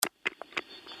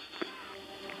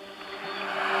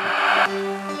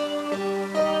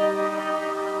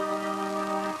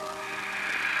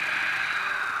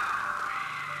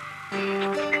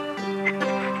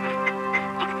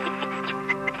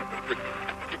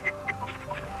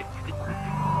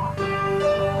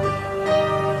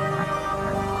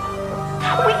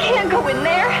go in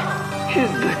there?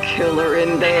 Is the killer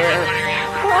in there?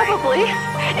 Probably.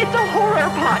 It's a horror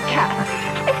podcast.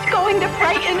 It's going to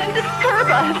frighten and disturb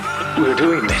us. We're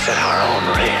doing this at our own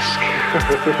risk.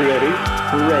 Ready?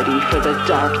 Ready for the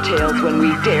dark tales when we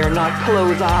dare not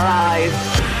close our eyes.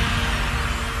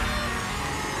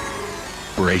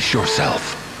 Brace yourself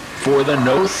for the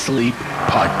No Sleep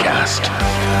podcast.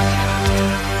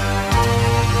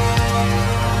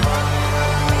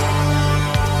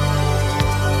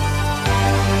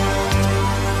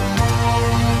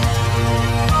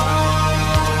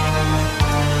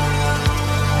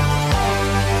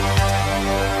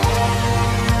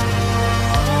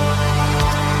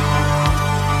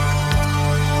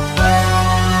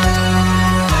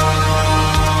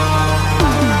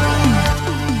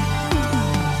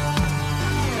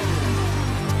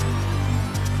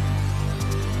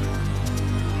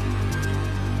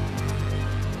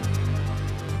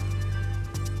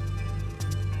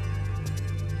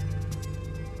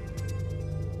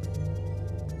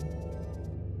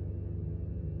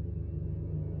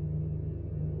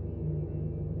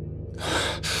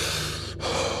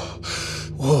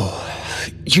 Whoa.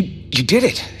 You did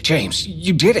it, James.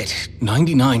 You did it.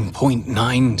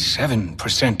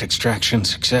 99.97% extraction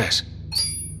success.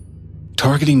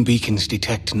 Targeting beacons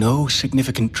detect no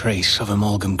significant trace of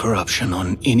amalgam corruption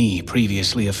on any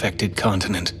previously affected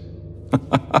continent.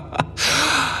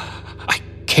 I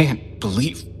can't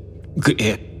believe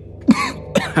it.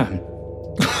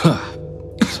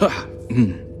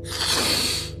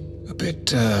 A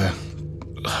bit,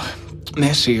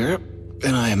 messier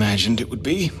than I imagined it would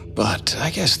be, but I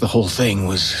guess the whole thing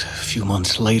was a few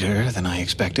months later than I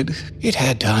expected. It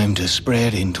had time to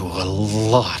spread into a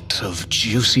lot of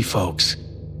juicy folks.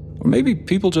 Or maybe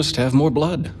people just have more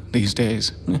blood these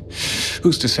days.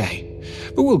 Who's to say?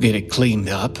 But we'll get it cleaned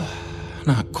up.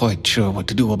 Not quite sure what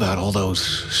to do about all those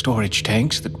storage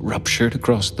tanks that ruptured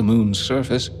across the moon's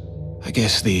surface. I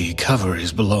guess the cover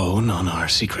is blown on our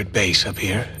secret base up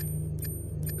here.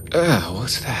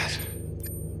 What's that?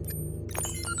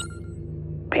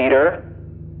 Peter,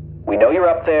 we know you're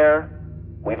up there.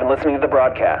 We've been listening to the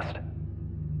broadcast.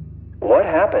 What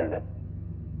happened?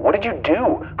 What did you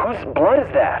do? Whose blood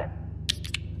is that?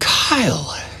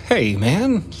 Kyle! Hey,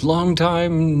 man. Long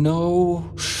time no...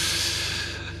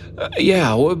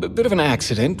 yeah, a bit of an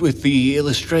accident with the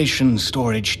illustration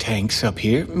storage tanks up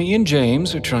here. Me and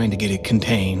James are trying to get it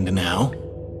contained now.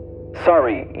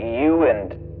 Sorry, you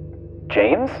and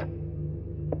James?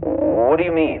 What do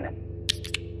you mean?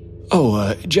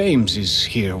 Oh, James is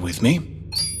here with me.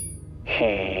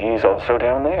 He's also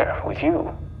down there with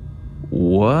you.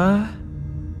 What?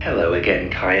 Hello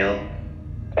again, Kyle.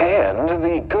 And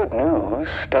the good news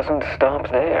doesn't stop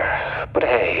there. But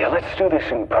hey, let's do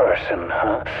this in person,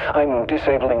 huh? I'm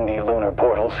disabling the lunar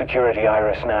portal security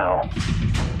iris now.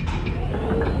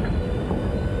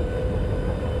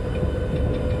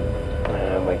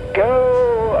 There we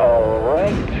go. All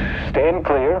right. Stand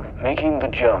clear. Making the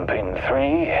jump in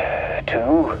 3,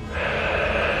 2...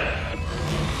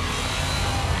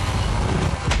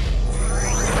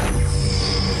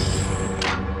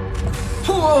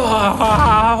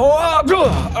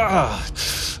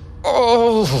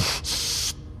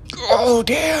 Oh,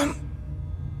 damn.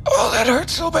 Oh, that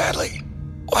hurts so badly.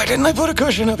 Why didn't I put a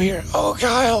cushion up here? Oh,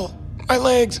 Kyle, my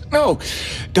legs. No,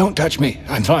 don't touch me.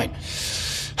 I'm fine.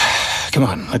 Come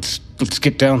on, let's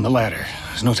get down the ladder.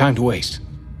 There's no time to waste.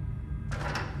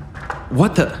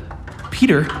 What the?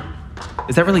 Peter?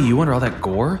 Is that really you under all that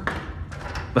gore?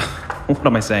 What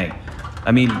am I saying?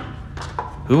 I mean,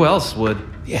 who else would...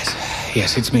 Yes,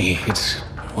 it's me. It's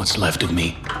what's left of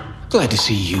me. Glad to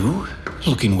see you.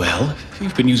 Looking well.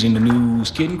 You've been using the new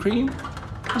skin cream?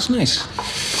 It's nice.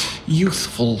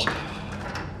 Youthful.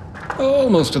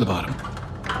 Almost to the bottom.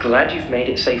 Glad you've made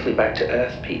it safely back to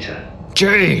Earth, Peter.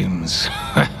 James!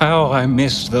 How I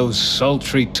missed those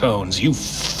sultry tones. You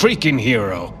freaking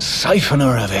hero.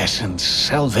 Siphoner of essence,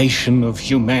 salvation of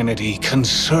humanity,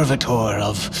 conservator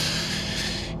of...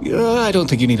 I don't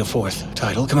think you need a fourth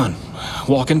title. Come on,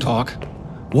 walk and talk.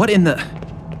 What in the...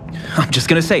 I'm just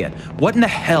gonna say it. What in the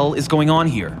hell is going on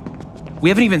here? We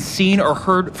haven't even seen or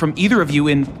heard from either of you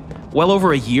in well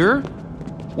over a year?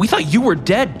 We thought you were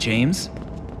dead, James.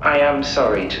 I am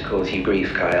sorry to cause you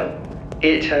grief, Kyle.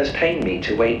 It has pained me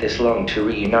to wait this long to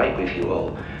reunite with you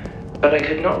all, but I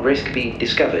could not risk being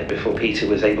discovered before Peter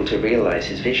was able to realize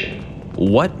his vision.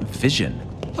 What vision?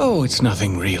 Oh, it's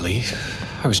nothing really.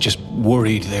 I was just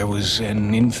worried there was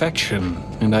an infection,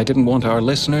 and I didn't want our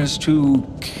listeners to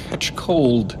catch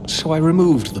cold, so I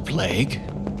removed the plague.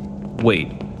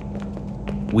 Wait.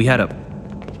 We had a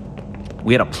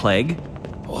plague?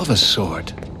 Of a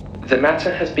sort. The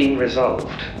matter has been resolved.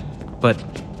 But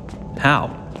how?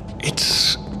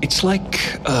 It's like,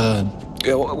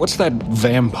 what's that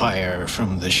vampire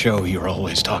from the show you're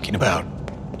always talking about?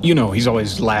 You know, he's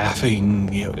always laughing,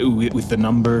 with the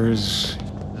numbers.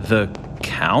 The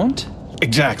Count?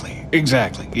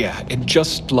 Exactly, yeah. And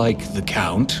just like the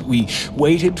Count, we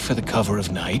waited for the cover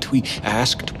of night. We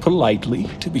asked politely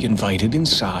to be invited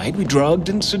inside. We drugged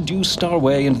and seduced our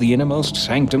way into the innermost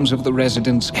sanctums of the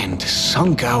residence and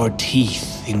sunk our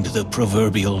teeth into the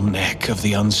proverbial neck of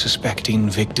the unsuspecting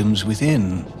victims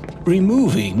within,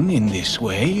 removing, in this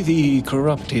way, the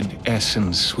corrupted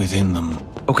essence within them.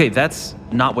 Okay, that's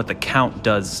not what the Count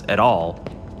does at all.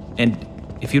 And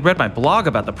if you'd read my blog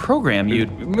about the program,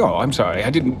 you'd... No, I'm sorry. I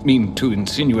didn't mean to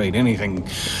insinuate anything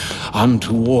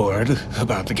untoward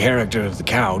about the character of the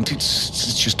Count.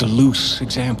 It's just a loose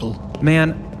example.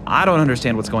 Man, I don't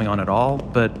understand what's going on at all,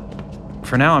 but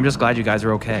for now, I'm just glad you guys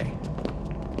are okay.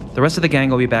 The rest of the gang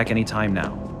will be back any time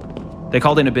now. They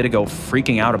called in a bit ago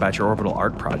freaking out about your orbital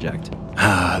art project.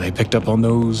 Ah, they picked up on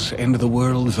those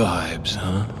end-of-the-world vibes,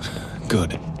 huh?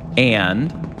 Good.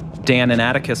 And Dan and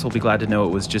Atticus will be glad to know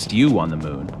it was just you on the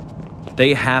moon.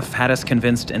 They half had us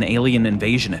convinced an alien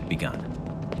invasion had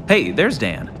begun. Hey, there's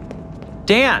Dan.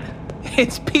 Dan!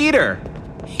 It's Peter!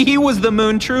 He was the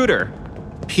moon intruder.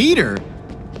 Peter?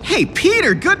 Hey,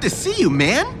 Peter, good to see you,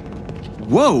 man!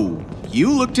 Whoa,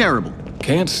 you look terrible.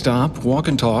 Can't stop, walk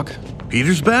and talk.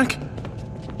 Peter's back?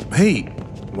 Hey,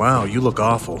 wow, you look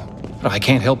awful. I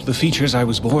can't help the features I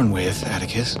was born with,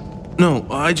 Atticus. No,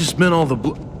 I just meant all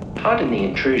the Pardon the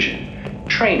intrusion.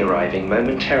 Train arriving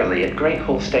momentarily at Great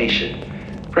Hall Station.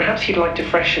 Perhaps you'd like to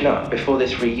freshen up before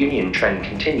this reunion trend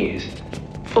continues,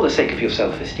 for the sake of your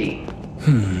self-esteem.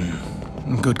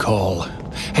 Good call.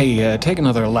 Hey, take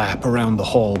another lap around the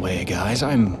hallway, guys.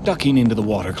 I'm ducking into the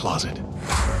water closet.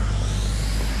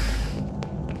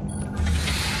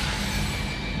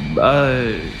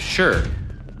 Sure.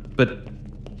 But,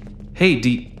 hey, do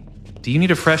you need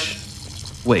a fresh...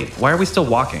 Wait, why are we still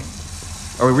walking?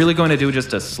 Are we really going to do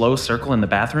just a slow circle in the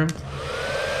bathroom?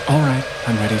 All right,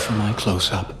 I'm ready for my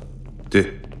close-up.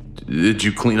 Did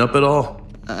you clean up at all?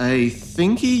 I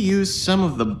think he used some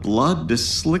of the blood to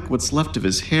slick what's left of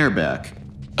his hair back.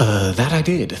 That I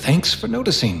did. Thanks for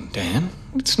noticing, Dan.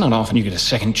 It's not often you get a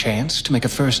second chance to make a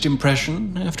first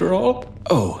impression, after all.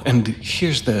 Oh, and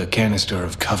here's the canister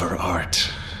of cover art.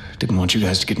 Didn't want you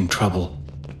guys to get in trouble.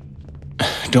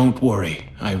 Don't worry,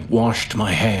 I washed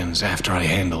my hands after I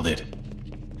handled it.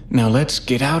 Now let's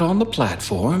get out on the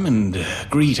platform and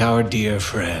greet our dear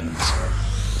friends.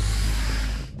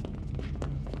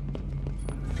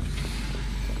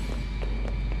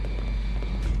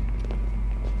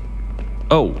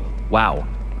 Oh, wow.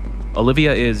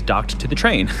 Olivia is docked to the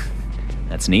train.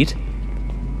 That's neat.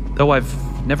 Though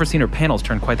I've never seen her panels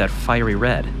turn quite that fiery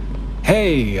red.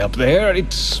 Hey, up there,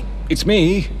 it's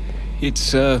me.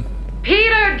 It's,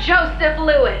 Peter Joseph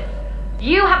Lewis,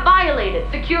 you have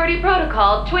violated Security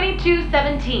Protocol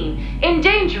 2217,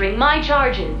 endangering my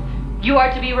charges. You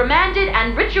are to be remanded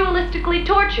and ritualistically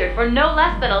tortured for no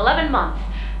less than 11 months.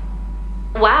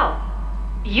 Wow,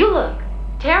 you look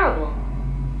terrible.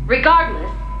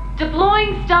 Regardless,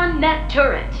 deploying stun net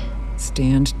turret.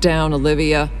 Stand down,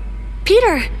 Olivia.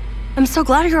 Peter, I'm so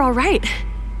glad you're all right.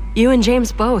 You and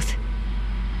James both.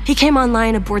 He came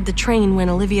online aboard the train when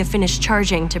Olivia finished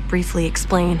charging to briefly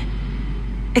explain.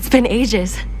 It's been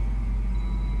ages.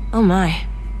 Oh my,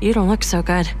 you don't look so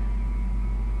good.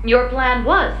 Your plan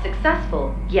was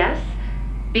successful, yes?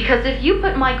 Because if you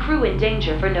put my crew in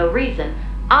danger for no reason,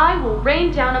 I will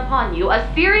rain down upon you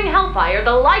a searing hellfire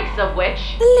the likes of which...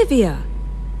 Olivia.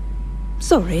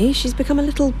 Sorry, she's become a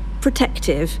little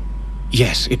protective.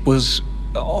 Yes, it was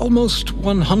almost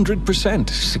 100%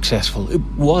 successful. It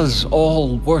was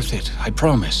all worth it, I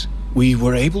promise. We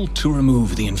were able to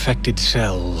remove the infected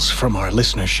cells from our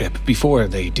listenership before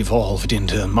they devolved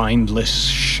into mindless,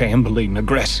 shambling,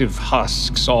 aggressive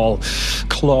husks, all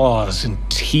claws and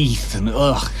teeth and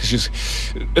just...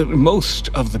 most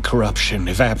of the corruption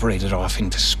evaporated off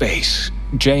into space.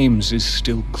 James is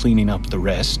still cleaning up the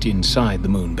rest inside the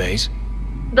moon base.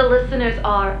 The listeners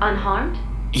are unharmed?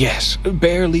 Yes,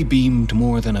 barely beamed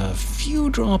more than a few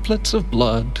droplets of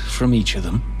blood from each of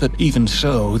them. But even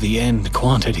so, the end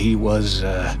quantity was,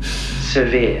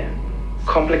 severe.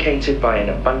 Complicated by an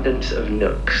abundance of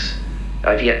nooks.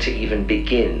 I've yet to even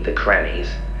begin the crannies.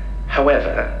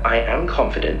 However, I am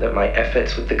confident that my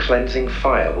efforts with the cleansing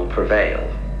fire will prevail.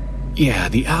 Yeah,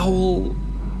 the owl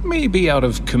may be out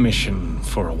of commission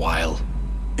for a while.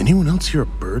 Anyone else hear a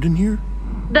bird in here?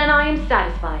 Then I am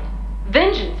satisfied.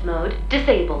 Vengeance mode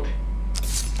disabled.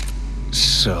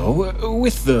 So,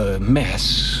 with the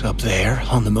mess up there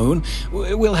on the moon,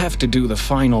 we'll have to do the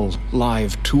final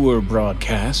live tour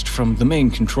broadcast from the main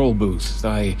control booth.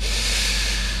 I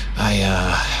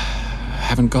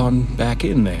haven't gone back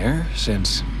in there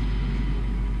since...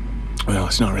 Well,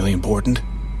 it's not really important.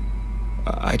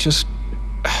 I just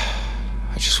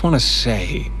want to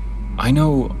say, I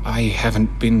know I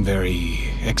haven't been very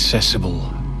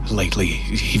accessible lately,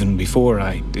 even before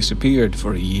I disappeared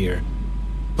for a year.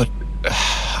 But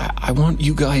I want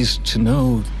you guys to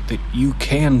know that you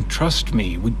can trust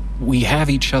me. We have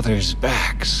each other's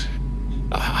backs.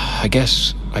 I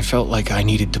guess I felt like I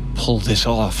needed to pull this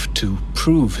off to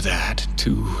prove that,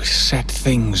 to set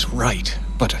things right.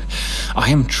 But I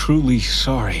am truly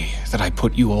sorry that I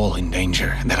put you all in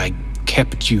danger, that I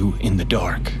kept you in the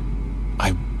dark.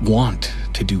 I want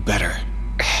to do better.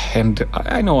 And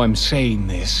I know I'm saying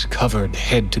this covered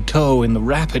head to toe in the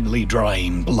rapidly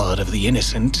drying blood of the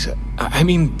innocent. I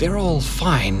mean, they're all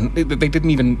fine. They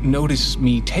didn't even notice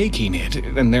me taking it,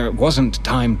 and there wasn't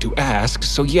time to ask.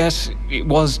 So yes, it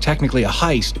was technically a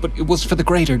heist, but it was for the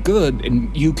greater good,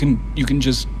 and you can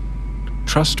just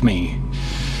trust me,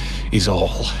 is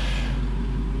all.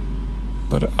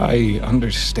 But I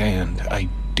understand, I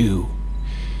do.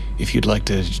 If you'd like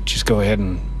to just go ahead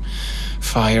and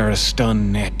fire a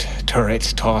stun net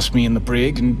turret, toss me in the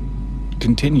brig, and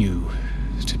continue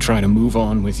to try to move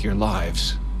on with your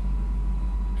lives.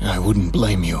 I wouldn't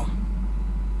blame you.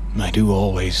 I do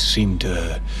always seem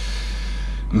to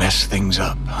mess things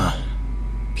up, huh?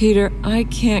 Peter, I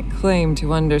can't claim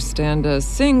to understand a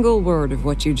single word of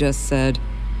what you just said,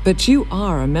 but you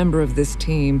are a member of this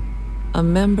team, a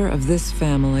member of this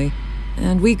family,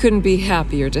 and we couldn't be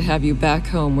happier to have you back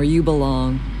home where you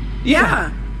belong.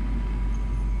 Yeah!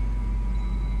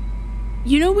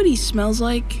 You know what he smells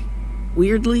like?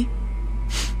 Weirdly?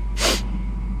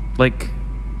 Like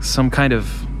some kind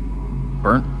of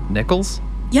burnt nickels?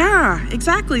 Yeah,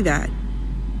 exactly that.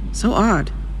 So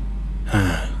odd.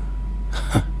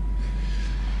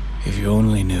 If you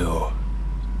only knew.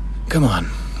 Come on,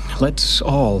 let's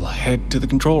all head to the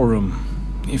control room.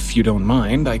 If you don't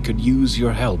mind, I could use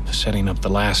your help setting up the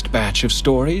last batch of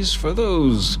stories for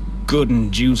those good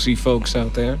and juicy folks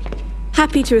out there.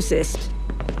 Happy to assist.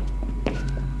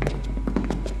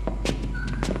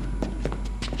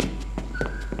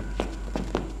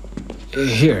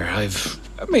 Here, I've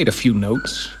made a few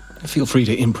notes. Feel free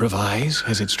to improvise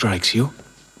as it strikes you.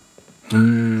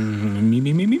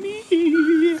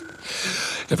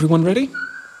 Everyone ready?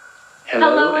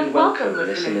 Hello and welcome,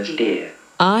 listeners dear.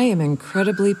 I am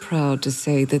incredibly proud to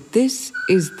say that this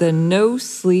is the No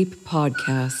Sleep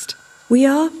podcast. We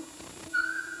are?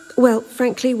 Well,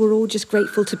 frankly, we're all just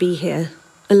grateful to be here,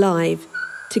 alive,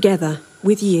 together,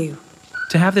 with you.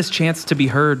 To have this chance to be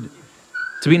heard,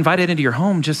 to be invited into your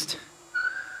home, just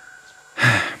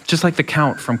like the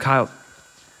Count from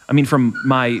from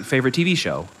my favorite TV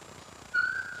show.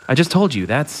 I just told you,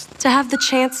 that's... To have the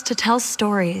chance to tell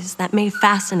stories that may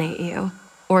fascinate you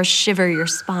or shiver your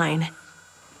spine,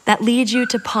 that lead you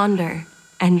to ponder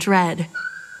and dread,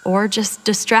 or just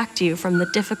distract you from the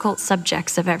difficult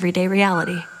subjects of everyday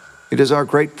reality. It is our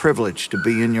great privilege to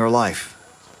be in your life,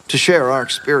 to share our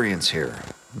experience here,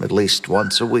 at least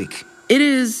once a week. It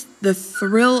is the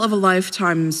thrill of a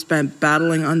lifetime spent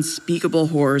battling unspeakable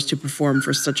horrors to perform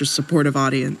for such a supportive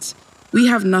audience. We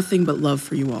have nothing but love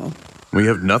for you all. We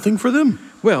have nothing for them?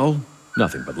 Well,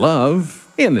 nothing but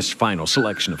love in this final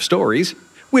selection of stories,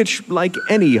 which, like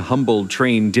any humble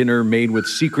train dinner made with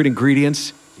secret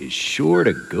ingredients, is sure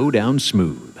to go down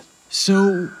smooth.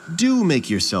 So, do make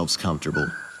yourselves comfortable.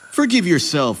 Forgive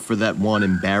yourself for that one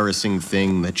embarrassing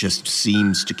thing that just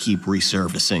seems to keep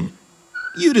resurfacing.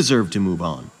 You deserve to move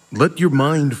on. Let your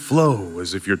mind flow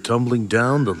as if you're tumbling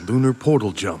down the lunar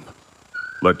portal jump.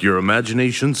 Let your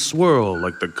imagination swirl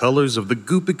like the colors of the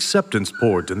goop acceptance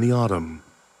port in the autumn.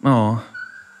 Oh,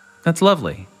 that's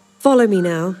lovely. Follow me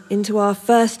now into our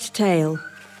first tale.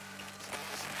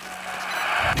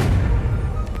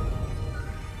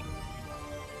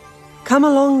 Come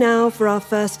along now for our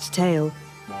first tale,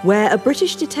 where a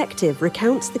British detective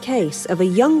recounts the case of a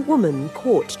young woman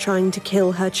caught trying to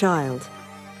kill her child.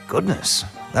 Goodness,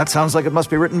 that sounds like it must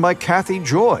be written by Kathy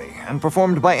Joy and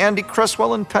performed by Andy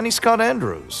Cresswell and Penny Scott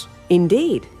Andrews.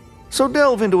 Indeed. So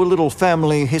delve into a little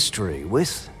family history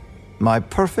with My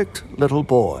Perfect Little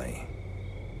Boy.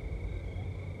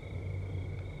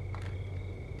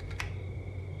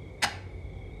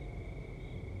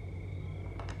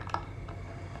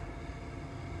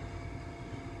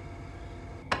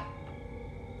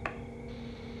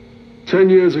 Ten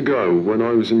years ago, when I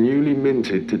was a newly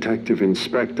minted detective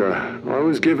inspector, I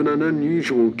was given an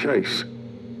unusual case.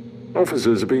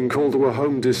 Officers have been called to a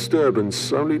home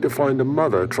disturbance only to find a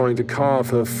mother trying to carve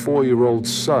her 4-year-old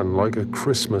son like a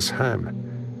Christmas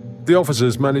ham. The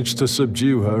officers managed to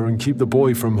subdue her and keep the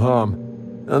boy from harm,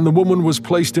 and the woman was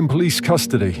placed in police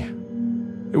custody.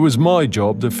 It was my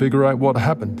job to figure out what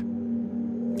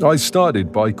happened. I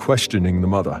started by questioning the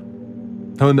mother.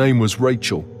 Her name was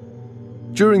Rachel.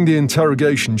 During the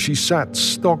interrogation, she sat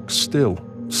stock still,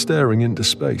 staring into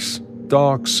space,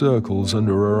 dark circles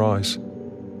under her eyes.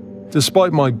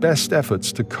 Despite my best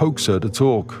efforts to coax her to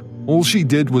talk, all she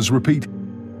did was repeat,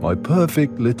 "My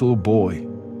perfect little boy,"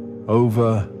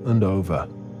 over and over.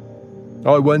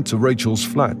 I went to Rachel's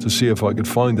flat to see if I could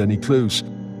find any clues.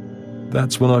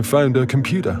 That's when I found her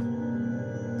computer.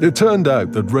 It turned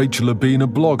out that Rachel had been a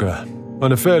blogger,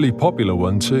 and a fairly popular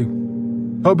one too.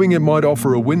 Hoping it might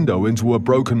offer a window into her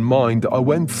broken mind, I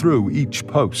went through each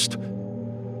post.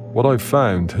 What I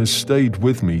found has stayed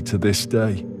with me to this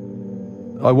day.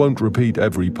 I won't repeat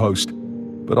every post,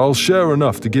 but I'll share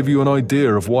enough to give you an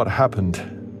idea of what happened,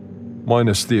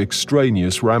 minus the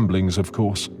extraneous ramblings, of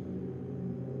course.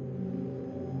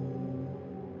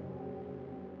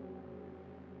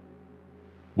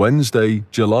 Wednesday,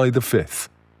 July the 5th.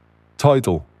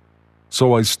 Title: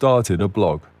 So I started a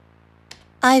blog.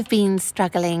 I've been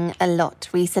struggling a lot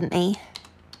recently,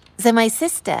 so my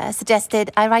sister suggested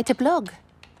I write a blog.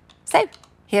 So,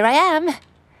 here I am.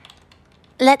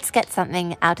 Let's get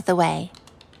something out of the way.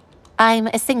 I'm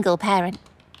a single parent.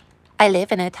 I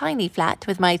live in a tiny flat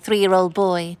with my 3-year-old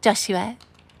boy, Joshua.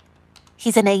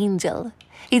 He's an angel.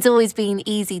 He's always been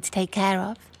easy to take care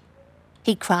of.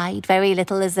 He cried very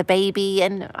little as a baby,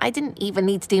 and I didn't even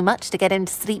need to do much to get him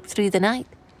to sleep through the night.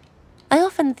 I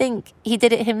often think he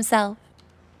did it himself.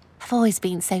 I've always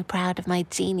been so proud of my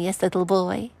genius little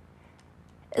boy.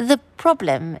 The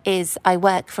problem is I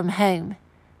work from home.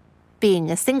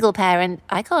 Being a single parent,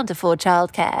 I can't afford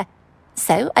childcare,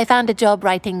 so I found a job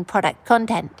writing product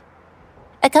content.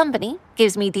 A company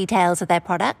gives me details of their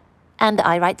product, and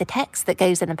I write the text that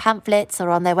goes in the pamphlets or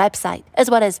on their website,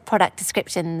 as well as product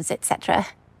descriptions, etc.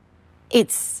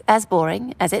 It's as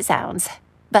boring as it sounds,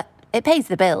 but it pays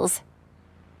the bills.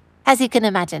 As you can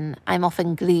imagine, I'm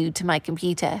often glued to my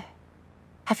computer.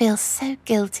 I feel so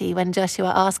guilty when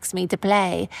Joshua asks me to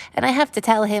play, and I have to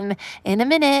tell him, "In a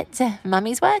minute,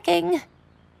 Mummy's working."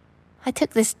 I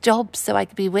took this job so I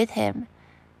could be with him,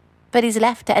 but he's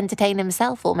left to entertain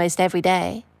himself almost every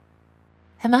day.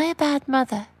 Am I a bad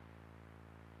mother?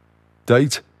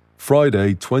 Date: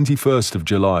 Friday, 21st of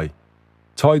July.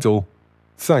 Title: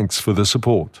 Thanks for the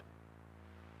support.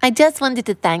 I just wanted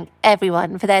to thank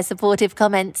everyone for their supportive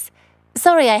comments.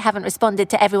 Sorry I haven't responded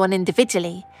to everyone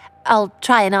individually. I'll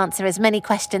try and answer as many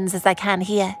questions as I can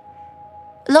here.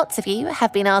 Lots of you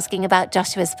have been asking about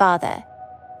Joshua's father.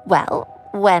 Well,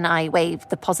 when I waved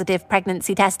the positive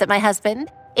pregnancy test at my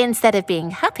husband, instead of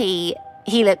being happy,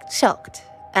 he looked shocked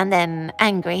and then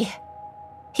angry.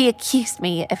 He accused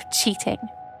me of cheating.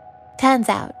 Turns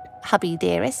out, hubby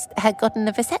dearest had gotten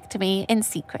a vasectomy in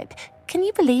secret. Can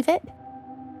you believe it?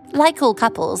 Like all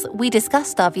couples, we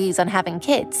discussed our views on having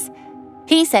kids.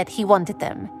 He said he wanted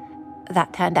them.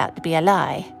 That turned out to be a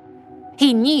lie.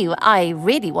 He knew I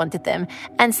really wanted them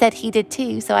and said he did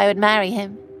too, so I would marry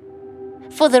him.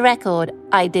 For the record,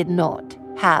 I did not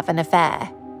have an affair.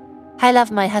 I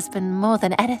love my husband more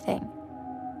than anything.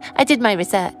 I did my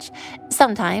research.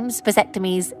 Sometimes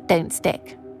vasectomies don't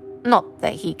stick. Not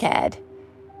that he cared.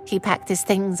 He packed his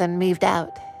things and moved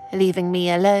out, leaving me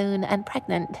alone and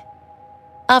pregnant.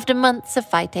 After months of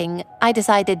fighting, I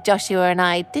decided Joshua and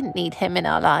I didn't need him in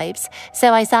our lives,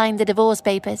 so I signed the divorce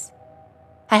papers.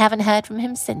 I haven't heard from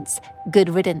him since. Good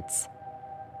riddance.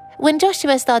 When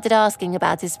Joshua started asking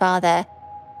about his father,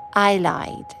 I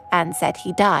lied and said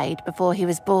he died before he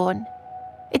was born.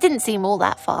 It didn't seem all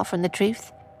that far from the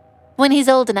truth. When he's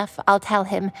old enough, I'll tell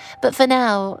him, but for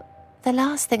now, the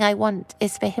last thing I want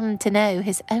is for him to know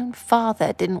his own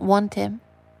father didn't want him.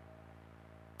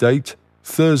 Date: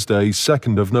 Thursday,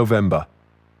 2nd of November.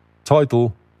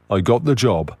 Title: I got the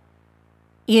job.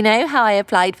 You know how I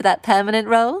applied for that permanent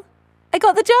role? I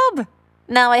got the job.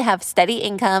 Now I have steady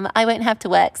income. I won't have to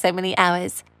work so many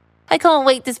hours. I can't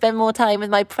wait to spend more time with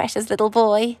my precious little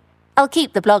boy. I'll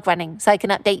keep the blog running so I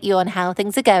can update you on how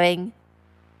things are going.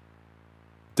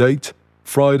 Date: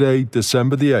 Friday,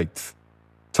 December the 8th.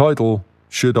 Title: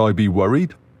 Should I be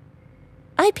worried?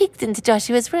 I peeked into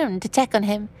Joshua's room to check on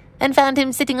him and found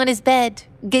him sitting on his bed,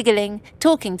 giggling,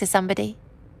 talking to somebody.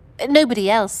 Nobody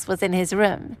else was in his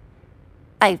room.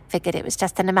 I figured it was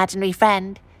just an imaginary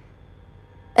friend.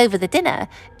 Over the dinner,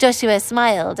 Joshua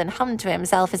smiled and hummed to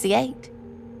himself as he ate.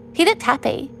 He looked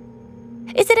happy.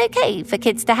 Is it okay for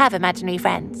kids to have imaginary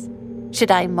friends?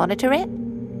 Should I monitor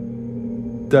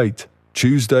it? Date,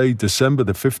 Tuesday, December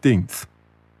the 15th.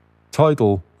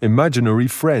 Title, Imaginary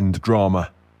Friend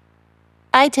Drama.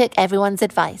 I took everyone's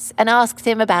advice and asked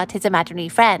him about his imaginary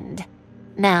friend.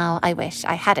 Now I wish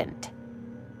I hadn't.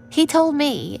 He told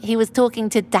me he was talking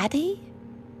to Daddy?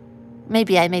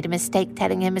 Maybe I made a mistake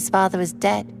telling him his father was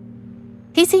dead.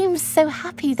 He seems so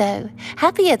happy, though.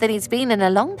 Happier than he's been in a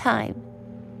long time.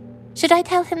 Should I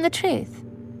tell him the truth?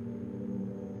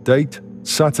 Date,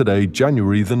 Saturday,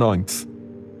 January the 9th.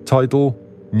 Title,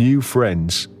 New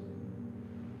Friends.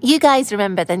 You guys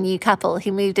remember the new couple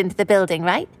who moved into the building,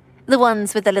 right? The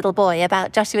ones with the little boy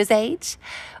about Joshua's age?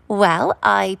 Well,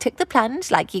 I took the plunge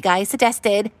like you guys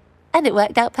suggested, and it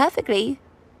worked out perfectly.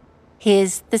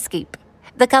 Here's the scoop.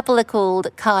 The couple are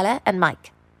called Carla and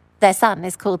Mike. Their son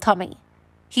is called Tommy.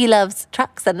 He loves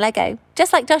trucks and Lego,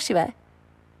 just like Joshua.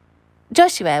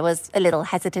 Joshua was a little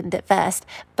hesitant at first,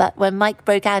 but when Mike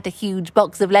broke out a huge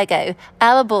box of Lego,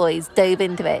 our boys dove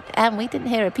into it, and we didn't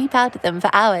hear a peep out of them for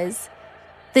hours.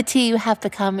 The two have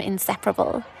become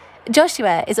inseparable.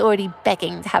 Joshua is already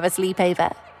begging to have a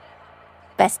sleepover.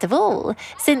 Best of all,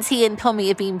 since he and Tommy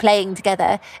have been playing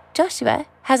together, Joshua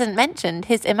hasn't mentioned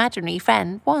his imaginary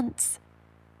friend once.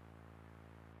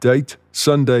 Date,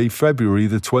 Sunday, February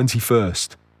the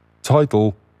 21st.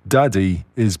 Title, Daddy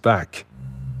is Back.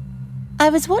 I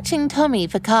was watching Tommy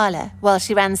for Carla while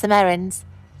she ran some errands.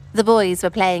 The boys were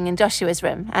playing in Joshua's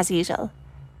room, as usual.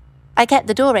 I kept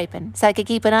the door open so I could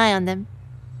keep an eye on them.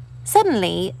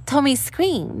 Suddenly, Tommy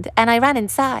screamed, and I ran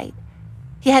inside.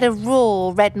 He had a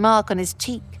raw red mark on his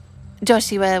cheek.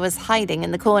 Joshua was hiding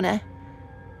in the corner.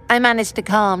 I managed to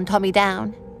calm Tommy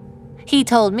down. He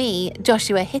told me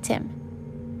Joshua hit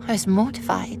him. I was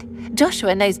mortified.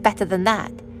 Joshua knows better than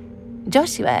that.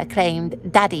 Joshua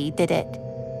claimed Daddy did it.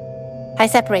 I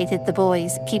separated the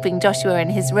boys, keeping Joshua in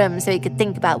his room so he could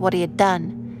think about what he had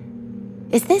done.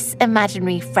 Is this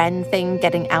imaginary friend thing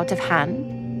getting out of hand?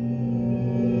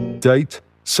 Date,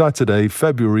 Saturday,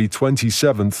 February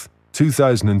 27th,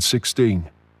 2016.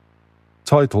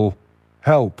 Title,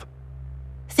 Help.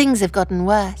 Things have gotten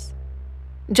worse.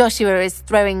 Joshua is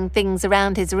throwing things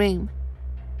around his room.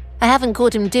 I haven't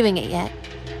caught him doing it yet.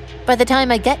 By the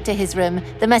time I get to his room,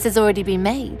 the mess has already been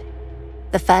made.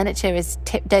 The furniture is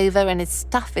tipped over and his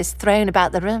stuff is thrown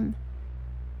about the room.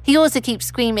 He also keeps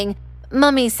screaming,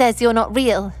 "Mummy says you're not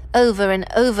real," over and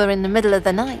over in the middle of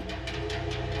the night.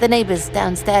 The neighbours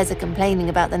downstairs are complaining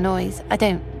about the noise. I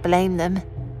don't blame them.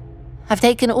 I've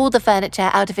taken all the furniture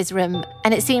out of his room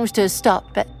and it seems to have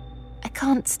stopped, but I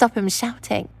can't stop him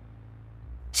shouting.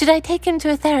 Should I take him to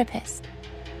a therapist?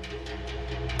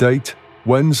 Date,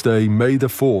 Wednesday, May the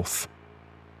 4th.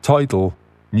 Title,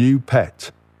 New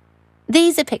Pet.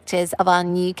 These are pictures of our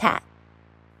new cat.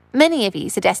 Many of you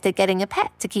suggested getting a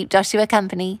pet to keep Joshua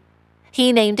company.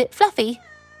 He named it Fluffy.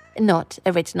 Not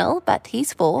original, but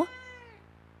he's 4.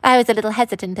 I was a little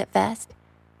hesitant at first.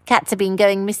 Cats have been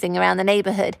going missing around the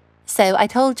neighbourhood, so I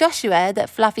told Joshua that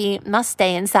Fluffy must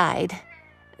stay inside.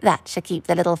 That should keep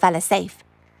the little fella safe.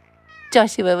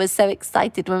 Joshua was so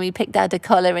excited when we picked out a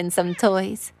collar and some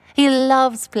toys. He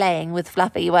loves playing with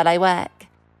Fluffy while I work.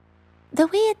 The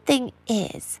weird thing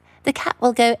is, the cat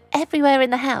will go everywhere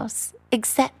in the house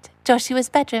except Joshua's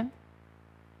bedroom.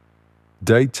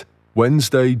 Date,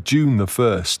 Wednesday, June the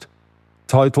 1st.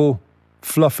 Title,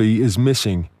 Fluffy is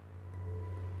Missing.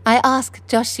 I asked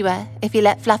Joshua if he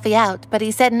let Fluffy out, but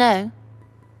he said no.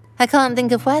 I can't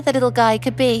think of where the little guy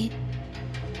could be.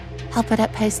 I'll put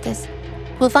up posters.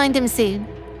 We'll find him soon.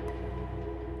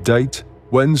 Date,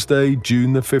 Wednesday,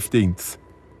 June the 15th.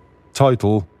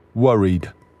 Title,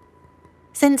 Worried.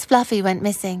 Since Fluffy went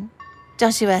missing,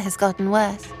 Joshua has gotten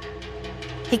worse.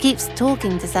 He keeps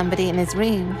talking to somebody in his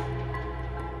room.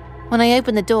 When I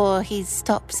open the door, he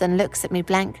stops and looks at me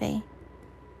blankly.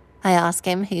 I ask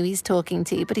him who he's talking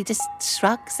to, but he just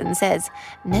shrugs and says,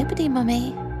 "Nobody,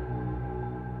 Mummy."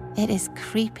 It is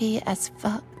creepy as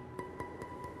fuck.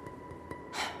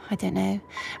 I don't know.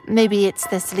 Maybe it's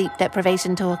the sleep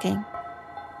deprivation talking.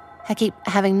 I keep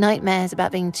having nightmares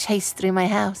about being chased through my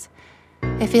house.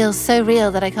 It feels so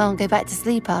real that I can't go back to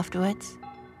sleep afterwards.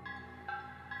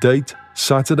 Date,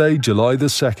 Saturday, July the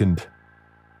 2nd.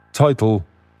 Title,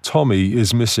 Tommy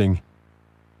is Missing.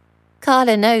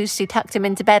 Carla knows she tucked him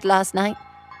into bed last night,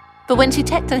 but when she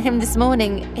checked on him this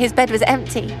morning, his bed was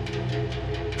empty.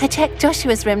 I checked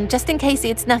Joshua's room just in case he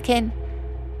had snuck in.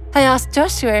 I asked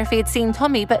Joshua if he had seen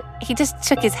Tommy, but he just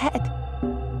shook his head.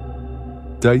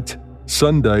 Date,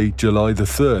 Sunday, July the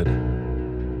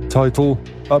 3rd. Title,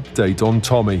 Update on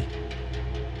Tommy.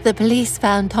 The police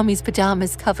found Tommy's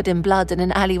pajamas covered in blood in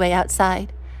an alleyway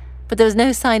outside, but there was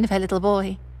no sign of her little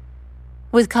boy.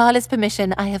 With Carla's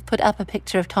permission, I have put up a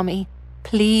picture of Tommy.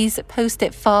 Please post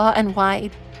it far and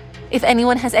wide. If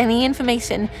anyone has any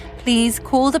information, please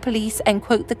call the police and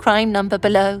quote the crime number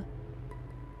below.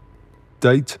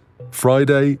 Date,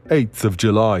 Friday, 8th of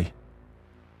July.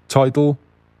 Title,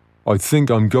 I think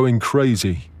I'm going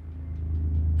crazy.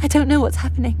 I don't know what's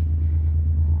happening.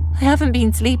 I haven't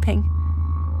been sleeping.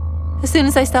 As soon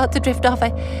as I start to drift off, I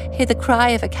hear the cry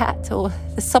of a cat or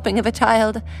the sobbing of a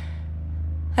child.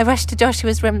 I rush to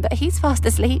Joshua's room, but he's fast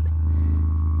asleep.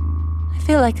 I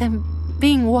feel like I'm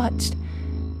being watched.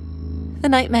 The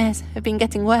nightmares have been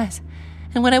getting worse,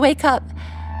 and when I wake up,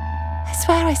 I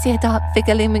swear I see a dark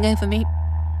figure looming over me,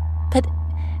 but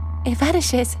it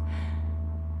vanishes.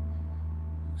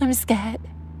 I'm scared.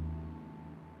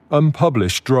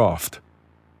 Unpublished draft.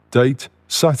 Date,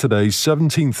 Saturday,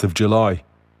 17th of July.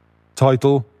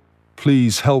 Title,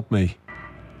 Please Help Me.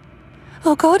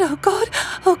 Oh God, oh God,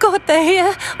 oh God, they're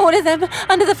here. All of them,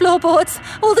 under the floorboards.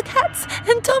 All the cats,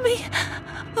 and Tommy.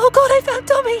 Oh God, I found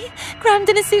Tommy, crammed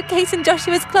in a suitcase in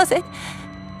Joshua's closet.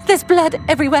 There's blood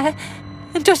everywhere,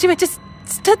 and Joshua just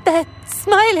stood there,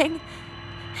 smiling.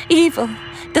 Evil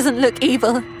doesn't look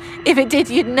evil. If it did,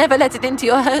 you'd never let it into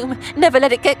your home, never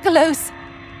let it get close.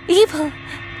 Evil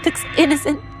looks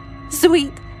innocent,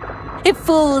 sweet. It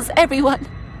fools everyone.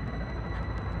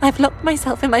 I've locked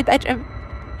myself in my bedroom.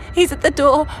 He's at the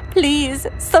door. Please,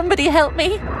 somebody help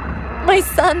me. My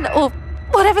son, or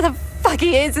whatever the fuck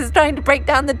he is trying to break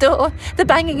down the door. The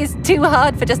banging is too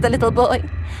hard for just a little boy.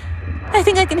 I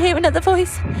think I can hear another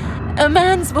voice. A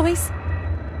man's voice.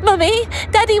 Mummy,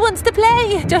 Daddy wants to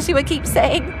play, Joshua keeps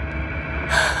saying.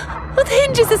 Oh, the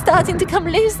hinges are starting to come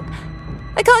loose.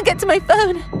 I can't get to my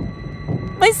phone.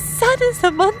 My son is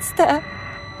a monster.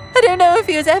 I don't know if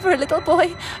he was ever a little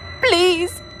boy.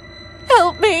 Please,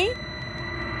 help me.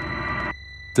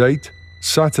 Date,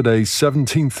 Saturday,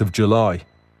 17th of July.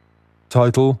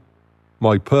 Title,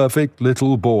 My Perfect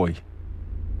Little Boy.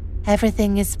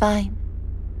 Everything is fine.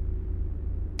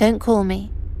 Don't call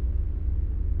me.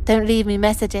 Don't leave me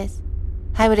messages.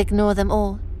 I would ignore them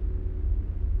all.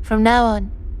 From now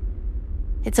on,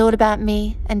 it's all about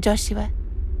me and Joshua.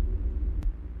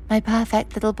 My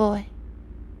perfect little boy.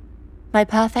 My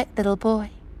perfect little boy.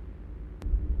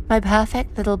 My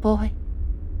perfect little boy.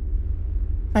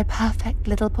 My perfect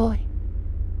little boy.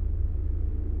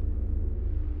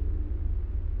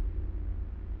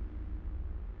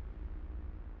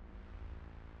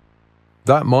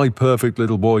 That My Perfect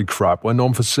Little Boy crap went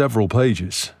on for several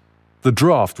pages. The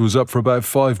draft was up for about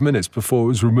 5 minutes before it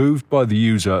was removed by the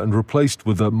user and replaced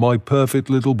with a My Perfect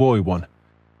Little Boy one.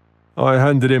 I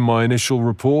handed in my initial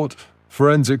report.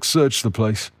 Forensics searched the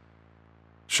place.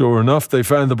 Sure enough, they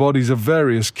found the bodies of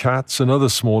various cats and other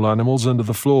small animals under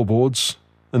the floorboards,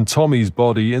 and Tommy's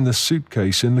body in the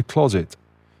suitcase in the closet,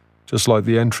 just like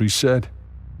the entry said.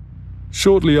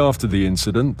 Shortly after the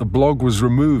incident, the blog was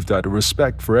removed out of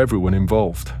respect for everyone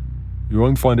involved. You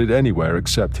won't find it anywhere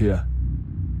except here.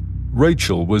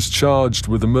 Rachel was charged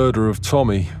with the murder of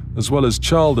Tommy, as well as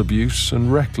child abuse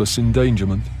and reckless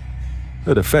endangerment.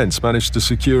 Her defense managed to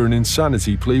secure an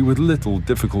insanity plea with little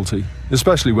difficulty,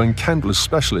 especially when countless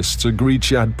specialists agreed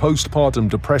she had postpartum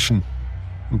depression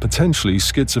and potentially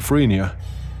schizophrenia.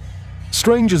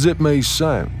 Strange as it may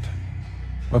sound,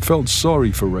 I felt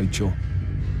sorry for Rachel.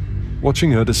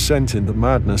 Watching her descent into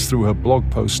madness through her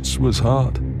blog posts was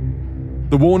hard.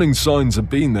 The warning signs had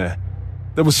been there.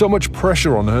 There was so much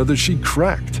pressure on her that she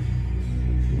cracked.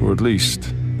 Or at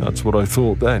least, that's what I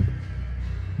thought then.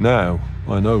 Now,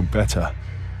 I know better.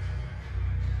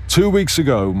 2 weeks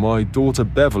ago, my daughter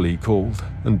Beverly called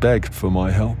and begged for my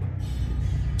help.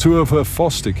 2 of her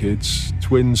foster kids,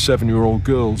 twin 7-year-old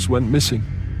girls, went missing.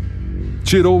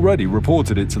 She had already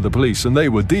reported it to the police and they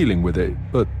were dealing with it,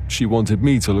 but she wanted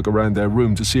me to look around their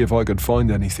room to see if I could find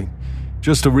anything,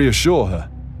 just to reassure her.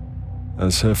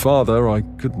 As her father, I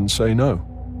couldn't say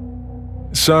no.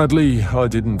 Sadly, I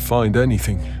didn't find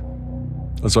anything.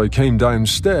 As I came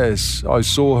downstairs, I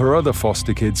saw her other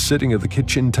foster kid sitting at the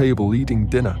kitchen table eating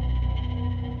dinner.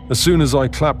 As soon as I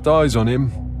clapped eyes on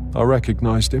him, I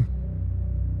recognized him.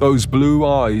 Those blue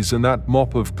eyes and that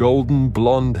mop of golden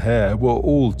blonde hair were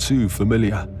all too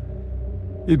familiar.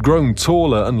 He'd grown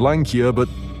taller and lankier, but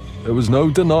there was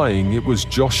no denying it was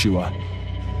Joshua.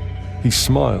 He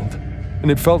smiled,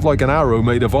 and it felt like an arrow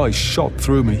made of ice shot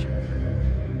through me.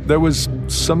 There was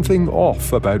something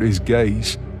off about his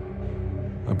gaze.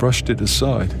 I brushed it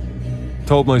aside,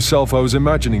 told myself I was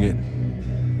imagining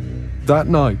it. That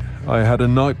night, I had a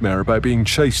nightmare about being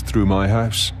chased through my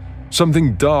house.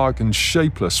 Something dark and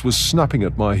shapeless was snapping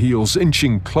at my heels,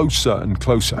 inching closer and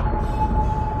closer.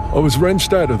 I was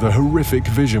wrenched out of the horrific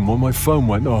vision when my phone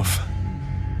went off.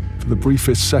 For the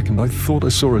briefest second, I thought I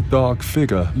saw a dark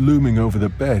figure looming over the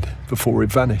bed before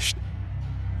it vanished.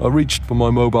 I reached for my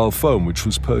mobile phone, which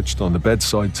was perched on the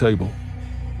bedside table.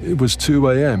 It was 2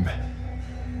 a.m.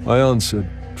 I answered,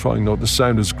 trying not to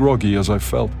sound as groggy as I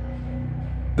felt.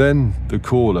 Then the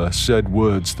caller said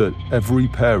words that every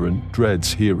parent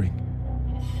dreads hearing.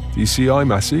 "DCI,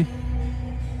 Massey?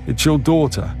 It's your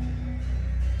daughter.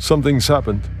 Something's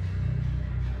happened."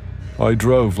 I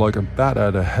drove like a bat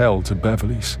out of hell to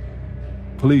Beverly's.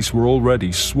 Police were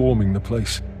already swarming the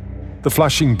place, the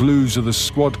flashing blues of the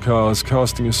squad cars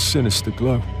casting a sinister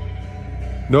glow.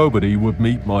 Nobody would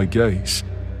meet my gaze.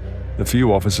 A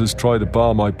few officers tried to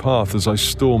bar my path as I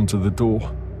stormed to the door.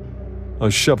 I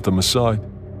shoved them aside.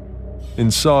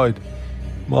 Inside,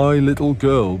 my little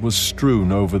girl was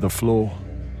strewn over the floor,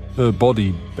 her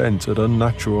body bent at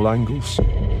unnatural angles.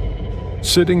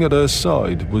 Sitting at her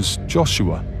side was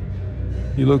Joshua.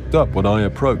 He looked up when I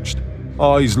approached,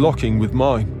 eyes locking with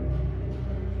mine.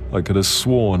 I could have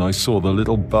sworn I saw the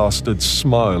little bastard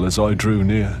smile as I drew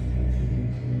near.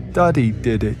 "Daddy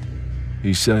did it,"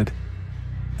 he said,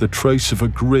 the trace of a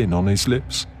grin on his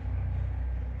lips.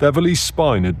 Beverly's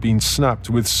spine had been snapped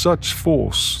with such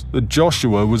force that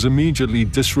Joshua was immediately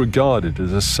disregarded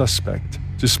as a suspect,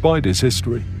 despite his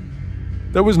history.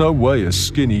 There was no way a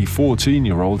skinny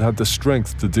 14-year-old had the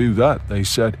strength to do that, they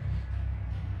said.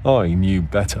 I knew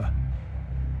better.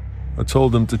 I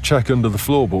told them to check under the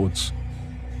floorboards.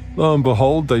 Lo and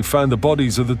behold, they found the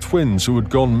bodies of the twins who had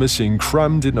gone missing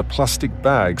crammed into plastic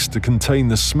bags to contain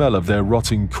the smell of their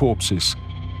rotting corpses.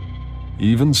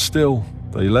 Even still,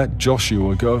 they let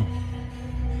Joshua go.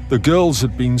 The girls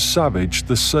had been savaged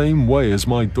the same way as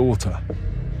my daughter.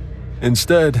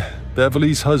 Instead,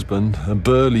 Beverly's husband, a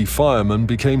burly fireman,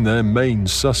 became their main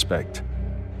suspect.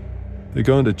 They're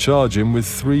going to charge him with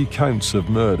 3 counts of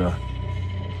murder.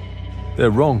 They're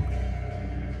wrong.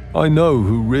 I know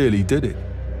who really did it.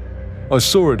 I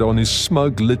saw it on his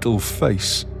smug little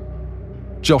face.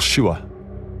 Joshua.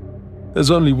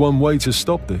 There's only one way to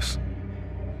stop this.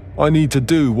 I need to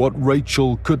do what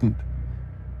Rachel couldn't.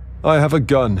 I have a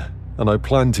gun, and I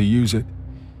plan to use it.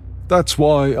 That's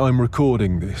why I'm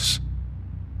recording this.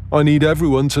 I need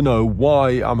everyone to know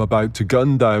why I'm about to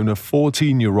gun down a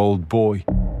 14-year-old boy.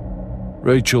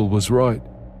 Rachel was right.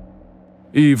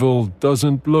 Evil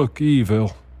doesn't look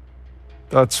evil.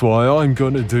 That's why I'm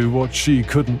going to do what she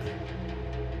couldn't.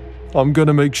 I'm going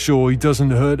to make sure he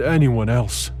doesn't hurt anyone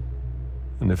else.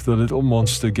 And if the little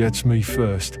monster gets me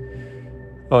first,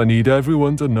 I need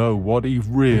everyone to know what he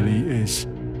really is.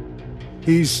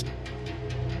 He's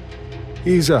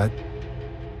a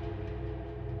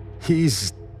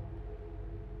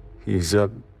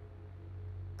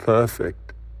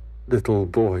perfect little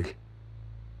boy.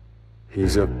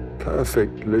 He's a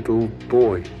perfect little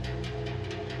boy.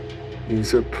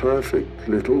 He's a perfect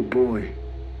little boy.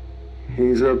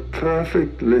 He's a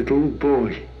perfect little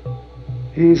boy.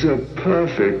 He's a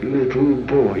perfect little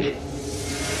boy.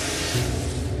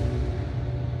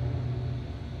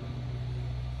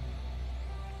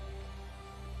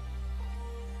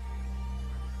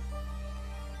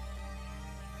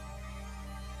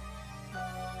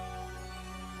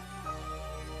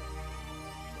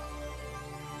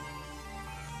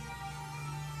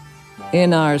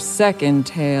 In our second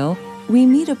tale, we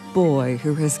meet a boy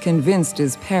who has convinced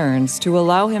his parents to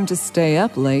allow him to stay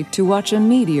up late to watch a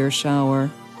meteor shower.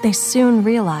 They soon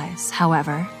realize,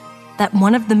 however, that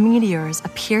one of the meteors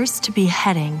appears to be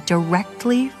heading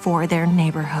directly for their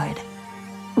neighborhood.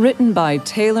 Written by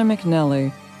Taylor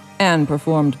McNelly and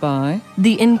performed by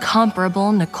the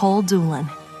incomparable Nicole Doolin.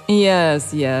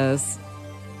 Yes.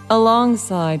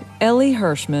 Alongside Ellie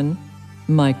Hirschman,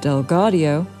 Mike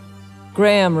Delgaudio,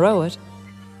 Graham Rowett,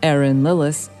 Erin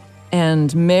Lillis,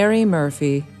 and Mary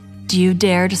Murphy. Do you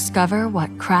dare discover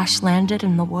what crash-landed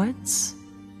in the woods?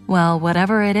 Well,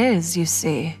 whatever it is, you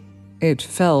see. It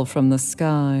fell from the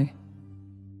sky.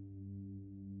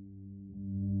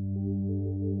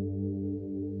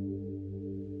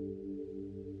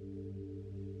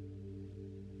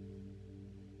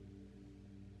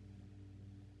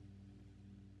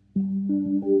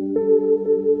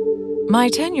 My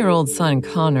 10-year-old son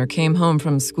Connor came home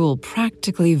from school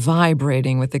practically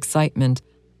vibrating with excitement.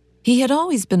 He had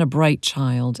always been a bright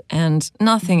child, and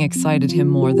nothing excited him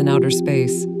more than outer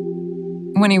space.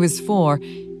 When he was 4,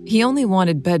 he only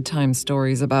wanted bedtime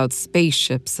stories about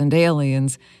spaceships and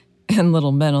aliens and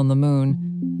little men on the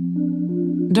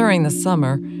moon. During the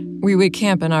summer, we would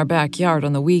camp in our backyard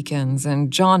on the weekends,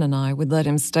 and John and I would let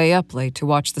him stay up late to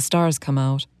watch the stars come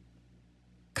out.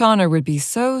 Connor would be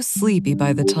so sleepy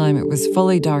by the time it was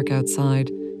fully dark outside,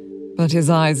 but his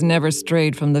eyes never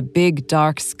strayed from the big,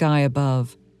 dark sky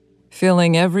above.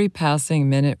 filling every passing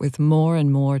minute with more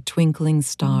and more twinkling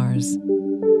stars.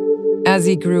 As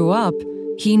he grew up,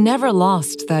 he never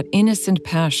lost that innocent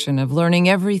passion of learning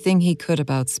everything he could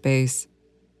about space.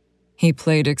 He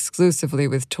played exclusively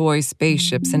with toy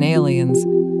spaceships and aliens,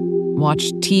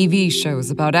 watched TV shows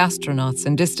about astronauts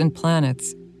and distant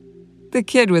planets. The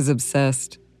kid was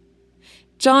obsessed.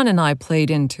 John and I played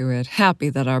into it, happy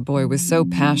that our boy was so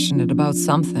passionate about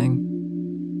something.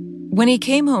 When he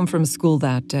came home from school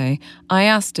that day, I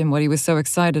asked him what he was so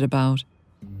excited about.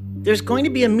 There's going to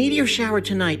be a meteor shower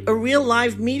tonight, a real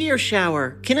live meteor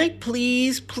shower. Can I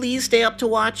please stay up to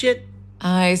watch it?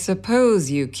 I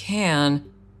suppose you can.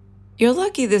 You're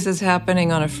lucky this is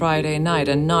happening on a Friday night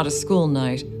and not a school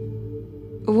night.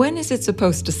 When is it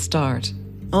supposed to start?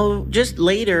 Oh, just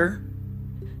later.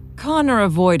 Connor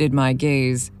avoided my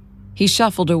gaze. He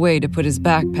shuffled away to put his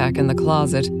backpack in the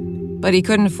closet, but he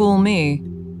couldn't fool me.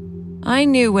 I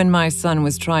knew when my son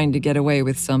was trying to get away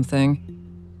with something.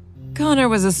 Connor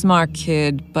was a smart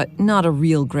kid, but not a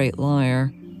real great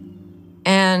liar.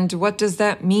 And what does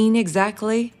that mean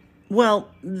exactly? Well,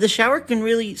 the shower can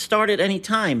really start at any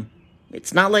time.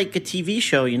 It's not like a TV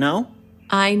show, you know?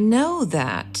 I know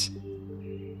that.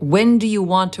 When do you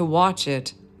want to watch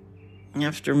it?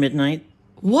 After midnight.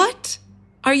 What?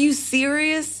 Are you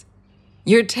serious?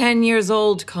 You're 10 years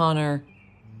old, Connor.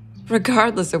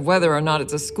 Regardless of whether or not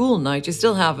it's a school night, you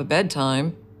still have a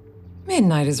bedtime.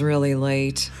 Midnight is really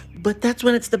late. But that's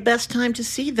when it's the best time to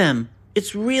see them.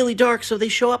 It's really dark, so they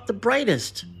show up the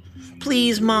brightest.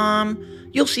 Please, Mom.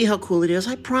 You'll see how cool it is,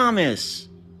 I promise.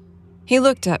 He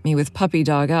looked at me with puppy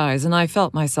dog eyes, and I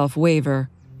felt myself waver.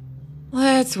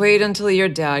 Let's wait until your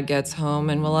dad gets home,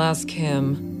 and we'll ask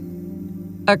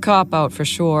him. A cop-out for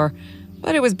sure,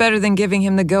 but it was better than giving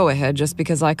him the go-ahead just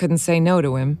because I couldn't say no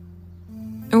to him.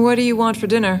 What do you want for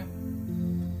dinner?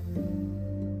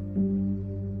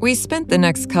 We spent the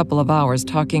next couple of hours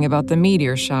talking about the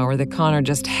meteor shower that Connor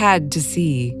just had to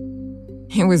see.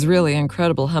 It was really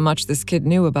incredible how much this kid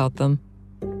knew about them.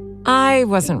 I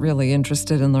wasn't really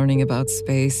interested in learning about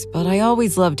space, but I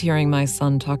always loved hearing my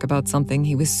son talk about something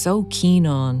he was so keen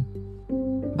on.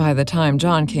 By the time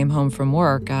John came home from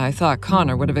work, I thought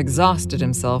Connor would have exhausted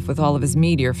himself with all of his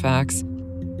meteor facts.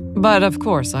 But of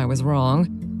course I was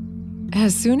wrong.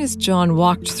 As soon as John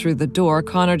walked through the door,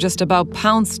 Connor just about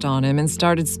pounced on him and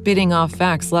started spitting off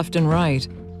facts left and right.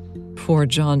 Poor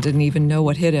John didn't even know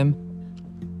what hit him.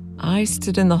 I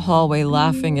stood in the hallway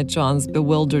laughing at John's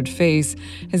bewildered face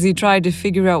as he tried to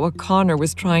figure out what Connor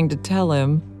was trying to tell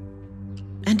him.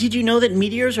 And did you know that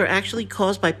meteors are actually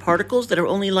caused by particles that are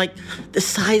only like the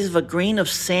size of a grain of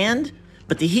sand?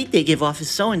 But the heat they give off is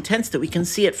so intense that we can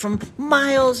see it from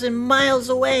miles and miles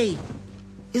away.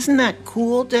 Isn't that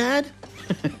cool, Dad?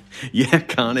 Yeah,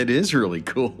 Con, it is really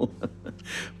cool.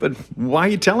 But why are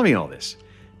you telling me all this?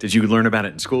 Did you learn about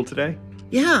it in school today?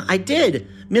 Yeah, I did.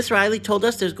 Miss Riley told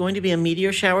us there's going to be a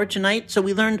meteor shower tonight, so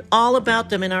we learned all about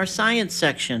them in our science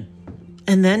section.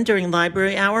 And then during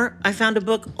library hour, I found a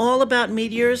book all about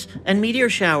meteors and meteor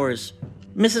showers.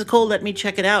 Mrs. Cole let me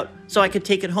check it out so I could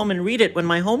take it home and read it when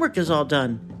my homework is all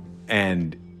done.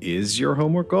 And is your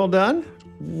homework all done?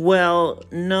 Well,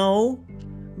 no.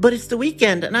 But it's the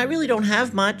weekend, and I really don't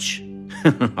have much.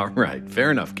 All right, fair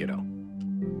enough, kiddo.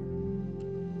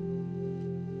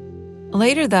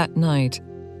 Later that night,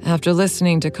 after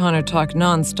listening to Connor talk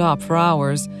nonstop for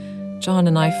hours, John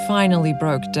and I finally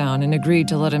broke down and agreed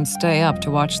to let him stay up to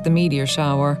watch the meteor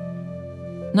shower.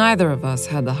 Neither of us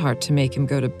had the heart to make him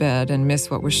go to bed and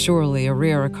miss what was surely a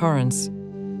rare occurrence.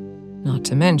 Not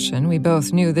to mention, we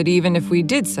both knew that even if we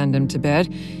did send him to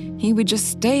bed, he would just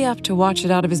stay up to watch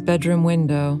it out of his bedroom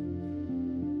window.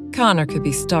 Connor could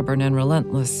be stubborn and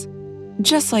relentless.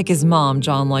 Just like his mom,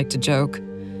 John liked to joke.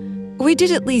 We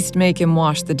did at least make him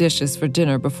wash the dishes for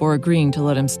dinner before agreeing to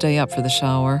let him stay up for the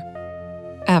shower.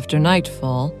 After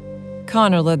nightfall,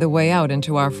 Connor led the way out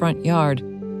into our front yard,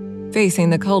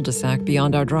 facing the cul-de-sac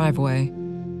beyond our driveway.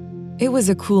 It was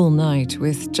a cool night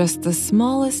with just the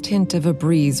smallest hint of a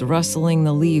breeze rustling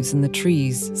the leaves in the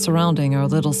trees surrounding our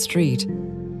little street.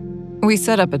 We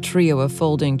set up a trio of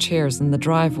folding chairs in the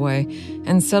driveway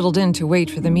and settled in to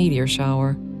wait for the meteor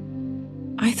shower.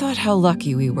 I thought how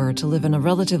lucky we were to live in a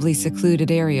relatively secluded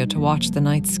area to watch the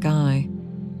night sky.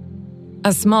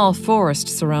 A small forest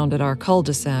surrounded our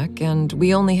cul-de-sac, and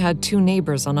we only had 2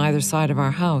 neighbors on either side of our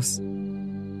house.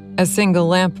 A single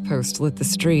lamppost lit the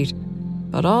street,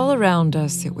 but all around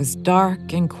us it was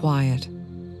dark and quiet.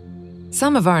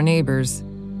 Some of our neighbors,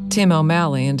 Tim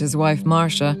O'Malley and his wife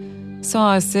Marcia,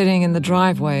 saw us sitting in the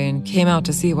driveway and came out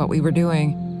to see what we were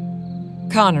doing.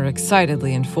 Connor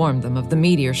excitedly informed them of the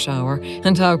meteor shower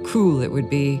and how cool it would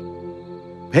be.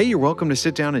 Hey, you're welcome to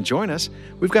sit down and join us.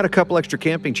 We've got a couple extra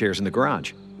camping chairs in the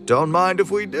garage. Don't mind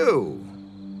if we do.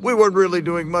 We weren't really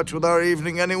doing much with our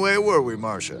evening anyway, were we,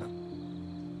 Marcia?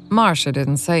 Marcia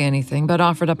didn't say anything, but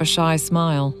offered up a shy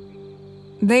smile.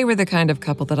 They were the kind of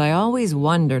couple that I always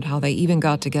wondered how they even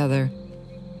got together.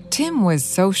 Tim was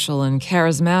social and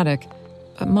charismatic,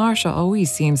 but Marcia always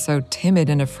seemed so timid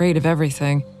and afraid of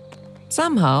everything.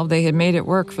 Somehow, they had made it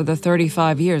work for the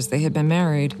 35 years they had been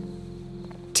married.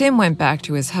 Tim went back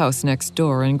to his house next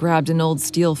door and grabbed an old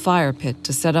steel fire pit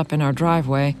to set up in our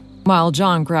driveway, while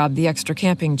John grabbed the extra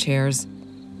camping chairs.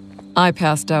 I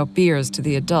passed out beers to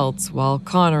the adults, while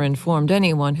Connor informed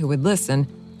anyone who would listen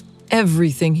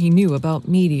everything he knew about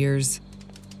meteors.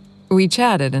 We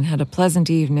chatted and had a pleasant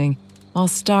evening, while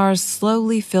stars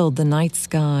slowly filled the night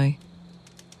sky.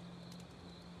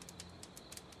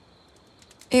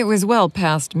 It was well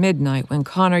past midnight when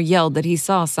Connor yelled that he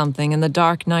saw something in the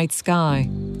dark night sky.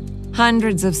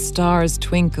 Hundreds of stars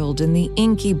twinkled in the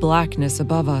inky blackness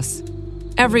above us.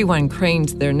 Everyone craned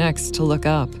their necks to look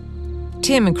up.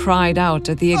 Tim cried out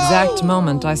at the exact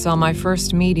moment I saw my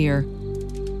first meteor.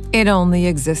 It only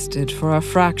existed for a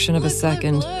fraction of a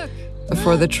second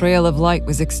before the trail of light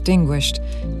was extinguished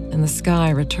and the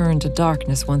sky returned to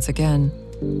darkness once again.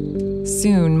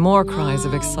 Soon, more cries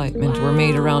of excitement were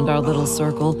made around our little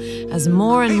circle as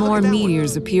more and more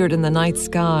meteors appeared in the night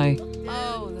sky.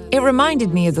 It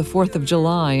reminded me of the 4th of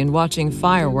July and watching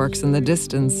fireworks in the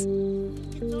distance.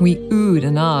 We oohed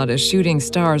and ahed as shooting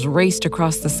stars raced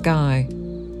across the sky.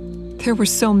 There were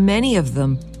so many of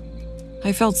them.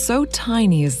 I felt so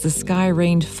tiny as the sky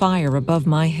rained fire above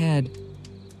my head.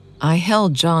 I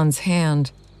held John's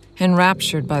hand,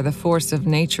 enraptured by the force of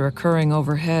nature occurring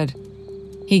overhead.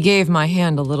 He gave my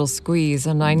hand a little squeeze,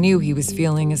 and I knew he was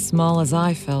feeling as small as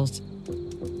I felt.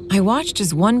 I watched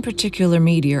as one particular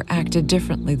meteor acted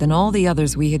differently than all the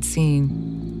others we had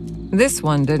seen. This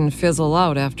one didn't fizzle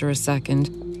out after a second,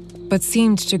 but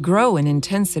seemed to grow in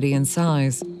intensity and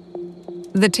size.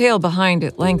 The tail behind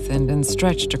it lengthened and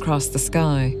stretched across the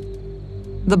sky.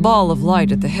 The ball of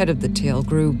light at the head of the tail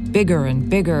grew bigger and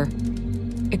bigger.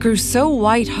 It grew so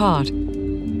white-hot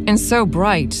and so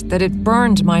bright that it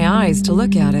burned my eyes to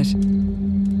look at it.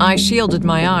 I shielded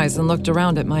my eyes and looked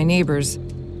around at my neighbors.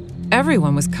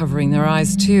 Everyone was covering their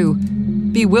eyes too,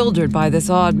 bewildered by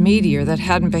this odd meteor that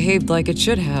hadn't behaved like it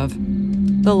should have.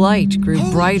 The light grew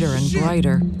brighter and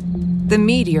brighter, the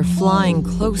meteor flying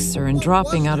closer and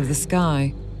dropping out of the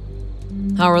sky.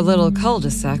 Our little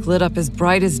cul-de-sac lit up as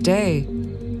bright as day.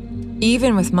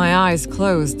 Even with my eyes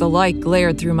closed, the light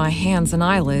glared through my hands and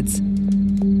eyelids.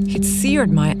 It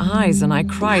seared my eyes and I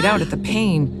cried out at the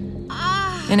pain.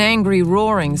 An angry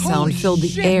roaring sound filled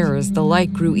the air as the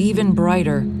light grew even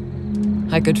brighter.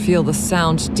 I could feel the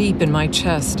sound deep in my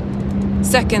chest.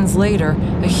 Seconds later,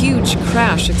 a huge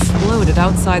crash exploded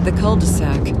outside the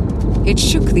cul-de-sac. It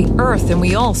shook the earth and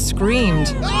we all screamed.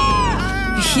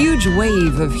 A huge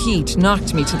wave of heat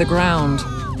knocked me to the ground.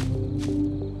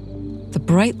 The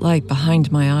bright light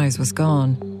behind my eyes was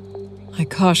gone. I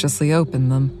cautiously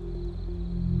opened them.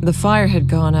 The fire had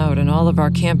gone out and all of our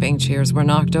camping chairs were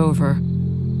knocked over.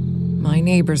 My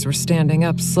neighbors were standing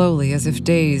up slowly as if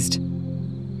dazed.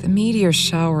 The meteor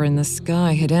shower in the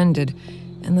sky had ended,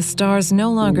 and the stars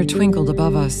no longer twinkled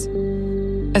above us.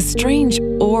 A strange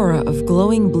aura of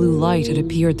glowing blue light had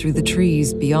appeared through the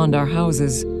trees beyond our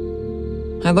houses.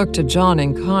 I looked at John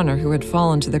and Connor, who had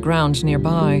fallen to the ground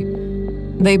nearby.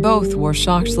 They both wore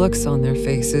shocked looks on their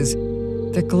faces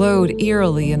that glowed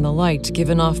eerily in the light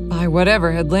given off by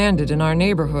whatever had landed in our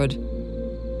neighborhood.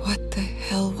 What the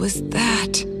hell was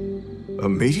that? A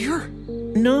meteor?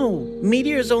 No,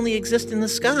 meteors only exist in the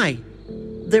sky.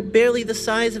 They're barely the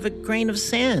size of a grain of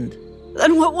sand.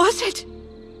 Then what was it?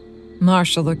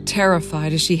 Marcia looked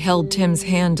terrified as she held Tim's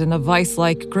hand in a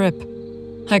vice-like grip.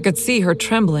 I could see her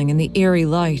trembling in the eerie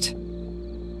light.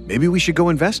 Maybe we should go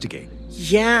investigate.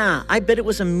 Yeah, I bet it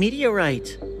was a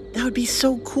meteorite. That would be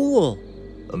so cool.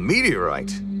 A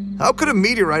meteorite? How could a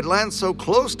meteorite land so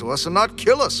close to us and not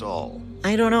kill us all?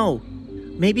 I don't know.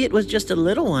 Maybe it was just a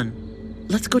little one.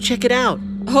 Let's go check it out.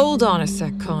 Hold on a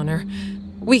sec, Connor.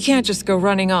 We can't just go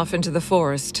running off into the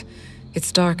forest. It's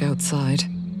dark outside.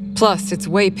 Plus, it's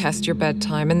way past your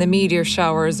bedtime and the meteor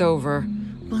shower is over.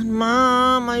 But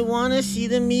Mom, I want to see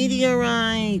the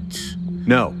meteorite.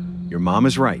 No, your mom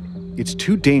is right. It's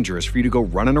too dangerous for you to go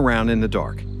running around in the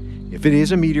dark. If it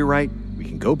is a meteorite, we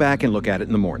can go back and look at it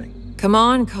in the morning. Come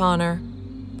on, Connor.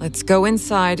 Let's go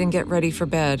inside and get ready for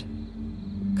bed.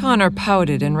 Connor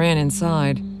pouted and ran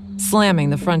inside,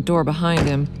 slamming the front door behind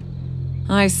him.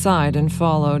 I sighed and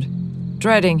followed,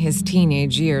 dreading his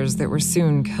teenage years that were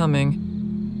soon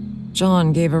coming.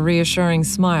 John gave a reassuring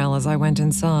smile as I went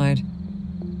inside.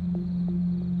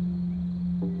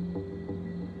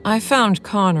 I found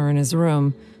Connor in his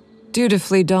room,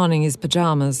 dutifully donning his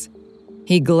pajamas.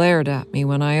 He glared at me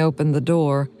when I opened the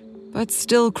door, but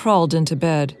still crawled into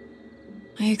bed.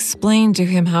 I explained to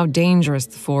him how dangerous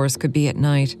the forest could be at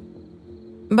night,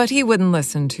 but he wouldn't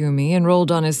listen to me and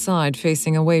rolled on his side,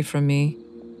 facing away from me.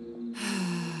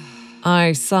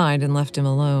 I sighed and left him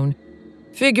alone,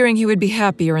 figuring he would be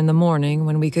happier in the morning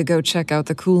when we could go check out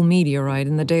the cool meteorite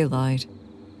in the daylight.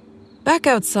 Back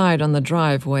outside on the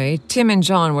driveway, Tim and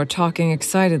John were talking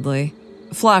excitedly,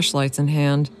 flashlights in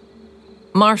hand.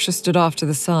 Marcia stood off to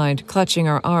the side, clutching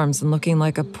her arms and looking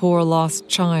like a poor lost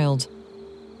child.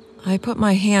 I put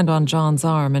my hand on John's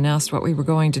arm and asked what we were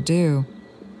going to do.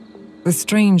 The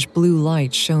strange blue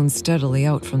light shone steadily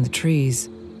out from the trees.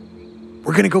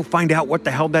 We're gonna go find out what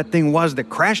the hell that thing was that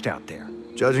crashed out there.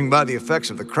 Judging by the effects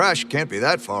of the crash, can't be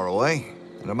that far away.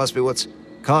 And it must be what's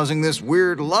causing this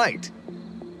weird light.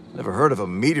 Never heard of a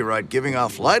meteorite giving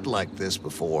off light like this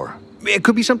before. It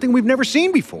could be something we've never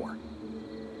seen before.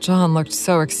 John looked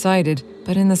so excited,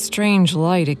 but in the strange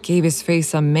light it gave his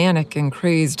face a manic and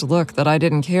crazed look that I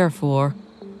didn't care for.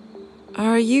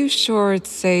 Are you sure it's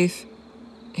safe?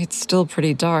 It's still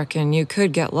pretty dark and you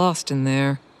could get lost in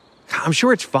there. I'm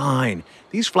sure it's fine.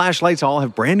 These flashlights all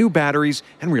have brand new batteries,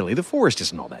 and really, the forest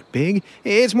isn't all that big.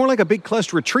 It's more like a big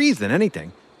cluster of trees than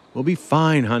anything. We'll be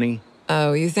fine, honey.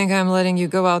 Oh, you think I'm letting you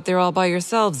go out there all by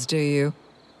yourselves, do you?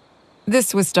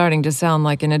 This was starting to sound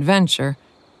like an adventure,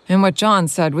 and what John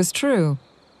said was true.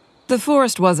 The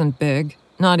forest wasn't big,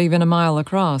 not even a mile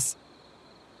across.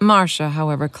 Marcia,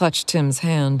 however, clutched Tim's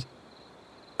hand.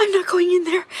 I'm not going in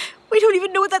there. We don't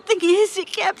even know what that thing is. It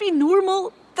can't be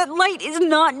normal. That light is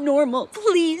not normal.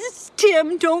 Please,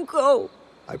 Tim, don't go.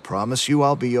 I promise you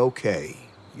I'll be okay.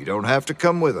 You don't have to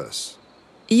come with us.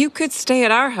 You could stay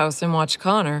at our house and watch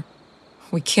Connor.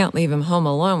 We can't leave him home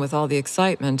alone with all the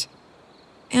excitement.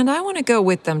 And I want to go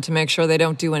with them to make sure they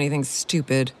don't do anything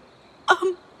stupid.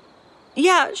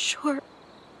 Yeah, sure.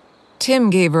 Tim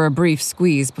gave her a brief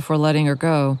squeeze before letting her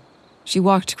go. She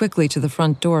walked quickly to the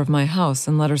front door of my house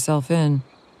and let herself in.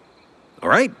 All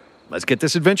right, let's get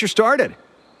this adventure started.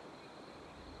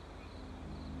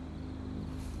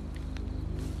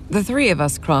 The three of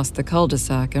us crossed the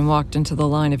cul-de-sac and walked into the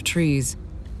line of trees.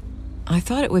 I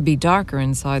thought it would be darker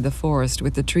inside the forest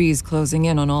with the trees closing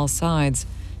in on all sides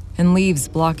and leaves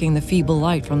blocking the feeble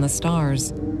light from the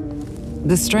stars.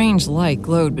 The strange light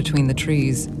glowed between the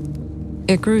trees.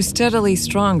 It grew steadily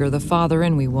stronger the farther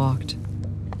in we walked.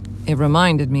 It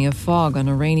reminded me of fog on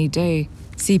a rainy day,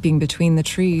 seeping between the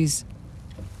trees.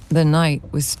 The night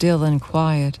was still and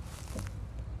quiet.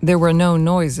 There were no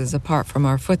noises apart from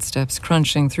our footsteps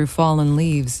crunching through fallen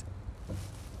leaves.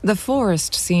 The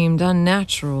forest seemed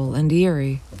unnatural and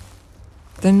eerie.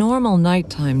 The normal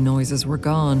nighttime noises were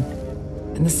gone,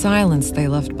 and the silence they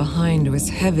left behind was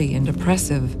heavy and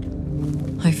oppressive.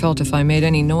 I felt if I made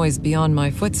any noise beyond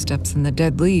my footsteps in the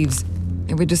dead leaves,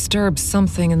 it would disturb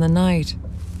something in the night.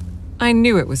 I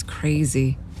knew it was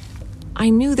crazy. I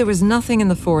knew there was nothing in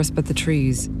the forest but the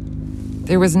trees.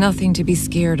 There was nothing to be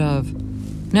scared of.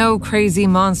 No crazy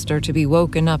monster to be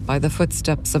woken up by the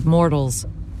footsteps of mortals.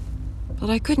 But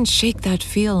I couldn't shake that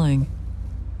feeling.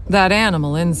 That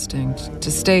animal instinct to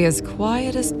stay as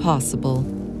quiet as possible.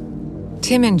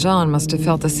 Tim and John must have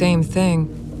felt the same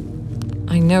thing.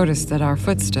 I noticed that our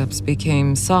footsteps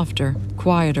became softer,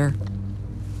 quieter.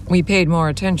 We paid more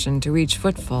attention to each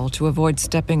footfall to avoid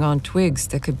stepping on twigs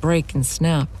that could break and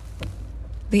snap.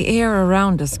 The air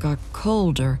around us got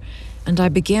colder, and I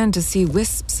began to see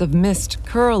wisps of mist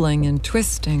curling and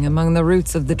twisting among the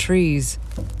roots of the trees.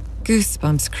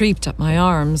 Goosebumps creeped up my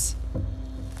arms.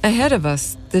 Ahead of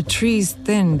us, the trees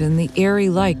thinned and the airy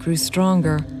light grew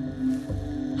stronger.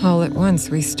 All at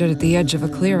once, we stood at the edge of a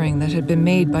clearing that had been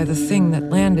made by the thing that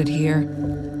landed here.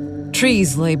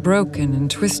 Trees lay broken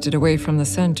and twisted away from the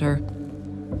center.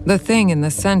 The thing in the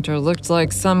center looked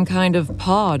like some kind of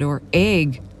pod or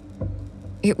egg.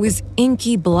 It was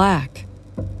inky black,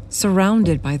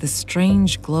 surrounded by the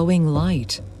strange glowing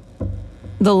light.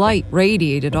 The light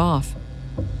radiated off,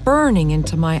 burning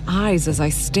into my eyes as I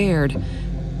stared.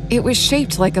 It was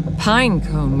shaped like a pine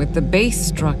cone with the base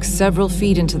struck several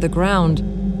feet into the ground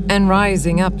and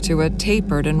rising up to a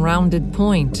tapered and rounded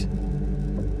point.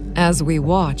 As we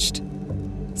watched,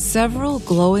 several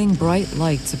glowing bright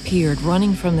lights appeared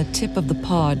running from the tip of the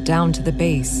pod down to the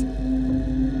base.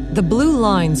 The blue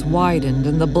lines widened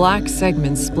and the black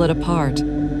segments split apart,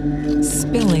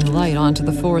 spilling light onto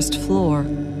the forest floor.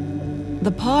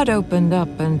 The pod opened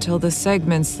up until the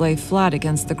segments lay flat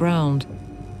against the ground.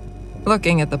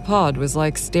 Looking at the pod was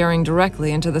like staring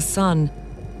directly into the sun.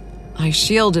 I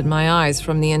shielded my eyes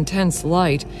from the intense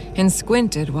light and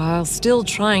squinted while still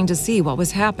trying to see what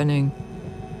was happening.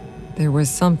 There was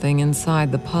something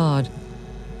inside the pod,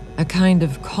 a kind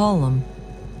of column.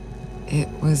 It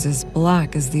was as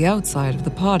black as the outside of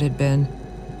the pod had been,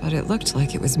 but it looked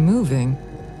like it was moving.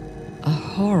 A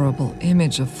horrible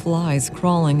image of flies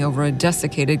crawling over a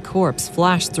desiccated corpse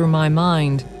flashed through my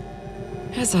mind.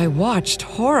 As I watched,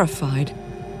 horrified,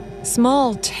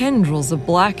 small tendrils of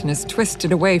blackness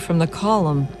twisted away from the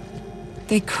column.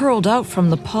 They curled out from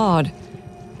the pod,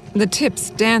 the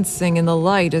tips dancing in the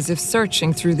light as if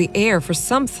searching through the air for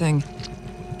something.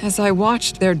 As I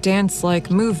watched their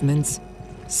dance-like movements,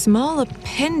 small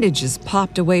appendages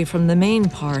popped away from the main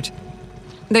part.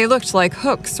 They looked like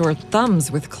hooks or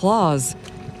thumbs with claws,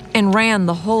 and ran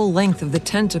the whole length of the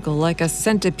tentacle like a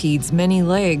centipede's many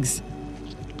legs.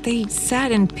 They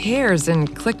sat in pairs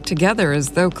and clicked together as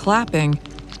though clapping.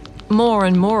 More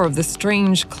and more of the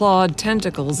strange clawed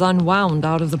tentacles unwound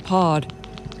out of the pod.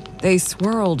 They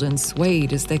swirled and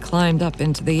swayed as they climbed up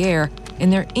into the air,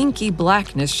 and their inky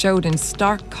blackness showed in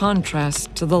stark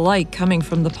contrast to the light coming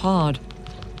from the pod.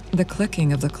 The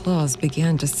clicking of the claws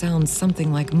began to sound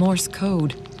something like Morse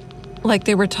code, like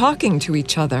they were talking to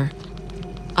each other.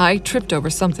 I tripped over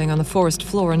something on the forest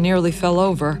floor and nearly fell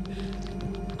over.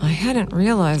 I hadn't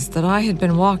realized that I had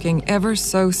been walking ever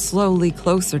so slowly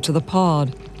closer to the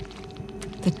pod.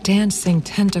 The dancing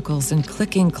tentacles and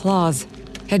clicking claws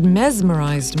had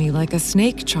mesmerized me like a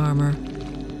snake charmer.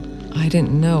 I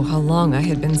didn't know how long I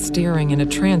had been staring in a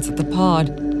trance at the pod.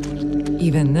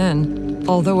 Even then,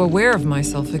 although aware of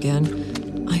myself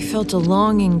again, I felt a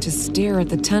longing to stare at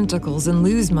the tentacles and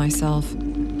lose myself.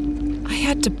 I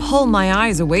had to pull my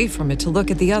eyes away from it to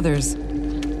look at the others.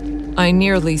 I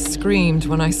nearly screamed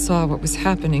when I saw what was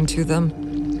happening to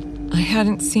them. I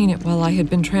hadn't seen it while I had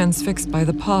been transfixed by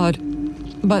the pod,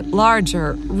 but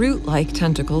larger, root-like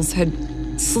tentacles had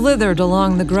slithered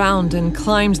along the ground and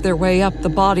climbed their way up the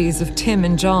bodies of Tim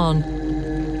and John.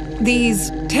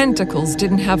 These tentacles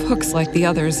didn't have hooks like the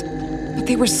others, but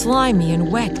they were slimy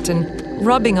and wet and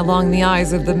rubbing along the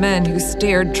eyes of the men who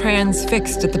stared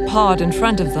transfixed at the pod in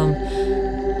front of them.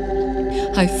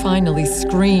 I finally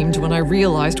screamed when I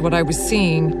realized what I was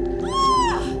seeing.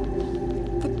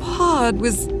 The pod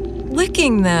was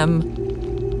licking them.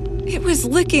 It was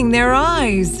licking their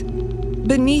eyes.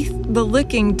 Beneath the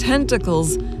licking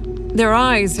tentacles, their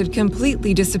eyes had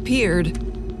completely disappeared.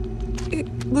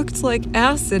 It looked like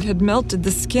acid had melted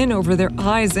the skin over their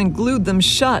eyes and glued them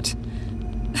shut.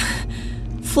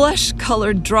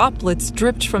 Flesh-colored droplets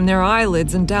dripped from their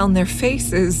eyelids and down their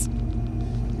faces.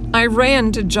 I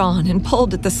ran to John and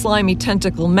pulled at the slimy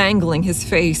tentacle, mangling his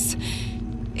face.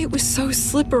 It was so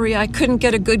slippery I couldn't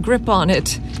get a good grip on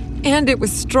it, and it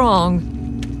was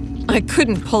strong. I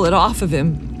couldn't pull it off of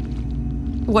him.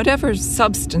 Whatever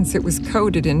substance it was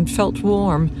coated in felt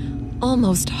warm,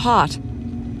 almost hot,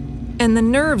 and the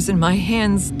nerves in my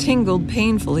hands tingled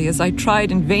painfully as I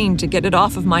tried in vain to get it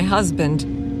off of my husband.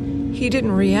 He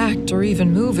didn't react or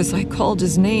even move as I called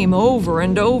his name over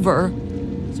and over.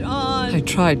 John! I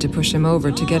tried to push him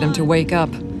over to get him to wake up,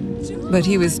 but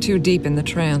he was too deep in the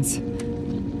trance.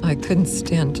 I couldn't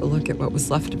stand to look at what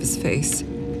was left of his face.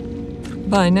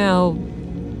 By now,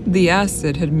 the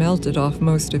acid had melted off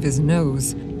most of his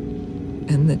nose,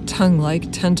 and the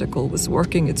tongue-like tentacle was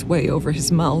working its way over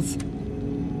his mouth.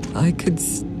 I could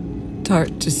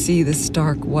start to see the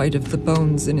stark white of the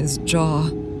bones in his jaw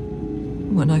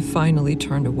when I finally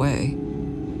turned away.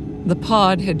 The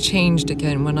pod had changed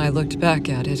again when I looked back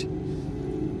at it.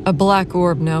 A black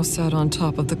orb now sat on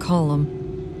top of the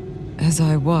column. As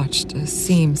I watched, a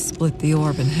seam split the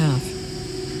orb in half,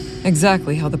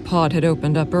 exactly how the pod had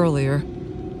opened up earlier.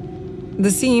 The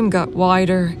seam got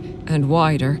wider and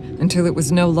wider until it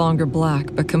was no longer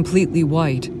black, but completely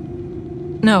white.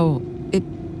 No, it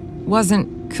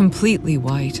wasn't completely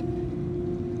white.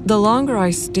 The longer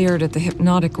I stared at the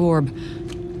hypnotic orb,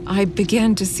 I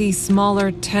began to see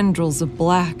smaller tendrils of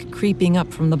black creeping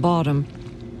up from the bottom.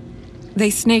 They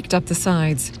snaked up the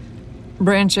sides,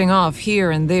 branching off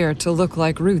here and there to look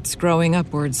like roots growing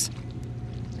upwards.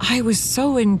 I was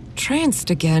so entranced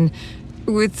again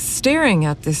with staring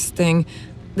at this thing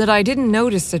that I didn't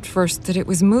notice at first that it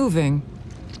was moving.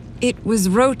 It was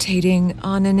rotating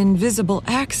on an invisible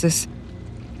axis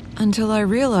until I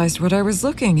realized what I was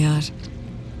looking at.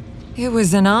 It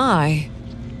was an eye.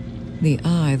 The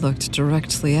eye looked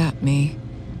directly at me.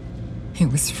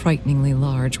 It was frighteningly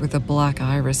large, with a black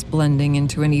iris blending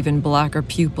into an even blacker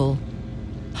pupil.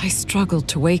 I struggled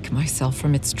to wake myself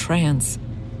from its trance.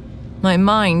 My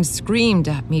mind screamed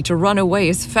at me to run away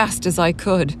as fast as I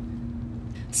could.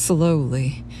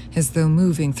 Slowly, as though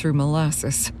moving through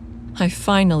molasses, I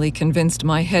finally convinced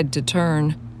my head to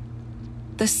turn.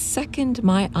 The second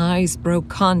my eyes broke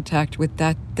contact with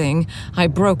that thing, I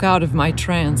broke out of my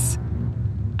trance.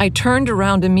 I turned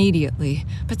around immediately,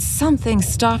 but something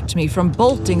stopped me from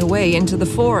bolting away into the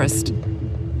forest.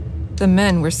 The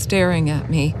men were staring at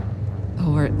me,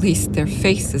 or at least their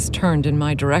faces turned in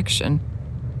my direction.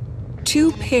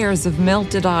 2 pairs of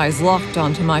melted eyes locked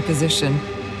onto my position.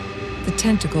 The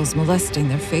tentacles molesting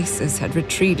their faces had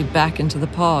retreated back into the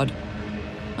pod.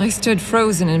 I stood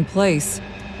frozen in place.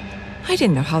 I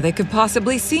didn't know how they could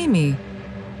possibly see me.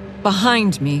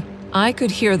 Behind me, I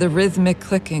could hear the rhythmic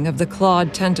clicking of the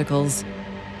clawed tentacles.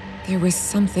 There was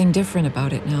something different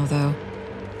about it now, though.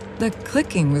 The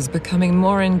clicking was becoming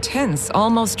more intense,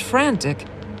 almost frantic.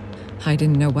 I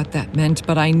didn't know what that meant,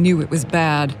 but I knew it was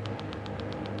bad.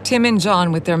 Tim and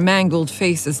John, with their mangled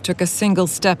faces, took a single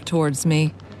step towards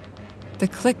me. The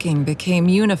clicking became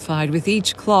unified, with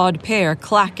each clawed pair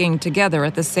clacking together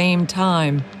at the same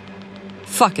time.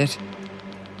 Fuck it.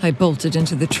 I bolted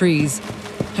into the trees.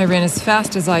 I ran as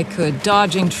fast as I could,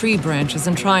 dodging tree branches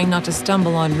and trying not to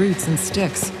stumble on roots and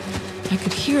sticks. I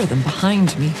could hear them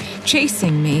behind me,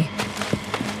 chasing me.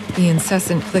 The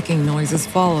incessant clicking noises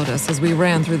followed us as we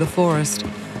ran through the forest.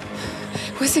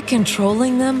 Was it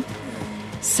controlling them?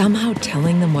 Somehow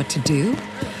telling them what to do?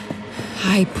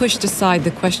 I pushed aside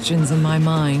the questions in my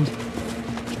mind.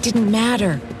 It didn't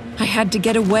matter. I had to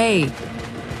get away.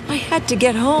 I had to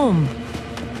get home.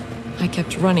 I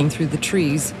kept running through the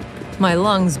trees. My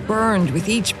lungs burned with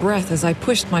each breath as I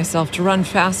pushed myself to run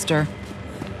faster.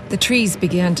 The trees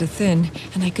began to thin,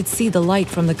 and I could see the light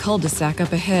from the cul-de-sac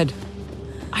up ahead.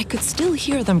 I could still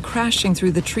hear them crashing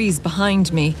through the trees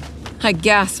behind me. I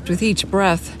gasped with each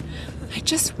breath. I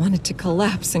just wanted to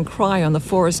collapse and cry on the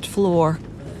forest floor.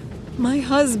 My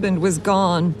husband was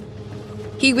gone.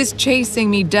 He was chasing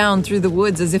me down through the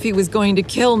woods as if he was going to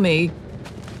kill me.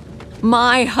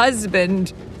 My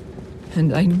husband!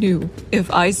 And I knew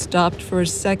if I stopped for a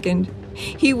second,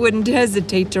 he wouldn't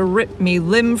hesitate to rip me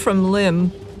limb from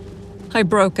limb. I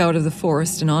broke out of the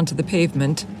forest and onto the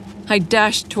pavement. I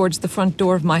dashed towards the front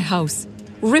door of my house,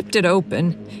 ripped it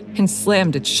open, and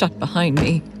slammed it shut behind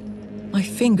me. My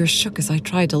fingers shook as I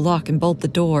tried to lock and bolt the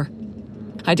door.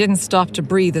 I didn't stop to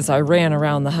breathe as I ran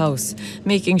around the house,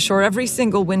 making sure every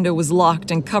single window was locked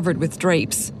and covered with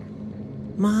drapes.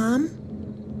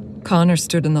 Mom? Connor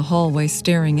stood in the hallway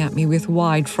staring at me with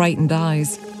wide, frightened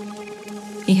eyes.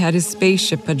 He had his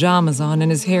spaceship pajamas on and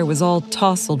his hair was all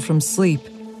tousled from sleep.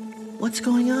 What's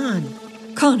going on?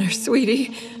 Connor,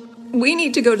 sweetie, we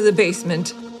need to go to the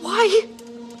basement. Why?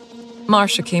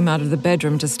 Marcia came out of the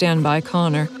bedroom to stand by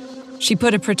Connor. She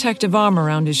put a protective arm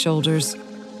around his shoulders.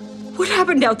 What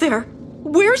happened out there?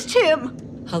 Where's Tim?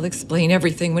 I'll explain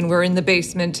everything when we're in the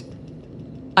basement.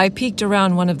 I peeked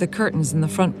around one of the curtains in the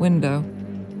front window.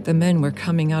 The men were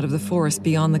coming out of the forest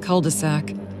beyond the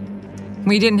cul-de-sac.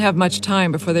 We didn't have much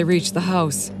time before they reached the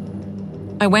house.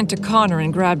 I went to Connor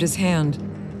and grabbed his hand.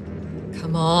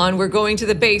 Come on, we're going to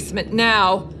the basement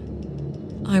now.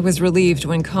 I was relieved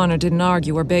when Connor didn't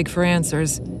argue or beg for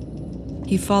answers.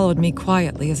 He followed me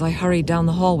quietly as I hurried down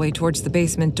the hallway towards the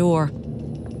basement door.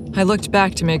 I looked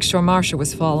back to make sure Marcia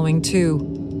was following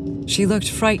too. She looked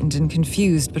frightened and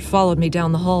confused, but followed me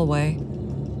down the hallway.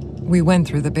 We went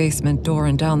through the basement door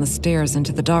and down the stairs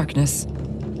into the darkness.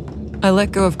 I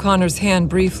let go of Connor's hand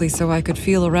briefly so I could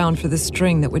feel around for the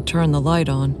string that would turn the light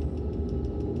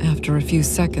on. After a few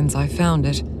seconds, I found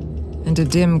it, and a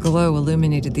dim glow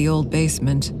illuminated the old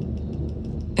basement.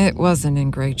 It wasn't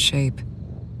in great shape.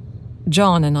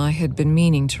 John and I had been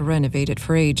meaning to renovate it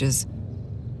for ages,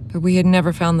 but we had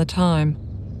never found the time.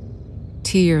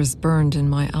 Tears burned in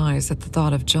my eyes at the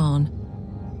thought of John,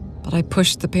 but I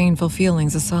pushed the painful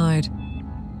feelings aside.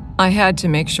 I had to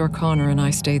make sure Connor and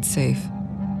I stayed safe.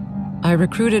 I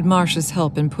recruited Marcia's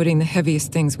help in putting the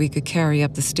heaviest things we could carry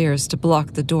up the stairs to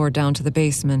block the door down to the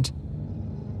basement.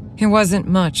 It wasn't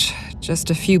much,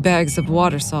 just a few bags of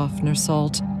water softener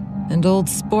salt and old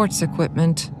sports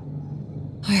equipment.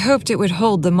 I hoped it would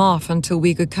hold them off until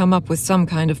we could come up with some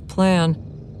kind of plan.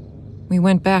 We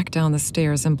went back down the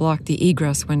stairs and blocked the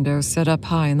egress windows set up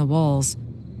high in the walls.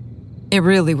 It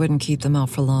really wouldn't keep them out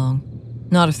for long,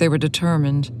 not if they were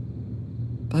determined.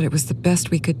 But it was the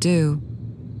best we could do.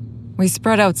 We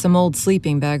spread out some old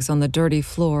sleeping bags on the dirty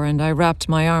floor, and I wrapped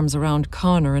my arms around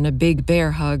Connor in a big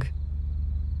bear hug.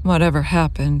 Whatever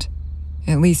happened,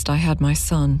 at least I had my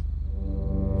son.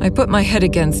 I put my head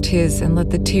against his and let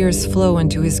the tears flow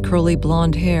into his curly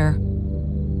blonde hair.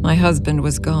 My husband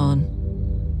was gone.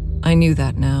 I knew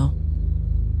that now.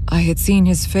 I had seen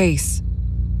his face,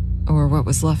 or what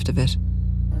was left of it,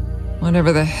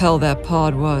 Whatever the hell that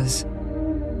pod was,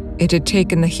 it had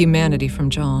taken the humanity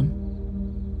from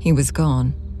John. He was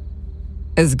gone.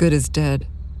 As good as dead.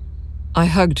 I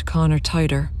hugged Connor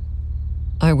tighter.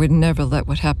 I would never let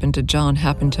what happened to John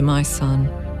happen to my son.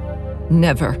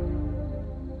 Never.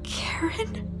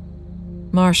 Karen?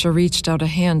 Marcia reached out a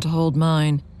hand to hold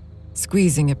mine,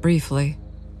 squeezing it briefly.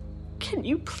 Can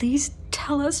you please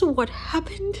tell us what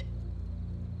happened?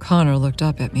 Connor looked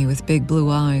up at me with big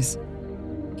blue eyes.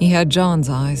 He had John's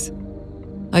eyes.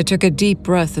 I took a deep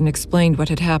breath and explained what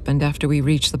had happened after we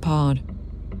reached the pod.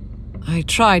 I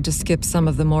tried to skip some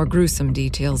of the more gruesome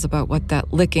details about what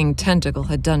that licking tentacle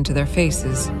had done to their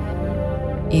faces.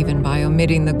 Even by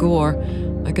omitting the gore,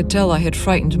 I could tell I had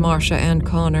frightened Marcia and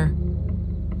Connor.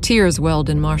 Tears welled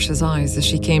in Marcia's eyes as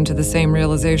she came to the same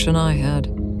realization I had.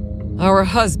 Our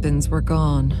husbands were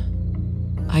gone.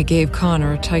 I gave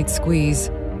Connor a tight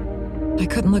squeeze. I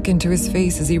couldn't look into his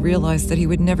face as he realized that he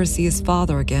would never see his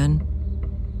father again.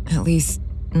 At least,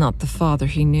 not the father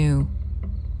he knew.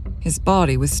 His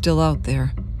body was still out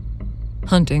there,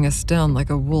 hunting us down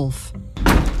like a wolf.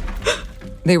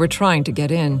 They were trying to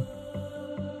get in.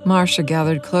 Marcia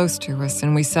gathered close to us,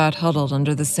 and we sat huddled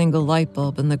under the single light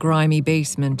bulb in the grimy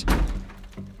basement.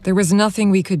 There was nothing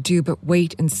we could do but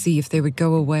wait and see if they would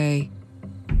go away.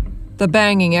 The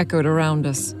banging echoed around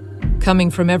us, coming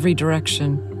from every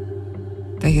direction.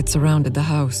 They had surrounded the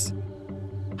house.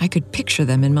 I could picture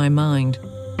them in my mind,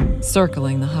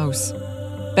 circling the house,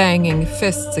 banging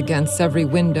fists against every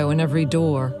window and every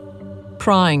door,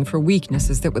 prying for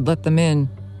weaknesses that would let them in.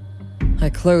 I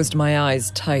closed my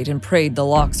eyes tight and prayed the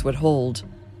locks would hold.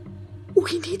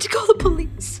 We need to call the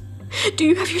police. Do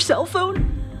you have your cell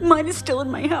phone? Mine is still in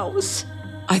my house.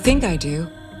 I think I do.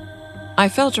 I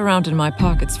felt around in my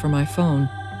pockets for my phone.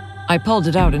 I pulled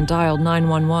it out and dialed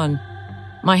 911.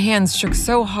 My hands shook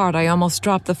so hard I almost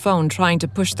dropped the phone trying to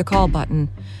push the call button.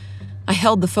 I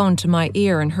held the phone to my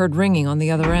ear and heard ringing on the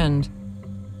other end.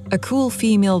 A cool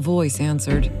female voice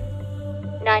answered.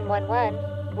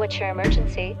 911, what's your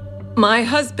emergency? My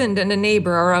husband and a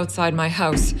neighbor are outside my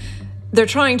house. They're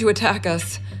trying to attack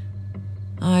us.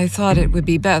 I thought it would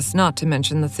be best not to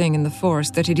mention the thing in the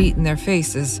forest that had eaten their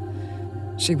faces.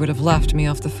 She would have left me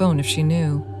off the phone if she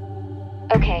knew.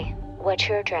 Okay, what's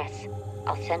your address?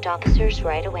 I'll send officers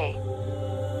right away.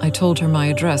 I told her my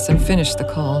address and finished the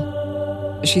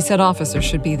call. She said officers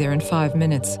should be there in 5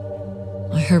 minutes.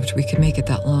 I hoped we could make it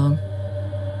that long.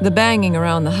 The banging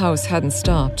around the house hadn't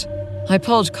stopped. I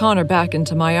pulled Connor back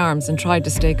into my arms and tried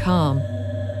to stay calm.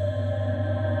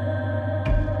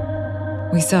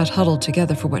 We sat huddled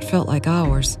together for what felt like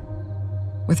hours,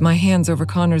 with my hands over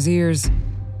Connor's ears,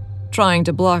 trying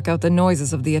to block out the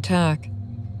noises of the attack.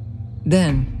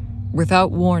 Then,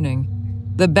 without warning,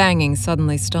 the banging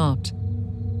suddenly stopped.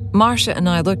 Marcia and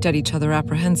I looked at each other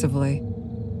apprehensively.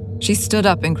 She stood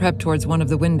up and crept towards one of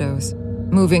the windows,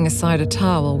 moving aside a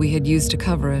towel we had used to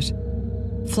cover it.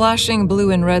 Flashing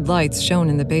blue and red lights shone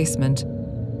in the basement.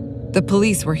 The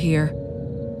police were here.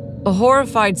 A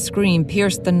horrified scream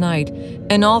pierced the night,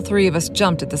 and all three of us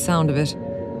jumped at the sound of it.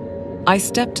 I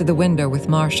stepped to the window with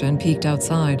Marcia and peeked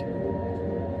outside.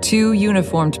 2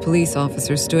 uniformed police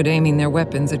officers stood aiming their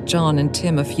weapons at John and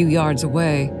Tim a few yards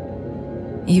away.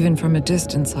 Even from a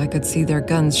distance, I could see their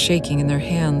guns shaking in their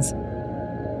hands.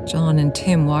 John and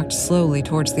Tim walked slowly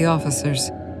towards the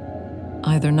officers,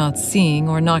 either not seeing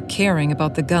or not caring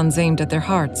about the guns aimed at their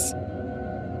hearts.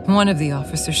 One of the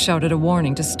officers shouted a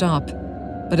warning to stop,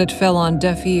 but it fell on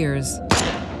deaf ears.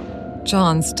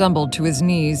 John stumbled to his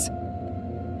knees.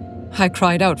 I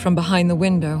cried out from behind the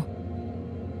window.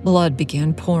 Blood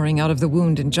began pouring out of the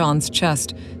wound in John's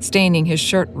chest, staining his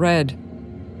shirt red.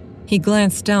 He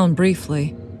glanced down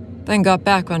briefly, then got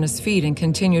back on his feet and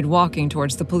continued walking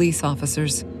towards the police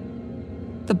officers.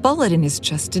 The bullet in his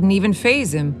chest didn't even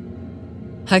faze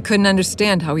him. I couldn't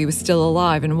understand how he was still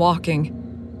alive and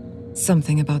walking.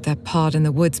 Something about that pod in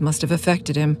the woods must have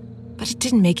affected him, but it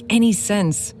didn't make any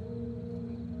sense.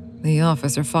 The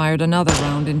officer fired another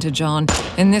round into John,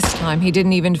 and this time he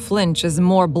didn't even flinch as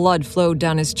more blood flowed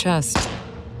down his chest.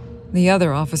 The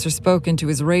other officer spoke into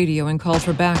his radio and called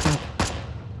for backup.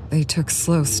 They took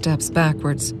slow steps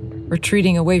backwards,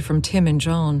 retreating away from Tim and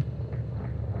John.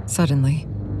 Suddenly,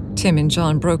 Tim and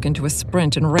John broke into a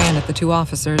sprint and ran at the 2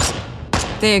 officers.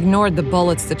 They ignored the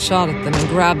bullets that shot at them and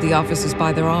grabbed the officers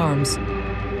by their arms.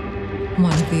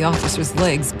 One of the officers'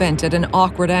 legs bent at an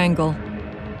awkward angle.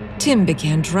 Tim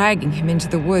began dragging him into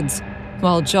the woods,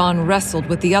 while John wrestled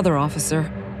with the other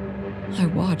officer. I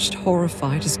watched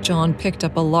horrified as John picked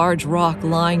up a large rock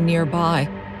lying nearby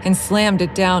and slammed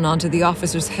it down onto the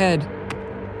officer's head.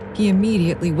 He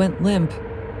immediately went limp.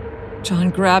 John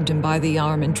grabbed him by the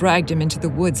arm and dragged him into the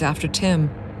woods after Tim.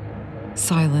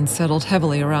 Silence settled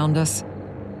heavily around us.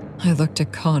 I looked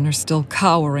at Connor, still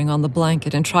cowering on the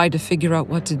blanket, and tried to figure out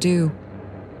what to do.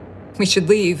 We should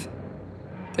leave.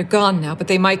 They're gone now, but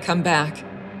they might come back.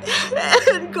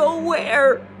 And go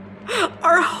where?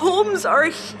 Our homes are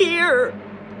here.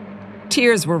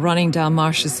 Tears were running down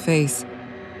Marcia's face.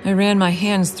 I ran my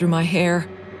hands through my hair.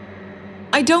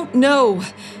 I don't know.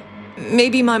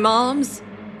 Maybe my mom's?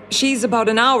 She's about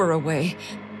an hour away.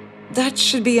 That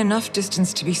should be enough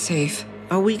distance to be safe.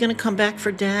 Are we gonna come back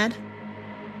for Dad?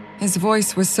 His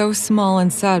voice was so small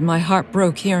and sad my heart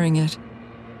broke hearing it.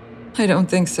 I don't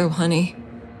think so, honey.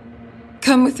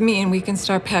 Come with me and we can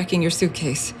start packing your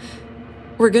suitcase.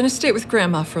 We're gonna stay with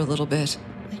Grandma for a little bit.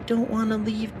 I don't want to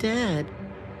leave Dad.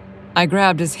 I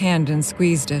grabbed his hand and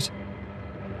squeezed it.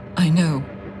 I know,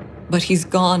 but he's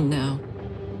gone now.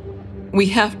 We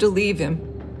have to leave him.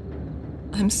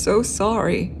 I'm so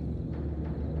sorry.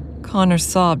 Connor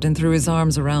sobbed and threw his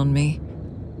arms around me.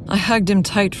 I hugged him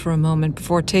tight for a moment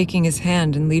before taking his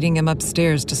hand and leading him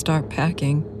upstairs to start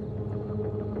packing.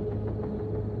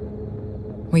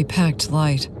 We packed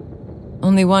light.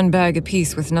 Only one bag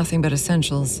apiece with nothing but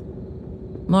essentials.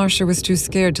 Marcia was too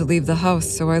scared to leave the house,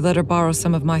 so I let her borrow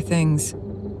some of my things.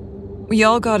 We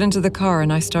all got into the car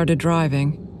and I started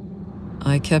driving.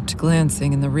 I kept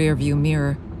glancing in the rearview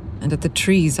mirror and at the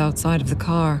trees outside of the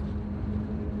car.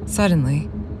 Suddenly,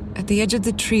 at the edge of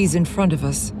the trees in front of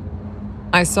us,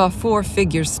 I saw 4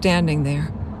 figures standing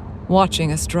there,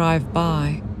 watching us drive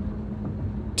by.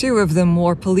 2 of them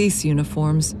wore police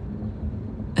uniforms,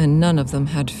 and none of them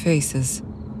had faces.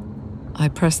 I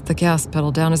pressed the gas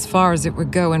pedal down as far as it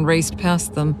would go and raced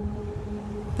past them.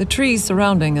 The trees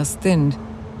surrounding us thinned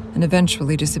and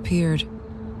eventually disappeared,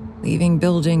 leaving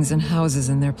buildings and houses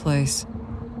in their place.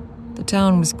 The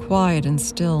town was quiet and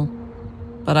still,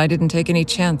 but I didn't take any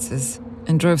chances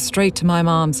and drove straight to my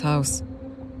mom's house,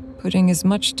 putting as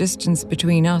much distance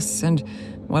between us and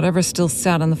whatever still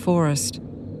sat in the forest.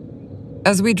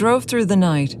 As we drove through the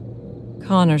night,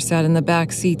 Connor sat in the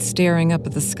back seat staring up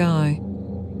at the sky.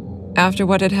 After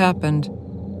what had happened,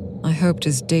 I hoped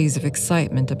his days of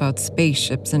excitement about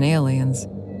spaceships and aliens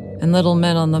and little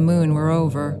men on the moon were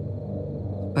over.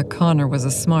 But Connor was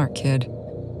a smart kid,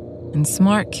 and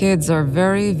smart kids are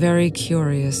very, very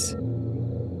curious.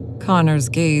 Connor's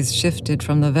gaze shifted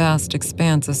from the vast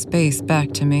expanse of space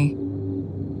back to me.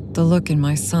 The look in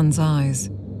my son's eyes,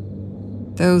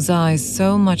 those eyes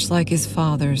so much like his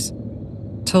father's,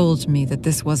 told me that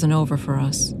this wasn't over for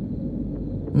us.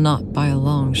 Not by a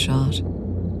long shot.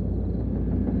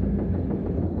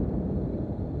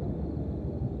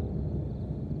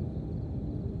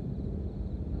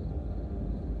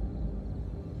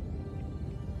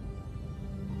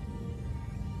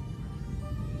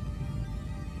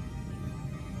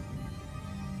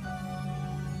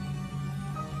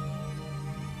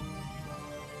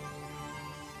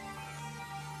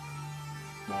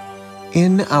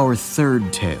 In our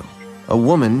third tale, a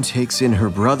woman takes in her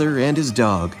brother and his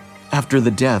dog after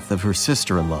the death of her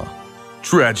sister-in-law.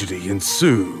 Tragedy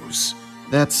ensues.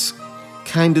 That's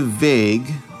kind of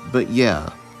vague, but yeah.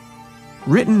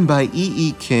 Written by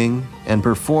E.E. King and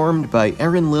performed by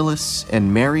Erin Lillis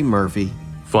and Mary Murphy.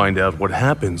 Find out what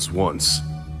happens once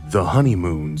the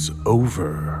honeymoon's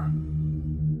over.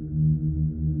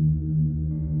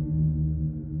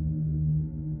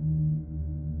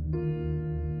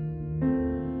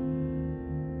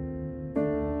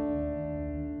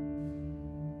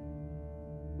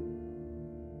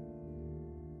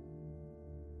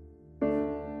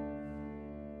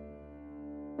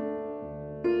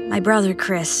 My brother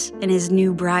Chris and his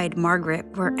new bride Margaret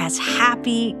were as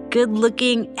happy,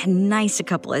 good-looking, and nice a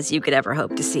couple as you could ever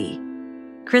hope to see.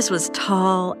 Chris was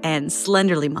tall and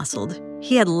slenderly muscled.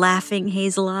 He had laughing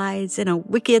hazel eyes and a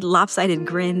wicked, lopsided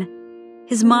grin.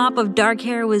 His mop of dark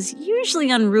hair was usually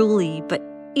unruly, but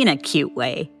in a cute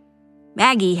way.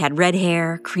 Maggie had red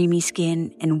hair, creamy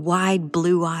skin, and wide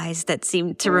blue eyes that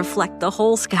seemed to reflect the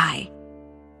whole sky.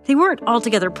 They weren't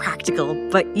altogether practical,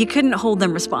 but you couldn't hold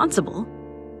them responsible.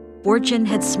 Fortune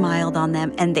had smiled on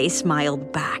them, and they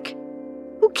smiled back.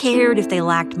 Who cared if they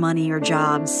lacked money or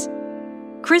jobs?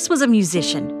 Chris was a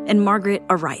musician, and Margaret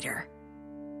a writer.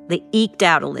 They eked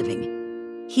out a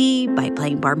living. He by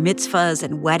playing bar mitzvahs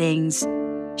and weddings.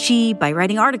 She by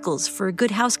writing articles for Good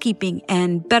Housekeeping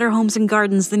and Better Homes and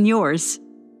Gardens Than Yours.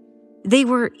 They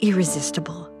were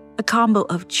irresistible, a combo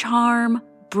of charm,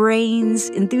 brains,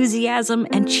 enthusiasm,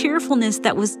 and cheerfulness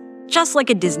that was just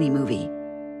like a Disney movie.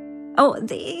 Oh,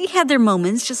 they had their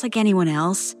moments just like anyone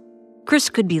else. Chris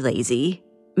could be lazy.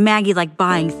 Maggie liked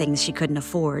buying things she couldn't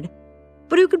afford.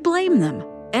 But who could blame them?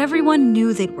 everyone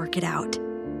knew they'd work it out.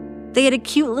 They had a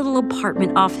cute little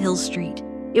apartment off Hill Street.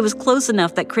 It was close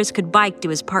enough that Chris could bike to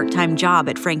his part-time job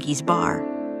at Frankie's bar.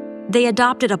 They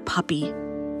adopted a puppy,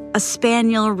 a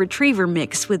spaniel retriever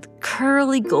mix with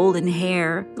curly golden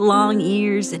hair, long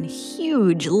ears, and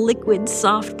huge liquid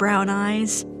soft brown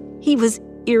eyes. He was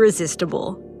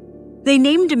irresistible. They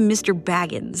named him Mr.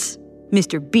 Baggins,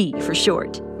 Mr. B for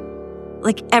short.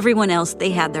 Like everyone else,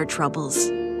 they had their troubles.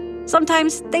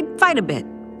 Sometimes they'd fight a bit,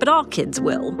 but all kids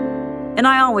will. And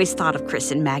I always thought of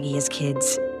Chris and Maggie as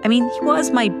kids. I mean, he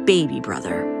was my baby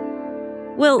brother.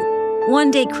 Well,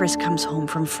 one day Chris comes home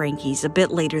from Frankie's a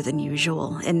bit later than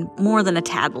usual, and more than a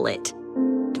tad late.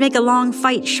 To make a long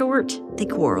fight short, they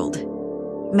quarreled.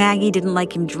 Maggie didn't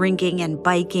like him drinking and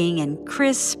biking, and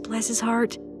Chris, bless his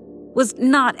heart, was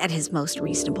not at his most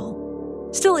reasonable.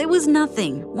 Still, it was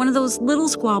nothing, one of those little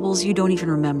squabbles you don't even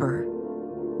remember.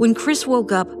 When Chris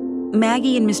woke up,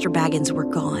 Maggie and Mr. Baggins were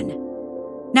gone.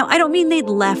 Now, I don't mean they'd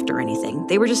left or anything.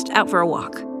 They were just out for a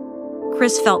walk.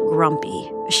 Chris felt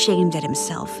grumpy, ashamed at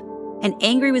himself, and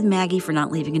angry with Maggie for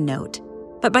not leaving a note.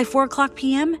 But by 4:00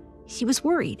 p.m., he was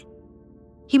worried.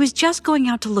 He was just going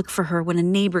out to look for her when a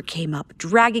neighbor came up,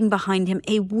 dragging behind him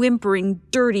a whimpering,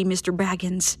 dirty Mr.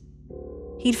 Baggins.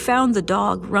 He'd found the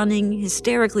dog running,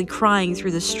 hysterically crying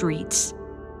through the streets.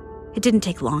 It didn't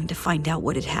take long to find out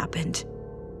what had happened.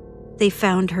 They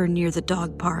found her near the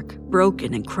dog park,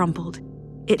 broken and crumpled.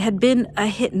 It had been a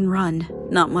hit and run,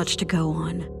 not much to go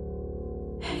on.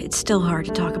 It's still hard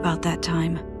to talk about that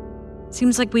time.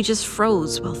 Seems like we just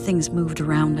froze while things moved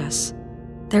around us.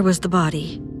 There was the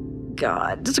body.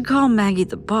 God, to call Maggie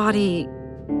the body...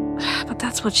 But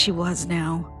that's what she was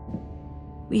now.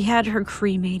 We had her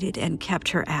cremated and kept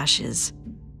her ashes.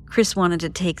 Chris wanted to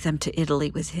take them to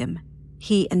Italy with him.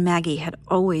 He and Maggie had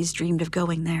always dreamed of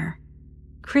going there.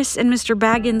 Chris and Mr.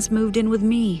 Baggins moved in with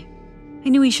me. I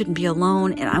knew he shouldn't be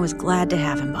alone, and I was glad to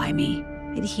have him by me.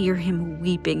 I'd hear him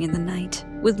weeping in the night,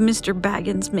 with Mr.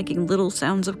 Baggins making little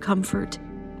sounds of comfort.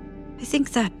 I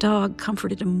think that dog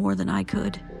comforted him more than I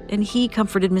could, and he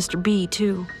comforted Mr. B,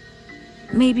 too.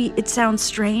 Maybe it sounds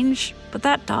strange, but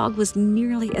that dog was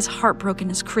nearly as heartbroken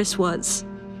as Chris was.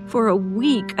 For a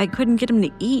week, I couldn't get him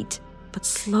to eat, but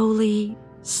slowly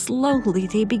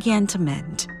they began to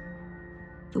mend.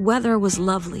 The weather was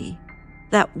lovely,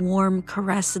 that warm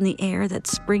caress in the air that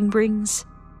spring brings.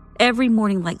 Every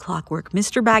morning like clockwork,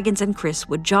 Mr. Baggins and Chris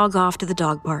would jog off to the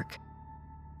dog park.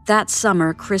 That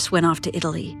summer, Chris went off to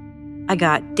Italy. I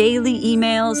got daily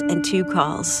emails and 2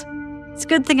 calls. It's a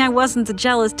good thing I wasn't the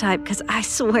jealous type, because I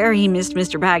swear he missed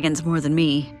Mr. Baggins more than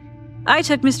me. I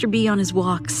took Mr. B on his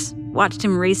walks, watched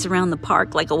him race around the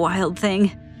park like a wild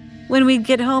thing. When we'd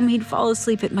get home, he'd fall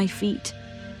asleep at my feet.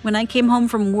 When I came home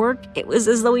from work, it was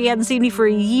as though he hadn't seen me for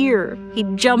a year.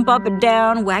 He'd jump up and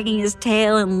down, wagging his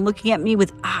tail and looking at me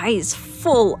with eyes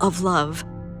full of love.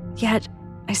 Yet,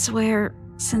 I swear,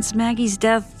 since Maggie's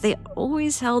death, they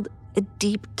always held a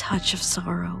deep touch of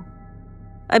sorrow.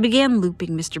 I began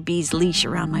looping Mr. B's leash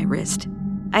around my wrist.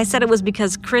 I said it was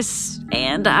because Chris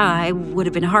and I would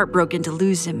have been heartbroken to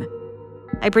lose him.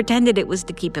 I pretended it was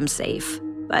to keep him safe.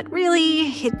 But really,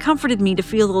 it comforted me to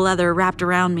feel the leather wrapped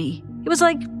around me. It was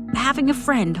like having a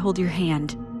friend hold your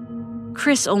hand.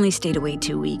 Chris only stayed away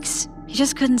 2 weeks. He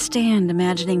just couldn't stand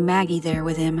imagining Maggie there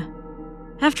with him.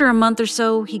 After a month or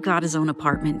so, he got his own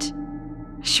apartment.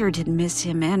 I sure did miss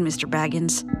him and Mr.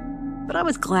 Baggins, but I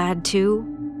was glad too.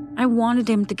 I wanted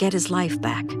him to get his life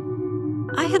back.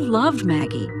 I had loved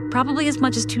Maggie, probably as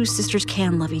much as 2 sisters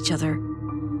can love each other,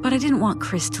 but I didn't want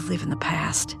Chris to live in the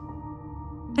past.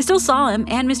 I still saw him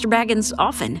and Mr. Baggins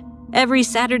often. Every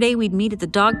Saturday, we'd meet at the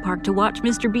dog park to watch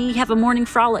Mr. B have a morning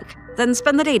frolic, then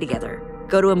spend the day together,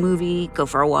 go to a movie, go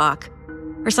for a walk,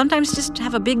 or sometimes just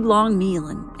have a big long meal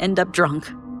and end up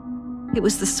drunk. It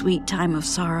was the sweet time of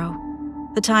sorrow,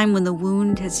 the time when the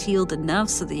wound has healed enough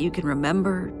so that you can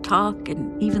remember, talk,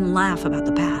 and even laugh about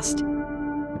the past.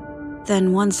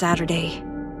 Then one Saturday,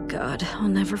 God, I'll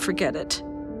never forget it.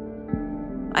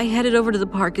 I headed over to the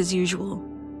park as usual.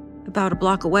 About a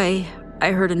block away,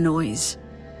 I heard a noise.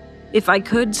 If I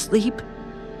could sleep,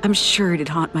 I'm sure it'd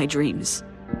haunt my dreams.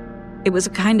 It was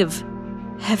a kind of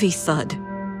heavy thud,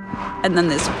 and then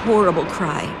this horrible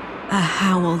cry, a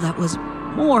howl that was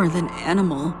more than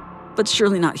animal, but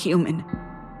surely not human.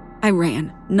 I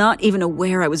ran, not even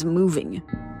aware I was moving.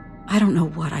 I don't know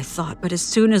what I thought, but as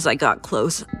soon as I got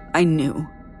close, I knew.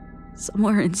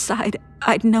 Somewhere inside,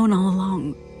 I'd known all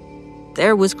along.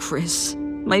 There was Chris,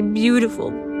 my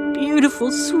beautiful,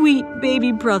 sweet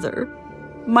baby brother.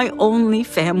 My only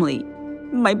family,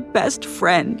 my best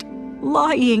friend,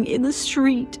 lying in the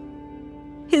street.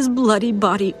 His bloody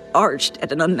body arched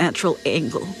at an unnatural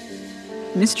angle.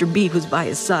 Mr. B was by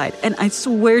his side, and I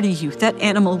swear to you, that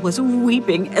animal was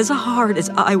weeping as hard as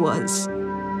I was.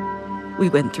 We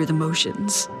went through the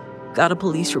motions, got a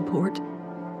police report.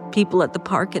 People at the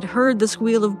park had heard the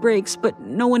squeal of brakes, but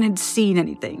no one had seen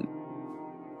anything.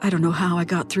 I don't know how I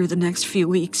got through the next few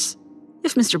weeks.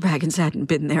 If Mr. Baggins hadn't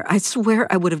been there, I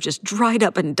swear I would have just dried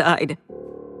up and died.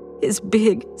 His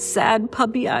big, sad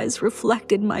puppy eyes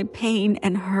reflected my pain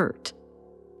and hurt.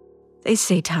 They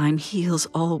say time heals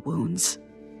all wounds.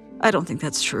 I don't think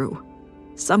that's true.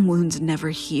 Some wounds never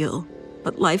heal,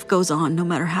 but life goes on no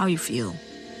matter how you feel.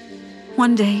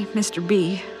 One day, Mr.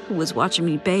 B, who was watching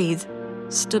me bathe,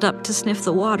 stood up to sniff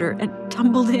the water and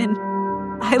tumbled in.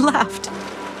 I laughed.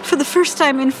 For the first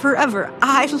time in forever,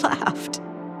 I laughed.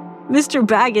 Mr.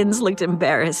 Baggins looked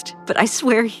embarrassed, but I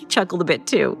swear he chuckled a bit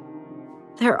too.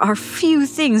 There are few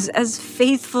things as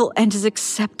faithful and as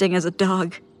accepting as a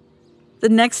dog. The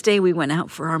next day we went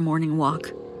out for our morning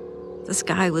walk. The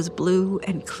sky was blue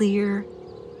and clear.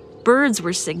 Birds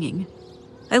were singing.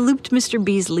 I looped Mr.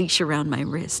 B's leash around my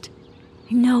wrist.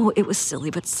 I know it was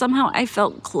silly, but somehow I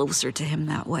felt closer to him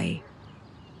that way.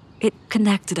 It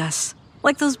connected us,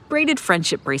 like those braided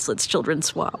friendship bracelets children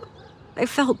swap. I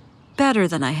felt better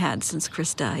than I had since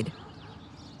Chris died.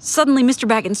 Suddenly, Mr.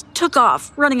 Baggins took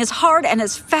off, running as hard and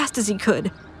as fast as he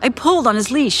could. I pulled on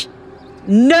his leash.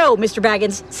 "No, Mr.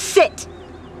 Baggins, sit!"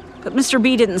 But Mr.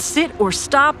 B didn't sit or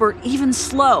stop or even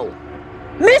slow.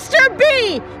 "Mr.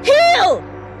 B, heel!"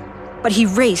 But he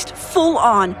raced full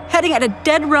on, heading at a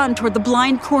dead run toward the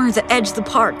blind corner that edged the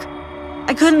park.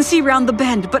 I couldn't see round the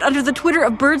bend, but under the twitter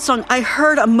of birdsong, I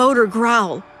heard a motor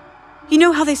growl. You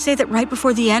know how they say that right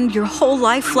before the end, your whole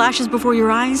life flashes before your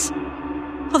eyes?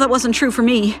 Well, that wasn't true for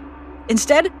me.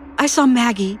 Instead, I saw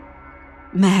Maggie.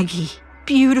 Maggie,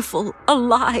 beautiful,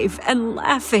 alive, and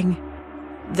laughing.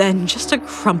 Then just a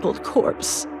crumpled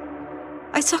corpse.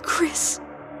 I saw Chris.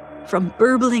 From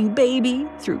burbling baby,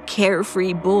 through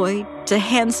carefree boy, to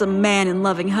handsome man and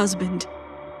loving husband.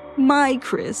 My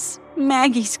Chris,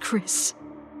 Maggie's Chris.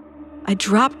 I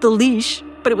dropped the leash,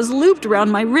 but it was looped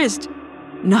around my wrist.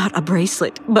 Not a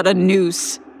bracelet, but a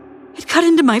noose. It cut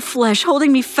into my flesh,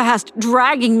 holding me fast,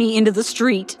 dragging me into the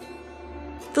street.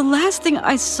 The last thing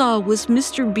I saw was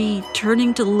Mr. B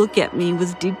turning to look at me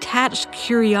with detached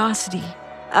curiosity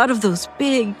out of those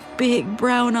big, big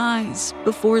brown eyes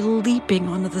before leaping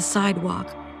onto the sidewalk,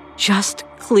 just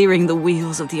clearing the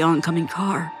wheels of the oncoming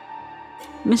car.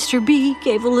 Mr. B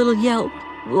gave a little yelp,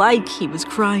 like he was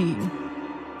crying.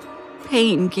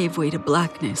 Pain gave way to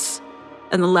blackness,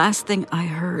 and the last thing I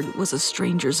heard was a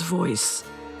stranger's voice.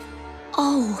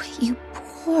 "Oh, you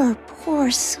poor, poor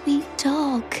sweet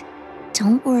dog.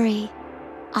 Don't worry.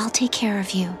 I'll take care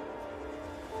of you."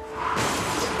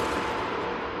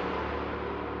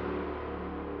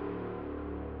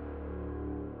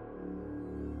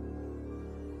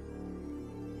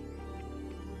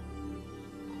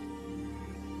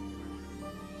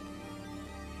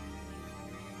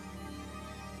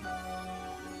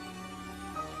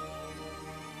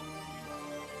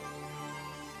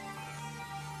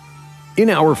 In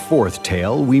our fourth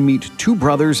tale, we meet two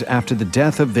brothers after the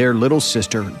death of their little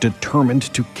sister, determined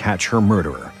to catch her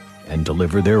murderer and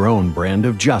deliver their own brand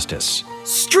of justice.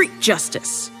 Street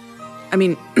justice! I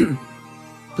mean,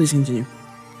 please continue.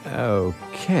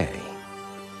 Okay.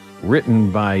 Written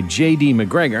by J.D.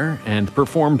 McGregor and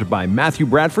performed by Matthew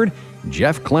Bradford,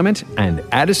 Jeff Clement, and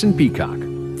Addison Peacock.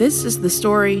 This is the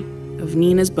story of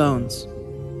Nina's bones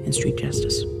and street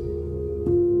justice.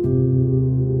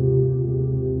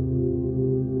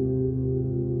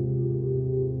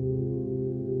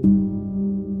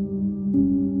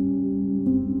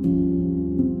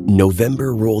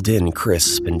 November rolled in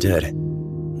crisp and dead.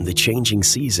 The changing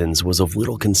seasons was of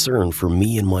little concern for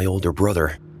me and my older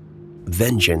brother.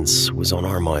 Vengeance was on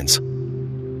our minds.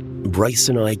 Bryce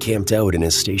and I camped out in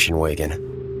his station wagon,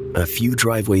 a few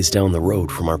driveways down the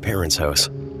road from our parents' house.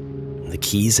 The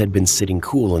keys had been sitting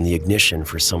cool in the ignition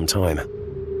for some time.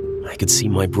 I could see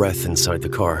my breath inside the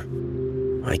car.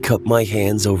 I cupped my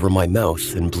hands over my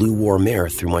mouth and blew warm air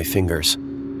through my fingers.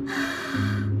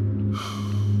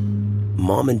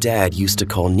 Mom and Dad used to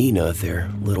call Nina their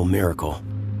little miracle.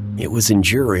 It was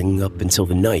enduring up until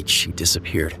the night she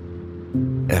disappeared.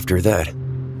 After that,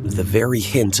 the very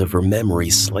hint of her memory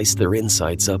sliced their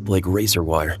insides up like razor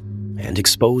wire and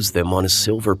exposed them on a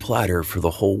silver platter for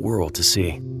the whole world to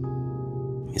see.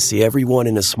 You see, everyone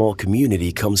in a small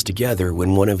community comes together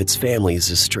when one of its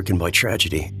families is stricken by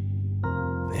tragedy.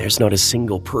 There's not a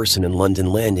single person in London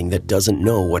Landing that doesn't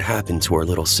know what happened to our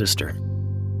little sister.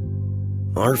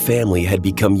 Our family had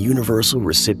become universal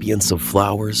recipients of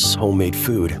flowers, homemade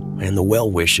food, and the well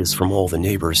wishes from all the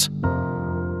neighbors.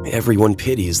 Everyone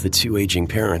pities the two aging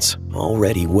parents,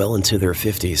 already well into their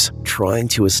 50s, trying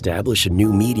to establish a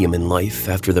new medium in life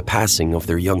after the passing of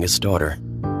their youngest daughter.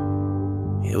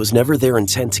 It was never their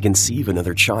intent to conceive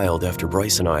another child after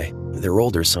Bryce and I, their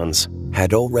older sons,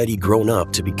 had already grown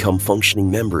up to become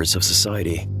functioning members of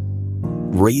society.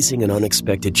 Raising an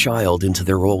unexpected child into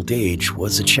their old age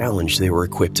was a challenge they were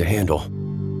equipped to handle.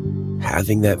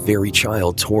 Having that very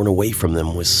child torn away from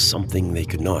them was something they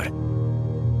could not.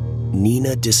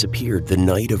 Nina disappeared the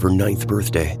night of her 9th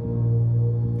birthday.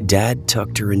 Dad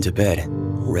tucked her into bed,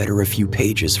 read her a few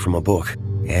pages from a book,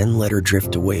 and let her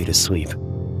drift away to sleep.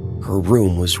 Her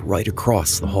room was right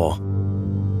across the hall.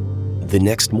 The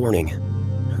next morning,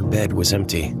 her bed was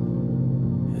empty.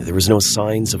 There was no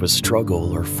signs of a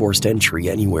struggle or forced entry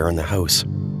anywhere in the house.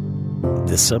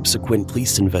 The subsequent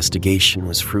police investigation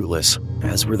was fruitless,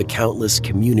 as were the countless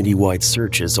community-wide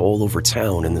searches all over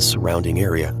town and the surrounding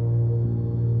area.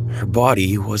 Her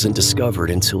body wasn't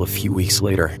discovered until a few weeks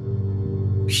later.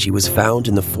 She was found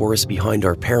in the forest behind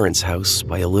our parents' house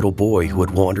by a little boy who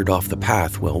had wandered off the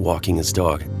path while walking his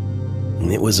dog.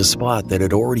 And it was a spot that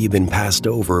had already been passed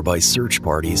over by search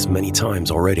parties many times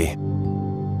already.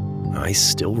 I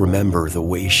still remember the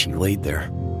way she laid there.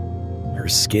 Her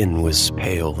skin was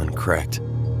pale and cracked.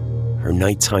 Her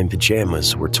nighttime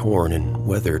pajamas were torn and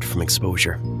weathered from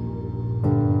exposure.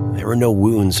 There were no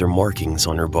wounds or markings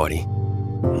on her body.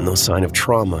 No sign of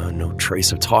trauma, no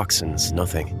trace of toxins,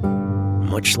 nothing.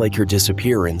 Much like her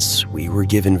disappearance, we were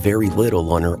given very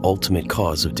little on her ultimate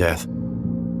cause of death.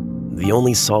 The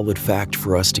only solid fact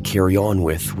for us to carry on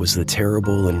with was the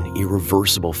terrible and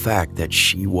irreversible fact that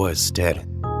she was dead.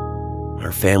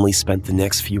 Our family spent the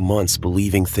next few months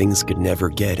believing things could never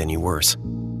get any worse.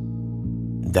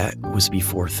 That was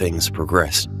before things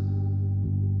progressed.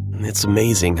 It's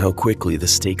amazing how quickly the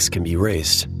stakes can be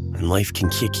raised, and life can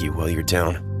kick you while you're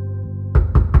down.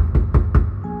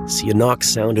 See, a knock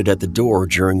sounded at the door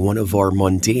during one of our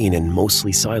mundane and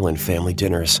mostly silent family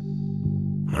dinners.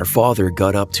 Our father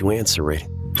got up to answer it,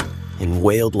 and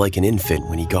wailed like an infant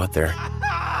when he got there.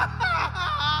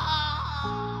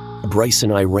 Bryce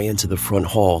and I ran to the front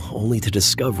hall, only to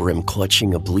discover him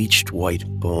clutching a bleached white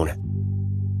bone.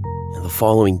 The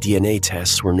following DNA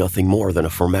tests were nothing more than a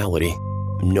formality.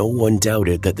 No one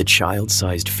doubted that the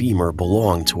child-sized femur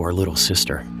belonged to our little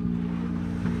sister.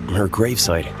 Her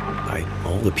gravesite, by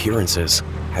all appearances,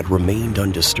 had remained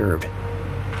undisturbed.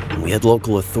 We had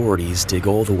local authorities dig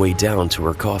all the way down to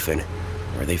her coffin,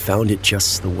 where they found it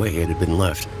just the way it had been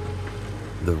left.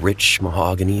 The rich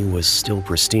mahogany was still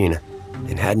pristine,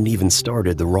 and hadn't even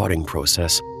started the rotting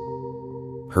process.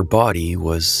 Her body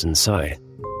was inside,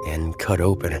 and cut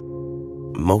open.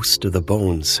 Most of the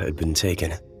bones had been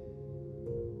taken.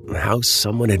 How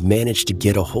someone had managed to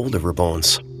get a hold of her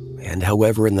bones, and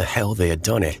however in the hell they had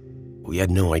done it, we had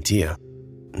no idea.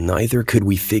 Neither could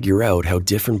we figure out how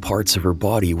different parts of her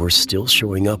body were still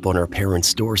showing up on our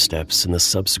parents' doorsteps in the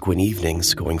subsequent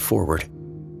evenings going forward.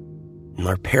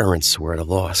 Our parents were at a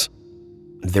loss,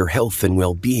 their health and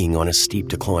well-being on a steep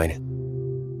decline.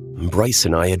 Bryce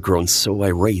and I had grown so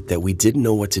irate that we didn't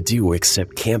know what to do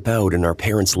except camp out in our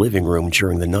parents' living room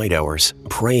during the night hours,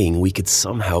 praying we could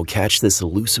somehow catch this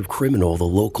elusive criminal the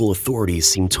local authorities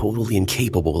seemed totally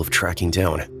incapable of tracking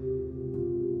down.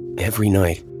 Every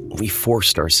night, we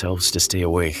forced ourselves to stay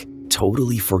awake,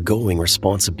 totally forgoing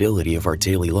responsibility of our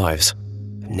daily lives.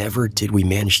 Never did we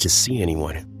manage to see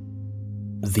anyone.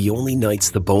 The only nights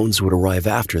the bones would arrive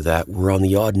after that were on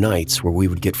the odd nights where we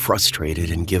would get frustrated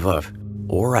and give up,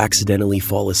 or accidentally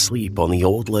fall asleep on the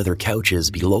old leather couches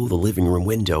below the living room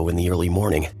window in the early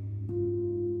morning.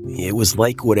 It was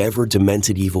like whatever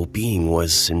demented evil being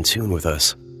was in tune with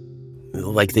us.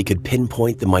 Like they could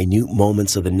pinpoint the minute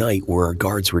moments of the night where our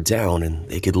guards were down and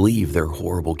they could leave their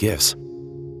horrible gifts.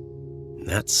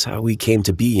 That's how we came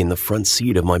to be in the front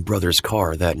seat of my brother's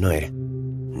car that night.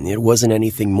 It wasn't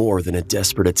anything more than a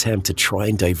desperate attempt to try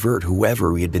and divert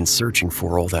whoever we had been searching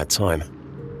for all that time.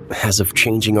 As if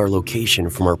changing our location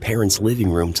from our parents'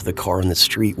 living room to the car on the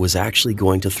street was actually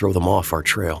going to throw them off our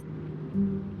trail.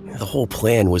 The whole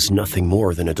plan was nothing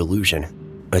more than a delusion,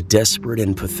 a desperate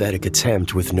and pathetic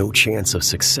attempt with no chance of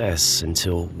success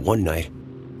until one night,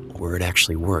 where it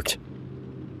actually worked.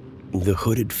 The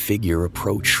hooded figure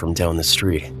approached from down the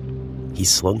street. He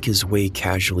slunk his way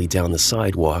casually down the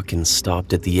sidewalk and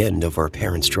stopped at the end of our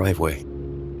parents' driveway.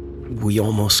 We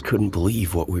almost couldn't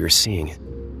believe what we were seeing.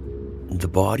 The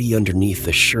body underneath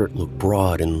the shirt looked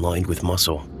broad and lined with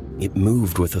muscle. It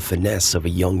moved with the finesse of a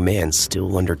young man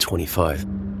still under 25.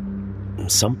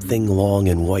 Something long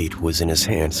and white was in his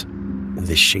hands.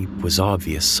 The shape was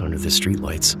obvious under the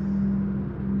streetlights.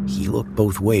 He looked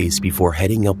both ways before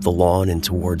heading up the lawn and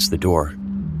towards the door.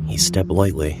 He stepped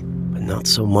lightly, but not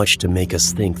so much to make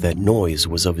us think that noise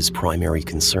was of his primary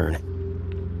concern.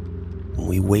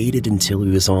 We waited until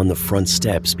he was on the front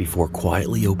steps before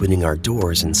quietly opening our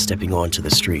doors and stepping onto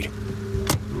the street.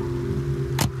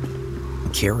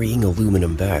 Carrying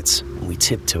aluminum bats, we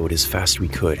tiptoed as fast as we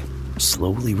could,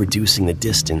 slowly reducing the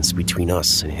distance between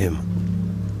us and him.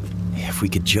 If we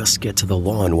could just get to the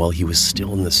lawn while he was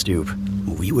still in the stoop,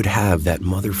 we would have that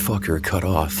motherfucker cut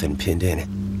off and pinned in.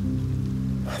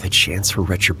 The chance for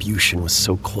retribution was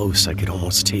so close I could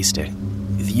almost taste it.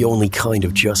 The only kind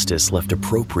of justice left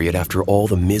appropriate after all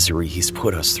the misery he's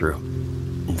put us through.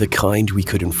 The kind we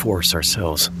could enforce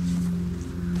ourselves.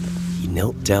 He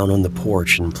knelt down on the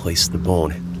porch and placed the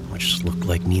bone, which looked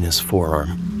like Nina's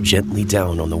forearm, gently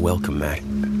down on the welcome mat.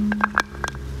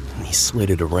 He slid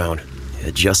it around,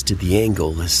 adjusted the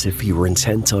angle as if he were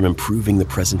intent on improving the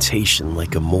presentation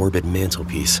like a morbid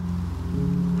mantelpiece.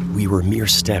 We were mere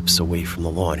steps away from the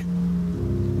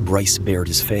lawn. Bryce bared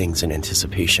his fangs in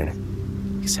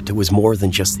anticipation, except it was more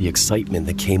than just the excitement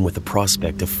that came with the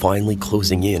prospect of finally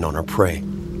closing in on our prey.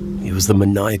 It was the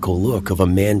maniacal look of a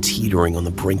man teetering on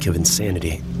the brink of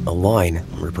insanity, a line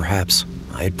where perhaps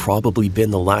I had probably been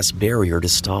the last barrier to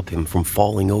stop him from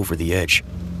falling over the edge.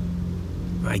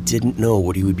 I didn't know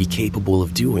what he would be capable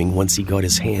of doing once he got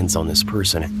his hands on this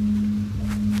person.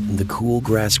 The cool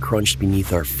grass crunched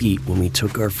beneath our feet when we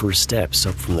took our first steps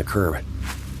up from the curb.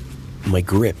 My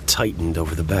grip tightened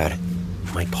over the bat.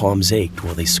 My palms ached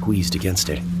while they squeezed against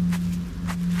it.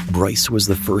 Bryce was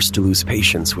the first to lose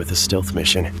patience with the stealth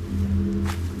mission.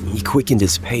 He quickened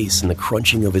his pace, and the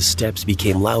crunching of his steps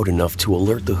became loud enough to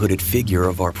alert the hooded figure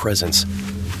of our presence.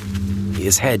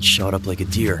 His head shot up like a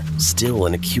deer, still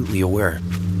and acutely aware.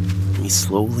 He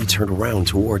slowly turned around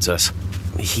towards us.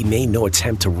 He made no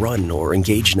attempt to run or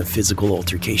engage in a physical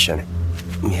altercation.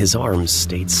 His arms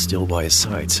stayed still by his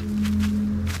sides.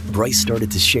 Bryce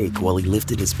started to shake while he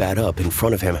lifted his bat up in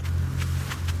front of him.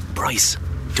 "Bryce,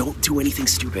 don't do anything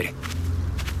stupid."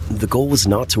 The goal was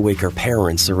not to wake our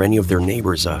parents or any of their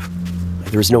neighbors up.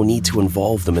 There was no need to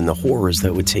involve them in the horrors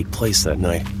that would take place that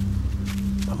night.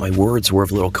 But my words were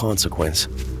of little consequence.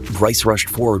 Bryce rushed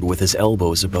forward with his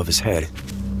elbows above his head.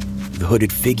 The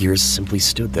hooded figures simply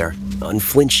stood there,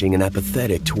 unflinching and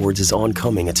apathetic towards his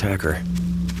oncoming attacker.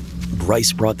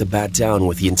 Bryce brought the bat down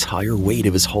with the entire weight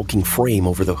of his hulking frame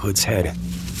over the hood's head.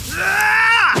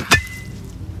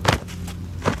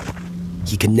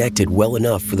 He connected well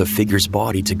enough for the figure's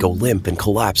body to go limp and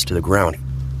collapse to the ground.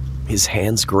 His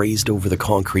hands grazed over the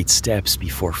concrete steps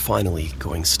before finally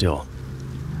going still.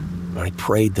 I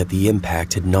prayed that the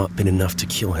impact had not been enough to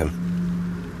kill him.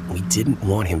 We didn't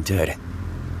want him dead.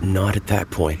 Not at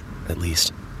that point, at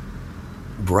least.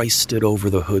 Bryce stood over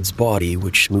the hood's body,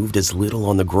 which moved as little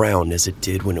on the ground as it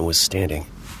did when it was standing.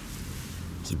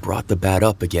 He brought the bat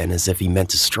up again as if he meant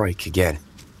to strike again.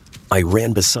 I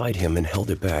ran beside him and held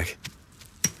it back.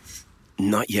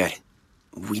 "Not yet.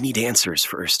 We need answers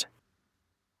first."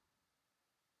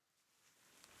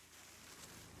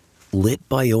 Lit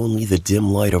by only the dim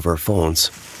light of our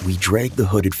phones, we dragged the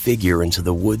hooded figure into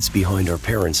the woods behind our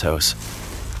parents' house.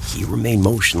 He remained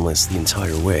motionless the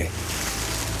entire way.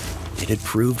 It had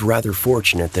proved rather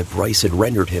fortunate that Bryce had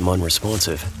rendered him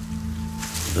unresponsive.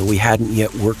 Though we hadn't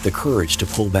yet worked the courage to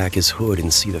pull back his hood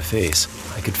and see the face,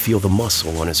 I could feel the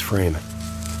muscle on his frame.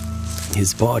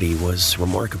 His body was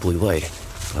remarkably light,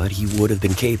 but he would have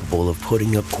been capable of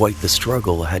putting up quite the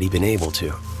struggle had he been able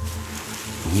to.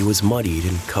 He was muddied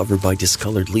and covered by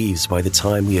discolored leaves by the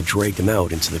time we had dragged him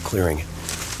out into the clearing.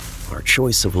 Our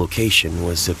choice of location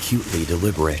was acutely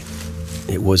deliberate.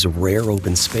 It was a rare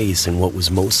open space in what was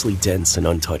mostly dense and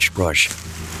untouched brush.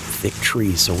 Thick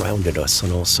trees surrounded us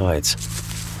on all sides.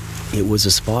 It was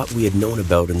a spot we had known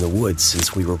about in the woods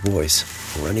since we were boys,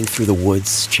 running through the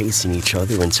woods, chasing each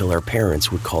other until our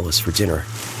parents would call us for dinner.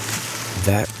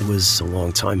 That was a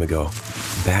long time ago,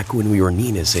 back when we were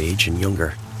Nina's age and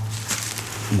younger.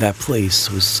 That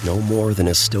place was no more than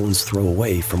a stone's throw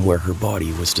away from where her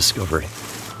body was discovered.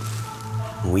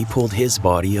 We pulled his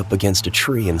body up against a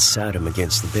tree and sat him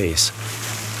against the base.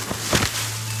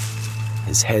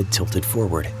 His head tilted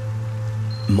forward.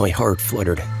 My heart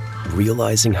fluttered,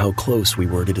 realizing how close we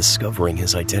were to discovering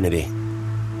his identity.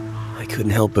 I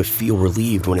couldn't help but feel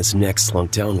relieved when his neck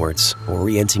slunk downwards,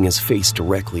 orienting his face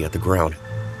directly at the ground.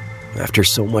 After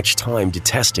so much time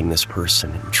detesting this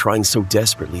person and trying so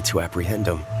desperately to apprehend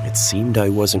him, it seemed I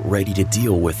wasn't ready to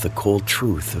deal with the cold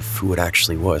truth of who it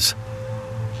actually was.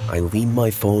 I leaned my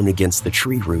phone against the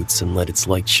tree roots and let its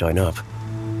light shine up.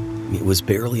 It was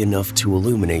barely enough to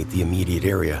illuminate the immediate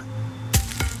area.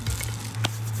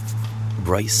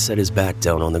 Bryce set his back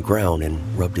down on the ground and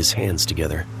rubbed his hands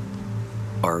together.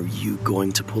 Are you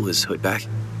going to pull his hood back?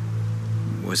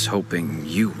 Was hoping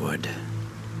you would.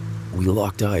 We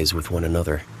locked eyes with one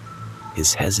another.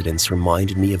 His hesitance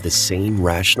reminded me of the same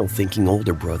rational-thinking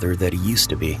older brother that he used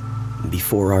to be,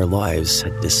 before our lives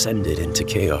had descended into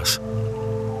chaos.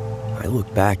 I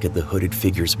looked back at the hooded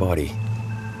figure's body.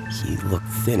 He looked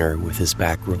thinner with his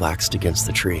back relaxed against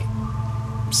the tree.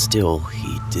 Still,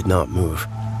 he did not move.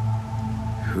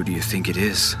 Who do you think it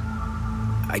is?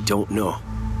 I don't know.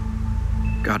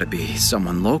 Gotta be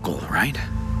someone local, right?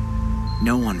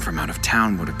 No one from out of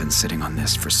town would have been sitting on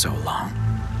this for so long.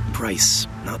 Bryce,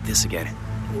 not this again.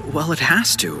 Well, it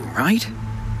has to, right?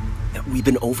 We've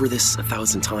been over this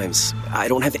 1,000 times. I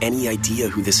don't have any idea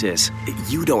who this is.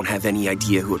 You don't have any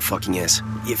idea who it fucking is.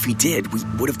 If we did, we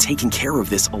would have taken care of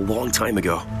this a long time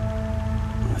ago.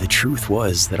 The truth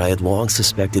was that I had long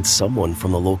suspected someone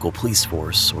from the local police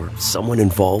force or someone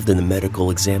involved in the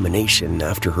medical examination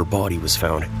after her body was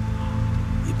found.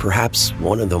 Perhaps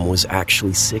one of them was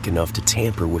actually sick enough to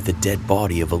tamper with the dead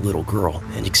body of a little girl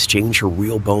and exchange her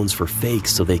real bones for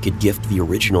fakes so they could gift the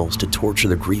originals to torture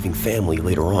the grieving family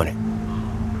later on.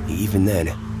 Even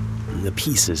then, the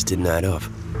pieces didn't add up.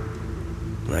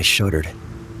 I shuddered,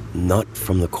 not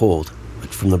from the cold, but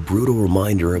from the brutal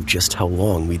reminder of just how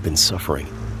long we'd been suffering.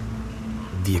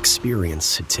 The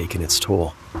experience had taken its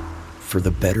toll. For the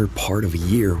better part of a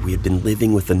year, we had been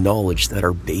living with the knowledge that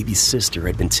our baby sister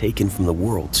had been taken from the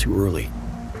world too early.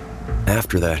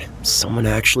 After that, someone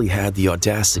actually had the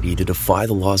audacity to defy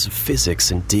the laws of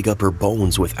physics and dig up her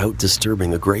bones without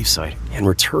disturbing the gravesite and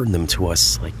return them to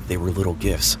us like they were little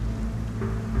gifts.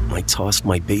 I tossed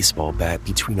my baseball bat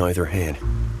between either hand.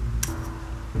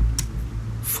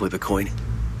 Flip a coin.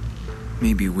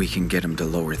 Maybe we can get him to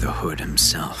lower the hood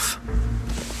himself.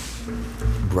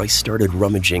 Bryce started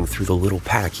rummaging through the little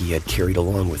pack he had carried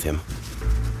along with him.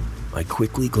 I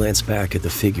quickly glanced back at the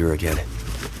figure again.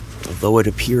 Although it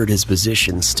appeared his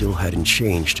position still hadn't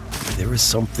changed, there was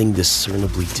something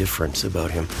discernibly different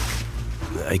about him.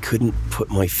 I couldn't put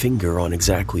my finger on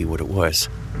exactly what it was.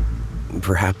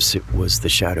 Perhaps it was the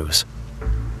shadows.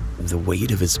 The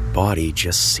weight of his body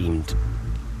just seemed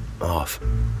off.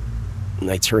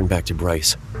 I turned back to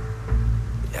Bryce.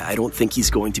 I don't think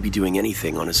he's going to be doing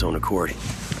anything on his own accord.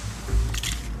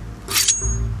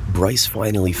 Bryce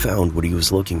finally found what he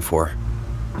was looking for.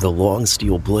 The long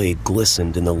steel blade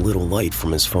glistened in the little light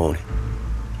from his phone.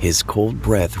 His cold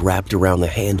breath wrapped around the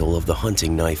handle of the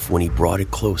hunting knife when he brought it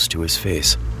close to his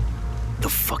face. The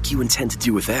fuck you intend to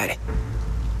do with that?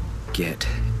 Get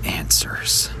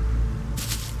answers.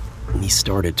 He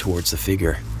started towards the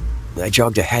figure. I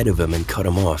jogged ahead of him and cut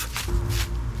him off.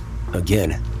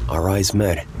 Again, our eyes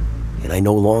met, and I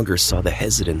no longer saw the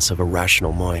hesitance of a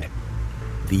rational mind.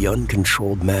 The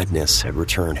uncontrolled madness had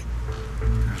returned.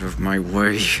 Out of my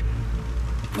way.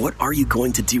 What are you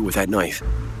going to do with that knife?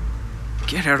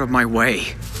 Get out of my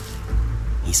way.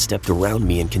 He stepped around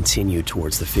me and continued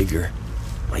towards the figure.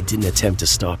 I didn't attempt to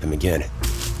stop him again.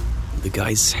 The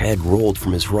guy's head rolled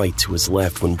from his right to his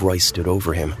left when Bryce stood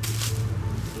over him.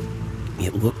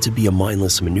 It looked to be a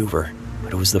mindless maneuver,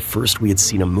 but it was the first we had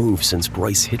seen him move since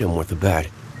Bryce hit him with the bat.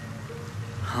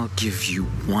 I'll give you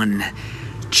one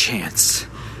chance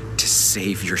to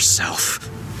save yourself.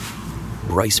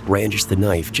 Bryce brandished the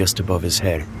knife just above his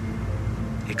head.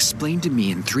 Explain to me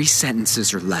in 3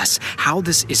 sentences or less how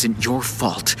this isn't your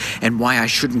fault and why I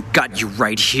shouldn't gut you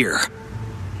right here.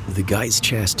 The guy's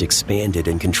chest expanded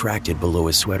and contracted below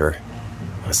his sweater.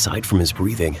 Aside from his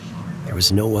breathing, there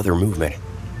was no other movement.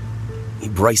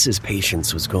 Bryce's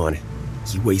patience was gone.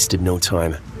 He wasted no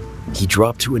time. He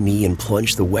dropped to a knee and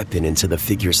plunged the weapon into the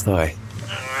figure's thigh.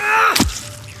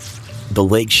 The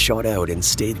leg shot out and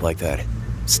stayed like that,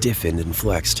 stiffened and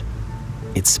flexed.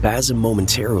 It spasmed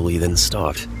momentarily, then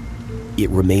stopped. It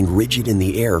remained rigid in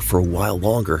the air for a while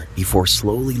longer before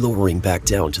slowly lowering back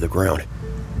down to the ground.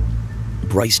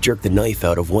 Bryce jerked the knife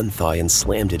out of one thigh and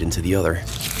slammed it into the other.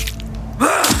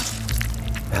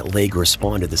 That leg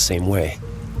responded the same way.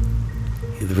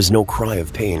 There was no cry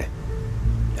of pain.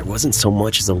 There wasn't so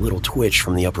much as a little twitch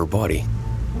from the upper body.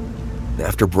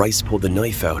 After Bryce pulled the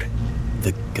knife out,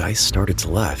 the guy started to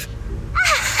laugh.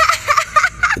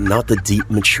 Not the deep,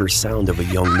 mature sound of a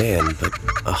young man, but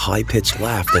a high-pitched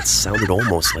laugh that sounded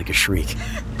almost like a shriek.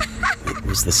 It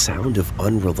was the sound of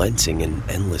unrelenting and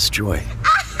endless joy.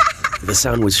 The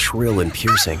sound was shrill and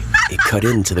piercing. It cut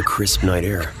into the crisp night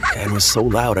air, and was so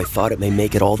loud I thought it may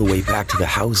make it all the way back to the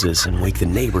houses and wake the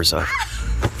neighbors up.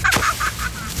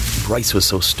 Bryce was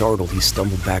so startled he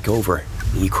stumbled back over.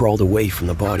 He crawled away from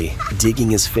the body, digging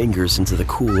his fingers into the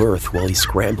cool earth while he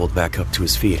scrambled back up to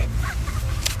his feet.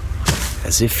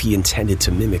 As if he intended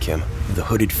to mimic him, the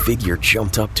hooded figure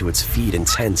jumped up to its feet and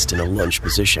tensed in a lunge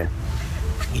position.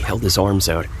 He held his arms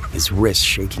out, his wrists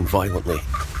shaking violently.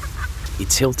 He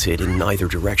tilted in neither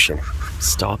direction,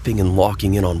 stopping and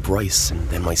locking in on Bryce and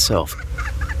then myself.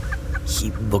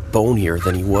 He looked bonier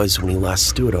than he was when he last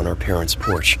stood on our parents'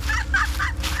 porch.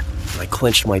 I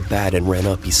clenched my bat and ran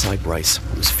up beside Bryce,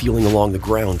 who was feeling along the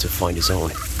ground to find his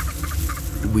own.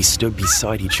 We stood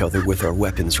beside each other with our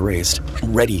weapons raised,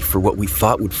 ready for what we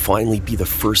thought would finally be the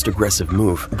first aggressive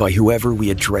move by whoever we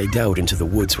had dragged out into the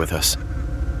woods with us.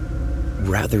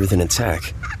 Rather than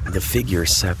attack, the figure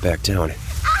sat back down.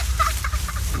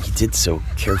 He did so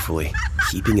carefully,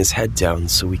 keeping his head down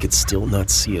so we could still not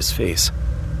see his face.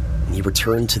 He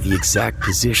returned to the exact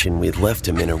position we had left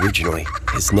him in originally,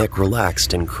 his neck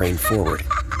relaxed and craned forward.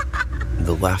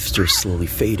 The laughter slowly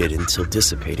faded until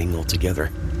dissipating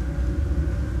altogether.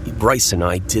 Bryce and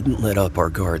I didn't let up our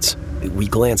guards. We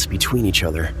glanced between each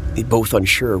other, both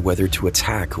unsure whether to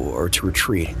attack or to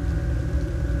retreat.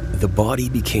 The body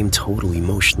became totally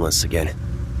motionless again.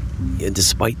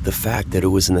 Despite the fact that it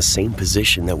was in the same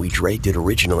position that we dragged it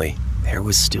originally, there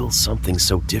was still something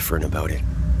so different about it.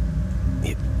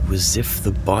 It was as if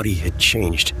the body had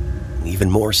changed, even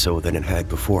more so than it had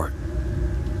before.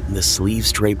 The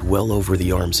sleeves draped well over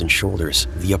the arms and shoulders,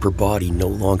 the upper body no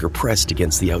longer pressed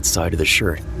against the outside of the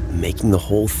shirt, making the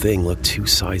whole thing look 2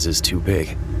 sizes too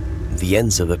big. The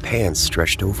ends of the pants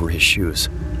stretched over his shoes.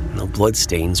 No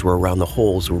bloodstains were around the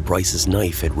holes where Bryce's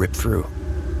knife had ripped through.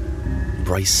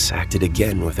 Bryce acted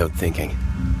again without thinking.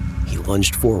 He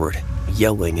lunged forward,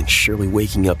 yelling and surely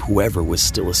waking up whoever was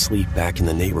still asleep back in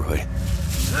the neighborhood.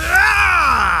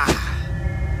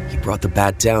 He brought the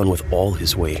bat down with all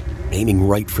his weight, aiming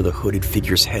right for the hooded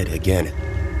figure's head again.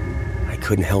 I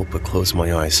couldn't help but close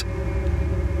my eyes.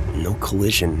 No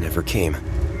collision ever came.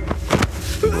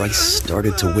 Bryce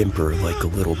started to whimper like a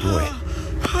little boy.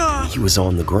 He was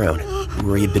on the ground,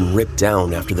 where he had been ripped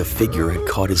down after the figure had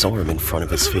caught his arm in front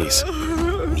of his face.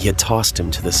 He had tossed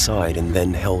him to the side and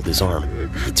then held his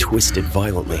arm. He twisted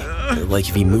violently, like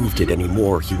if he moved it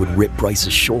anymore, he would rip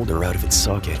Bryce's shoulder out of its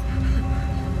socket.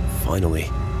 Finally,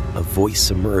 a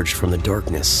voice emerged from the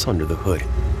darkness under the hood.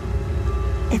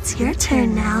 It's your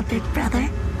turn now, big brother.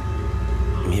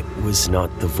 It was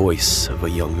not the voice of a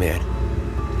young man.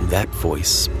 That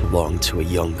voice belonged to a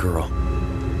young girl.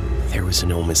 There was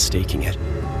no mistaking it.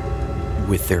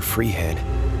 With their free hand,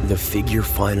 the figure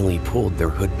finally pulled their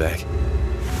hood back.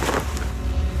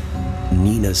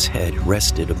 Nina's head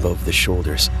rested above the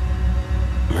shoulders.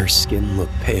 Her skin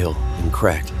looked pale and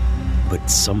cracked, but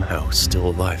somehow still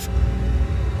alive.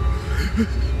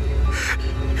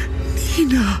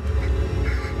 Nina!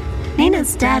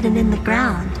 Nina's dead and in the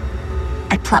ground.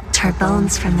 I plucked her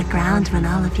bones from the ground when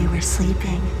all of you were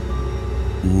sleeping.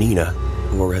 Nina,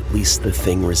 or at least the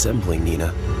thing resembling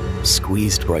Nina,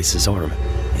 squeezed Bryce's arm,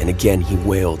 and again he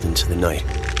wailed into the night.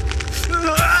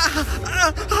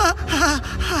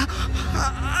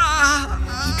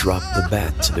 He dropped the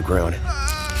bat to the ground.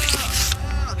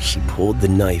 She pulled the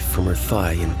knife from her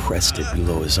thigh and pressed it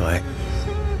below his eye.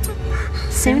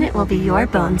 Soon it will be your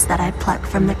bones that I pluck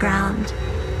from the ground.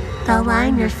 They'll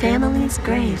line your family's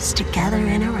graves together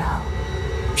in a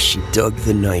row. She dug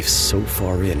the knife so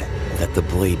far in that the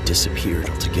blade disappeared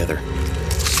altogether.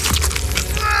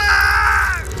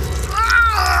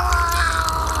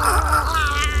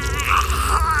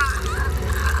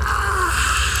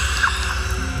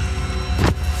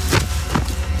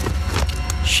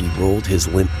 She rolled his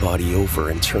limp body over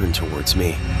and turned towards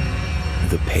me.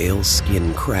 The pale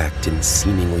skin cracked and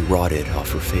seemingly rotted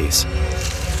off her face.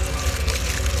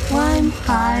 One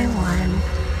by one,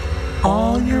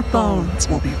 all your bones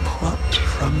will be plucked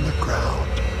from the ground.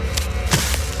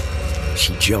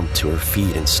 She jumped to her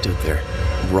feet and stood there,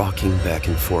 rocking back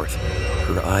and forth,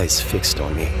 her eyes fixed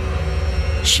on me.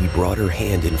 She brought her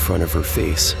hand in front of her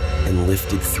face and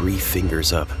lifted 3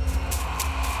 fingers up.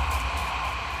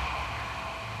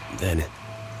 Then,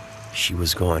 she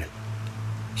was gone.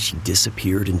 She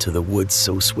disappeared into the woods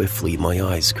so swiftly my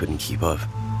eyes couldn't keep up.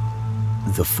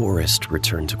 The forest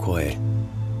returned to quiet.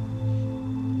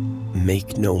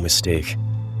 Make no mistake,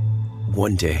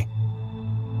 one day,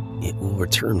 it will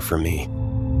return for me.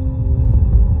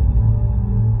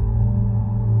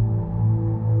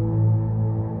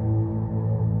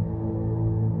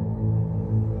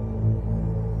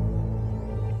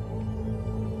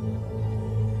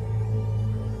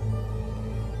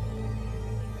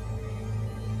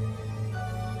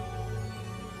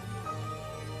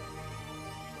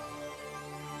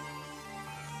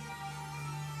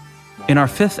 In our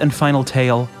fifth and final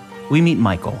tale, we meet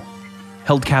Michael,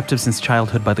 held captive since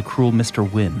childhood by the cruel Mr.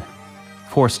 Wynne,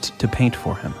 forced to paint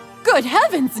for him. Good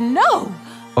heavens, no!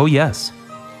 Oh yes,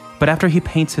 but after he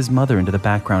paints his mother into the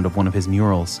background of one of his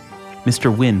murals,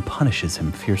 Mr. Wynne punishes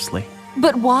him fiercely.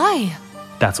 But why?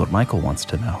 That's what Michael wants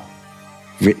to know.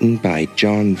 Written by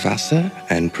John Vassar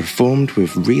and performed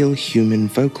with real human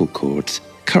vocal cords,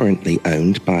 currently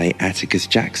owned by Atticus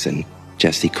Jackson,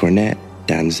 Jesse Cornett,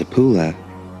 Dan Zapula,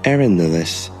 Aaron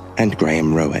Lillis, and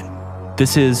Graham Rowett.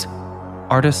 This is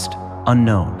Artist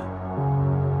Unknown.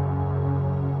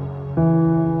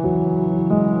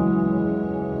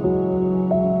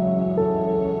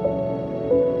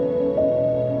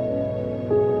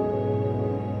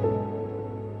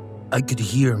 I could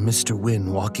hear Mr.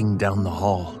 Wynne walking down the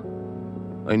hall.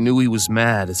 I knew he was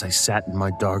mad as I sat in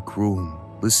my dark room,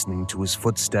 listening to his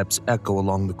footsteps echo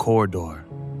along the corridor.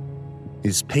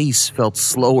 His pace felt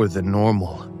slower than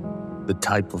normal, the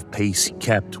type of pace he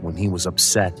kept when he was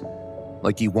upset,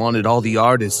 like he wanted all the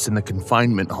artists in the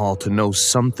confinement hall to know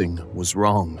something was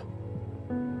wrong.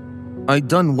 I'd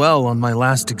done well on my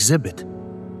last exhibit.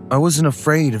 I wasn't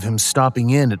afraid of him stopping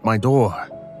in at my door.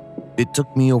 It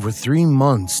took me over 3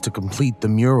 months to complete the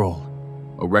mural,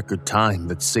 a record time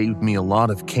that saved me a lot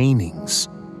of canings.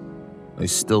 I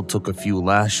still took a few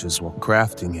lashes while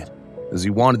crafting it, as he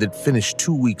wanted it finished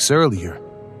 2 weeks earlier,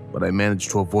 but I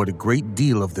managed to avoid a great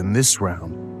deal of them this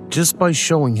round, just by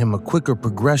showing him a quicker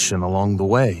progression along the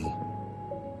way.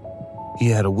 He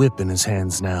had a whip in his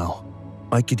hands now.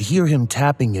 I could hear him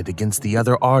tapping it against the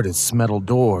other artists' metal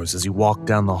doors as he walked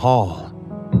down the hall.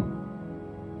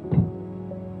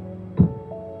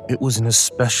 It was an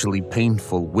especially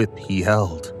painful whip he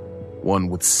held, one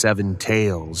with 7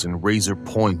 tails and razor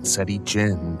points at each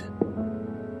end.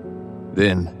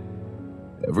 Then,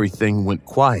 everything went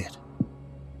quiet.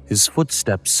 His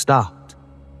footsteps stopped.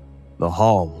 The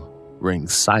hall rang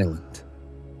silent.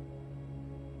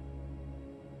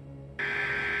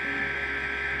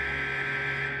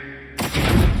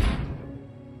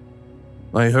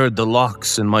 I heard the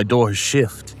locks in my door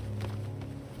shift.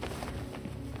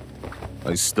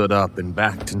 I stood up and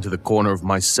backed into the corner of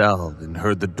my cell and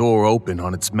heard the door open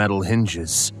on its metal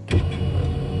hinges.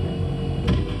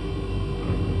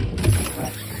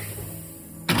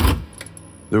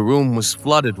 The room was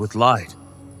flooded with light,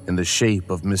 and the shape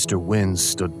of Mr. Wynne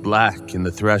stood black in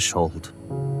the threshold.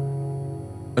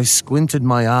 I squinted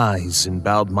my eyes and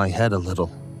bowed my head a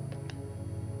little.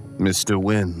 Mr.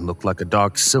 Wynne looked like a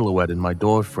dark silhouette in my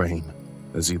doorframe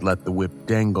as he let the whip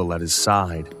dangle at his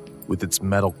side, with its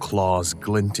metal claws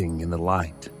glinting in the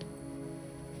light.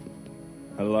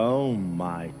 Hello,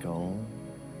 Michael.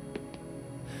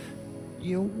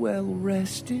 You're well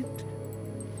rested?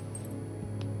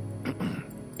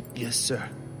 Yes, sir.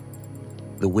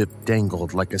 The whip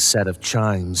dangled like a set of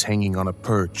chimes hanging on a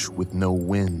perch with no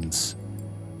winds.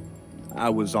 I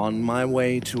was on my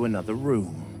way to another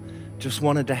room. Just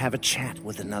wanted to have a chat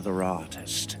with another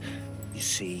artist. You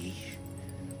see?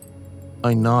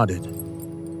 I nodded.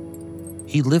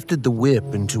 He lifted the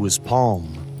whip into his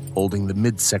palm, holding the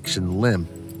midsection limp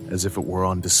as if it were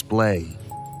on display.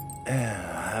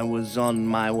 I was on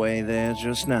my way there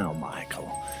just now,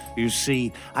 Michael. You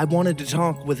see, I wanted to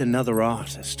talk with another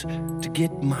artist, to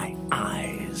get my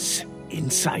eyes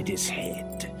inside his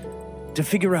head, to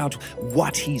figure out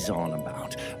what he's on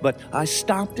about. But I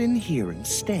stopped in here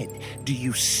instead. Do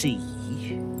you see?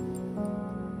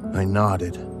 I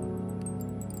nodded.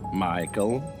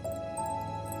 Michael?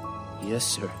 Yes,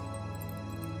 sir.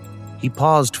 He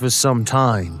paused for some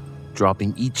time,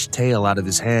 dropping each tail out of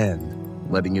his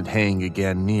hand, letting it hang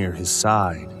again near his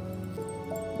side.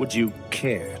 Would you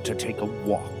care to take a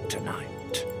walk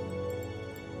tonight?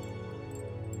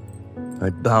 I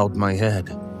bowed my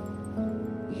head.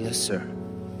 Yes, sir.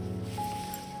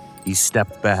 He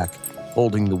stepped back,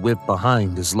 holding the whip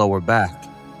behind his lower back.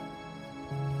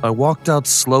 I walked out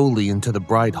slowly into the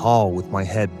bright hall with my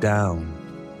head down.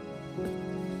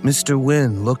 Mr.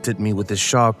 Wynne looked at me with his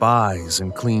sharp eyes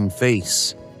and clean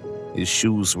face. His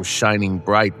shoes were shining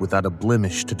bright without a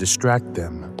blemish to distract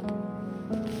them.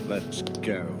 Let's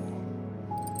go.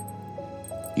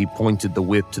 He pointed the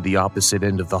whip to the opposite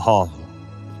end of the hall.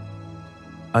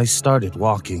 I started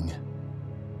walking.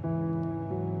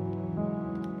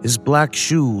 His black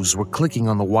shoes were clicking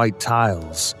on the white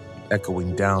tiles,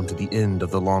 echoing down to the end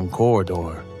of the long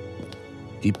corridor.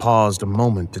 He paused a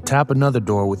moment to tap another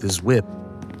door with his whip,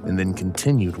 and then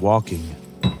continued walking.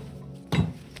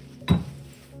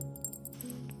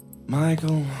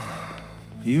 Michael,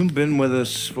 you've been with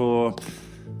us for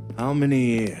how many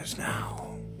years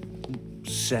now?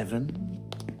 7?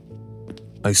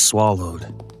 I swallowed.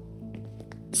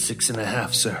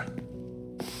 6.5, sir.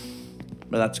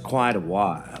 But that's quite a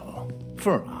while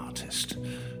for an artist.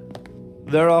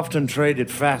 They're often traded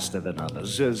faster than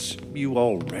others, as you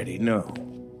already know.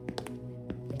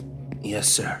 Yes,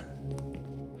 sir.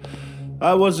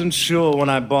 I wasn't sure when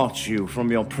I bought you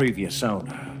from your previous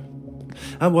owner.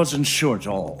 I wasn't sure at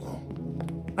all.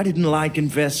 I didn't like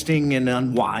investing in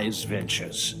unwise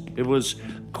ventures. It was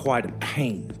quite a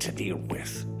pain to deal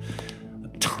with.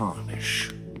 A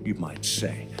tarnish, you might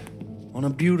say, on a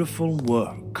beautiful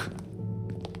work.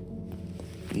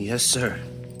 Yes, sir.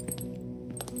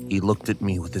 He looked at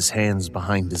me with his hands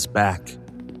behind his back,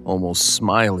 almost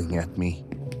smiling at me.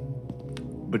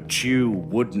 But you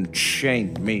wouldn't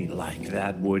shame me like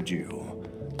that, would you?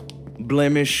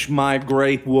 Blemish my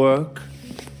great work?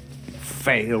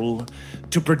 Fail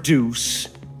to produce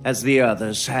as the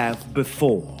others have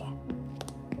before?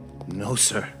 No,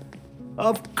 sir.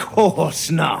 Of course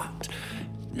not.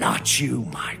 Not you,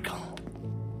 Michael.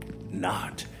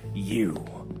 Not you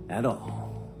at all.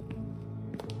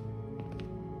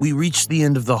 We reached the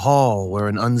end of the hall where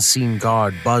an unseen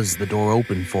guard buzzed the door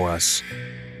open for us.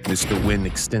 Mr. Wynn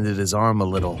extended his arm a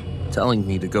little, telling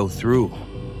me to go through.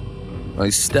 I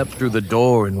stepped through the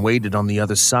door and waited on the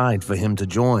other side for him to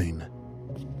join.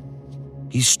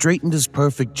 He straightened his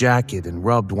perfect jacket and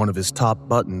rubbed one of his top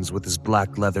buttons with his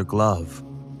black leather glove.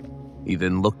 He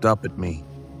then looked up at me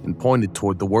and pointed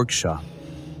toward the workshop.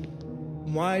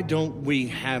 Why don't we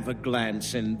have a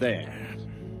glance in there?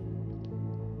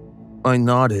 I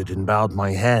nodded and bowed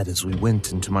my head as we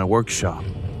went into my workshop.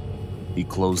 He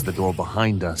closed the door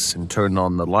behind us and turned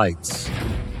on the lights.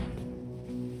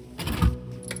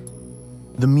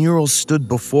 The mural stood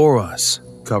before us,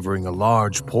 covering a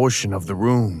large portion of the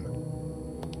room.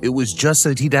 It was just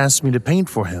that he'd asked me to paint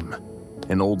for him.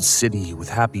 An old city with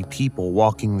happy people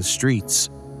walking the streets,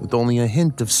 with only a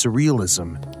hint of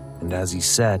surrealism, and as he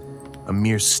said, a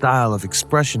mere style of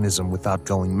expressionism without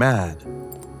going mad.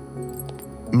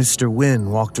 Mr.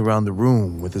 Wynn walked around the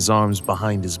room with his arms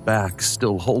behind his back,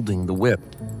 still holding the whip.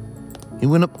 He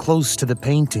went up close to the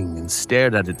painting and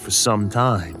stared at it for some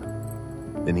time.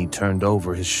 Then he turned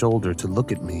over his shoulder to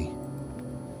look at me.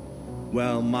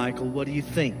 Well, Michael, what do you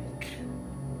think?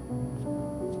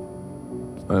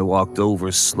 I walked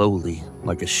over slowly,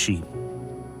 like a sheep.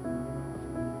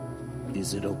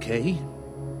 Is it okay?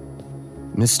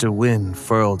 Mr. Wynn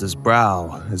furrowed his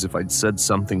brow as if I'd said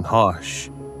something harsh.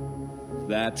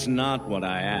 That's not what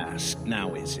I asked,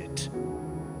 now is it?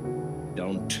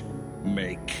 Don't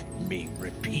make me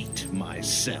repeat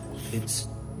myself. It's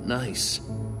nice.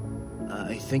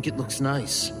 I think it looks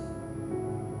nice.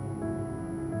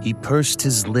 He pursed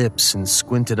his lips and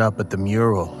squinted up at the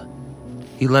mural.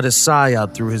 He let a sigh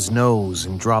out through his nose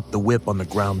and dropped the whip on the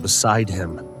ground beside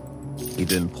him. He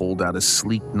then pulled out a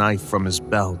sleek knife from his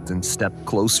belt and stepped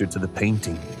closer to the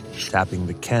painting, tapping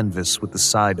the canvas with the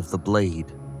side of the blade.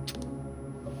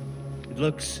 It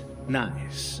looks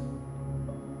nice.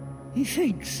 He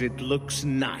thinks it looks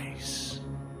nice.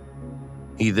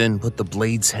 He then put the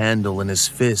blade's handle in his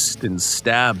fist and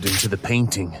stabbed into the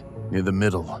painting, near the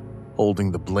middle,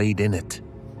 holding the blade in it.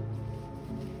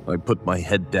 I put my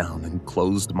head down and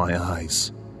closed my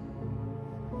eyes.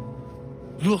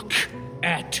 Look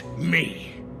at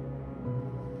me.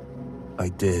 I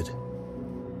did.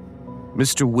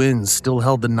 Mr. Wynn still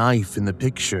held the knife in the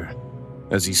picture,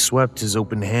 as he swept his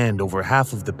open hand over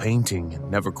half of the painting,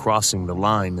 never crossing the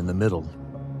line in the middle.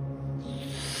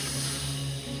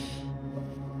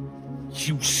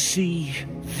 You see,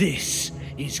 this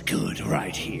is good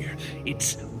right here.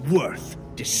 It's worth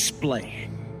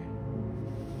displaying.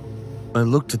 I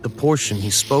looked at the portion he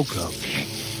spoke of.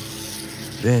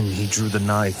 Then he drew the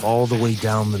knife all the way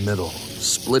down the middle,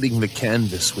 splitting the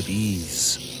canvas with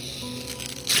ease.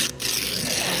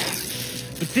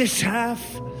 But this half...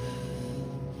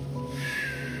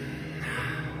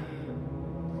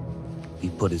 He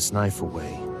put his knife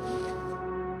away.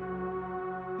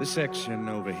 The section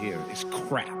over here is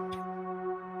crap.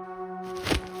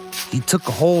 He took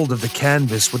hold of the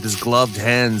canvas with his gloved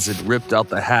hands and ripped out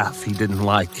the half he didn't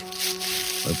like.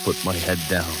 I put my head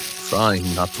down,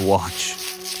 trying not to watch.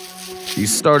 He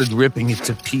started ripping it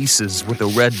to pieces with a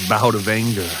red bout of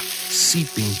anger,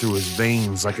 seeping through his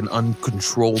veins like an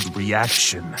uncontrolled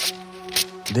reaction.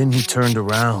 Then he turned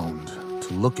around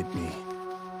to look at me.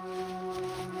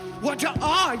 What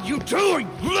are you doing?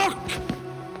 Look!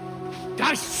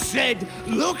 I said,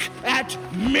 look at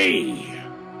me!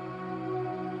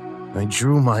 I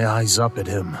drew my eyes up at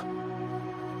him.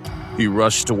 He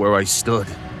rushed to where I stood,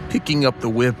 picking up the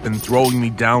whip and throwing me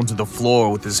down to the floor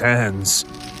with his hands.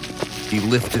 He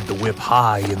lifted the whip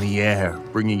high in the air,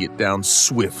 bringing it down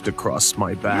swift across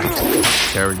my back,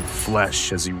 tearing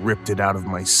flesh as he ripped it out of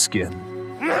my skin.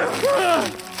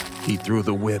 He threw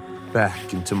the whip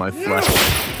back into my flesh.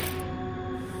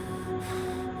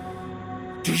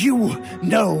 Do you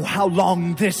know how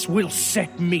long this will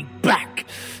set me back?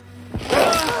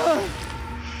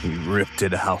 He ripped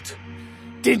it out.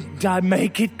 Didn't I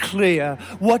make it clear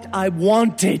what I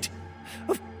wanted?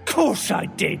 Of course I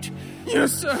did.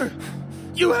 Yes, sir.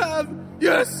 You have.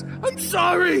 Yes, I'm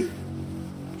sorry.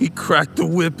 He cracked the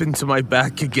whip into my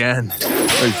back again.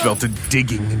 I felt it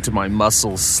digging into my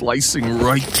muscles, slicing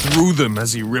right through them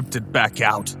as he ripped it back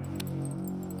out.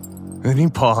 Then he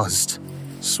paused,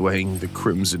 swaying the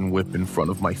crimson whip in front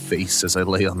of my face as I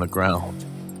lay on the ground.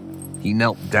 He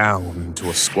knelt down into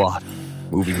a squat,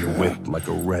 moving the whip like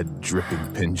a red,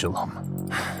 dripping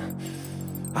pendulum.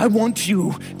 I want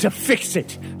you to fix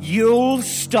it. You'll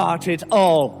start it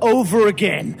all over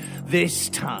again, this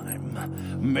time,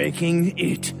 making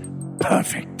it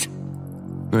perfect.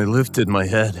 I lifted my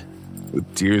head,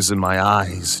 with tears in my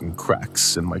eyes and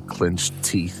cracks in my clenched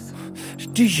teeth.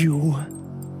 Do you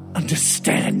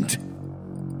understand?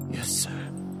 Yes,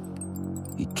 sir.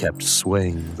 He kept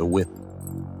swaying the whip.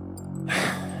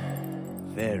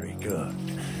 Very good.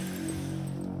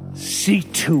 See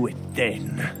to it,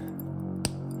 then.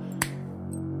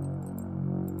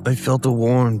 I felt a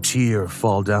warm tear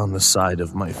fall down the side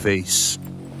of my face.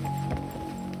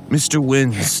 Mr.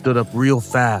 Wynn stood up real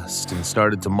fast and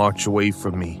started to march away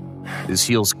from me, his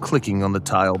heels clicking on the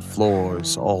tiled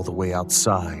floors all the way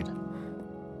outside.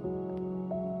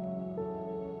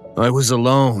 I was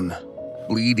alone,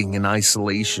 bleeding in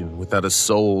isolation without a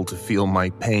soul to feel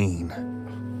my pain.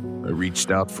 I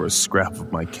reached out for a scrap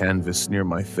of my canvas near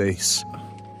my face.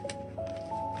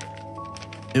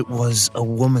 It was a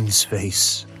woman's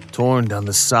face, torn down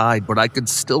the side, but I could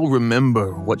still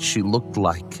remember what she looked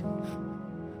like.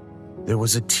 There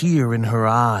was a tear in her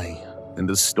eye and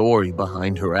a story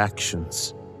behind her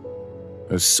actions.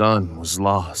 Her son was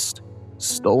lost,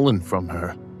 stolen from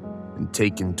her, and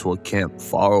taken to a camp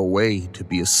far away to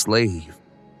be a slave.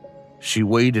 She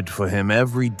waited for him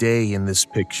every day in this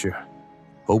picture,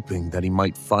 hoping that he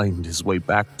might find his way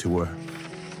back to her.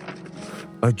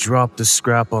 I dropped the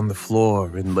scrap on the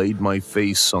floor and laid my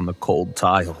face on the cold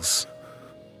tiles.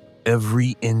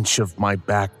 Every inch of my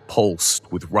back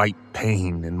pulsed with right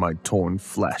pain in my torn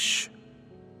flesh.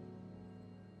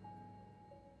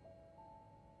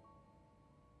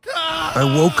 I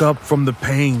woke up from the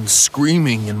pain,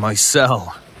 screaming in my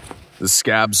cell. The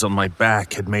scabs on my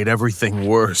back had made everything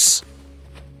worse.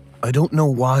 I don't know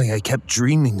why I kept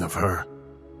dreaming of her,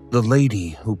 the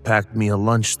lady who packed me a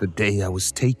lunch the day I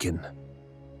was taken.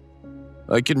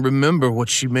 I can remember what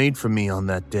she made for me on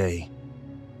that day.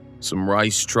 Some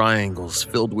rice triangles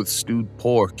filled with stewed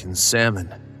pork and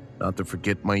salmon, not to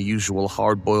forget my usual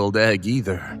hard-boiled egg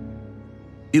either.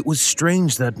 It was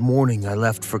strange that morning I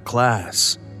left for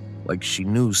class, like she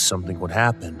knew something would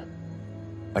happen.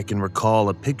 I can recall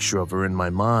a picture of her in my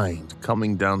mind,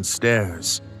 coming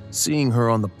downstairs, seeing her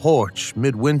on the porch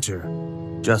midwinter,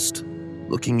 just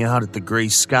looking out at the gray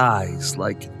skies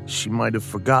like she might have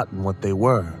forgotten what they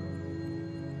were.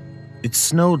 It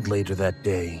snowed later that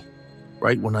day,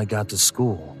 right when I got to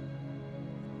school.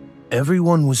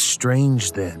 Everyone was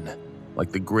strange then,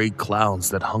 like the gray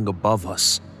clouds that hung above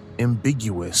us,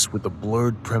 ambiguous with a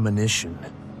blurred premonition,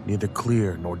 neither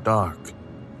clear nor dark.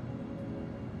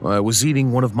 I was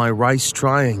eating one of my rice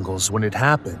triangles when it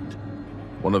happened.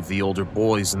 One of the older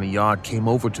boys in the yard came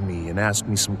over to me and asked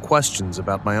me some questions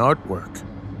about my artwork.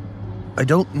 I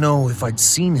don't know if I'd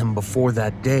seen him before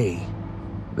that day.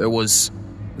 There was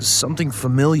something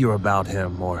familiar about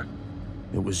him, or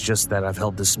it was just that I've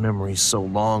held this memory so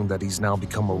long that he's now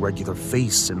become a regular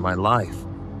face in my life.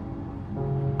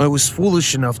 I was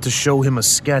foolish enough to show him a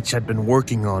sketch I'd been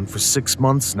working on for 6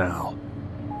 months now.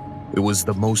 It was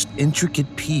the most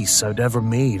intricate piece I'd ever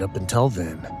made up until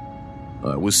then.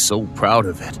 I was so proud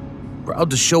of it,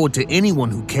 proud to show it to anyone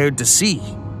who cared to see.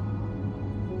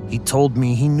 He told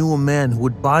me he knew a man who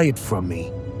would buy it from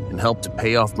me and help to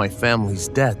pay off my family's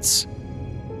debts.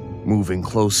 Moving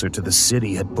closer to the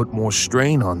city had put more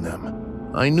strain on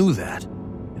them. I knew that,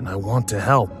 and I want to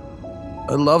help.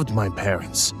 I loved my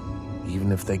parents,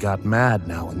 even if they got mad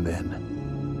now and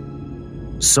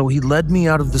then. So he led me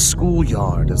out of the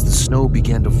schoolyard as the snow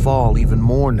began to fall even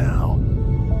more now.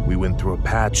 We went through a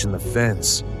patch in the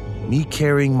fence, me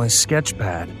carrying my sketch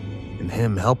pad and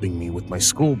him helping me with my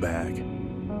school bag.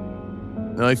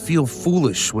 I feel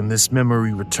foolish when this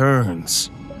memory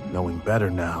returns. Knowing better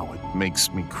now, it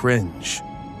makes me cringe.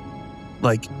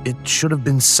 Like it should have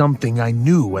been something I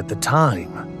knew at the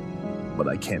time.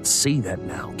 But I can't say that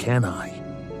now, can I?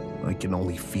 I can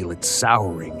only feel it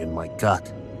souring in my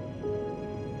gut.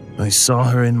 I saw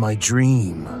her in my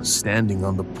dream, standing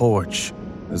on the porch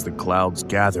as the clouds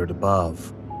gathered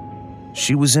above.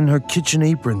 She was in her kitchen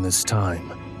apron this time,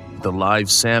 with a live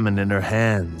salmon in her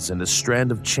hands and a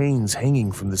strand of chains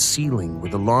hanging from the ceiling where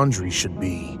the laundry should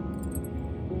be.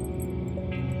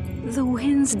 The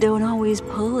winds don't always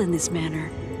pull in this manner.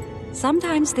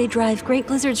 Sometimes they drive great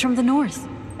blizzards from the north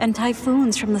and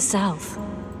typhoons from the south.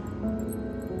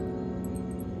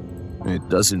 It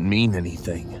doesn't mean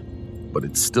anything, but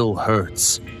it still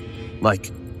hurts.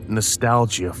 Like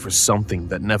nostalgia for something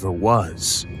that never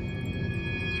was.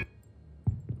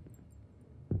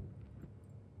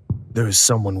 There is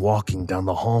someone walking down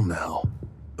the hall now.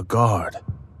 A guard.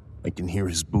 I can hear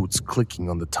his boots clicking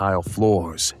on the tile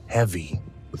floors, heavy,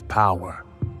 with power,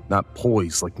 not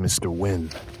poised like Mr.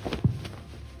 Wynn.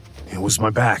 It was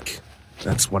my back.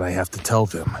 That's what I have to tell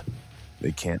them.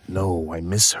 They can't know I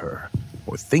miss her,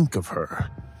 or think of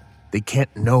her. They can't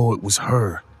know it was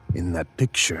her in that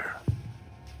picture.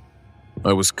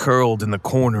 I was curled in the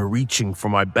corner, reaching for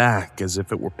my back as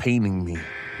if it were paining me,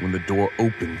 when the door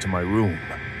opened to my room.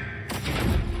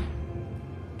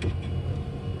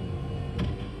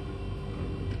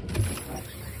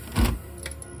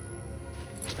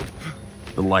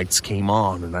 The lights came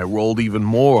on and I rolled even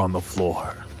more on the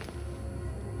floor.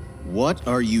 What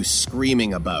are you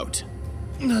screaming about?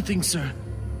 Nothing, sir.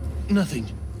 Nothing.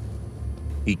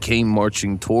 He came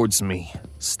marching towards me,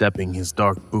 stepping his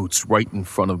dark boots right in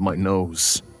front of my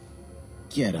nose.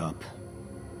 Get up.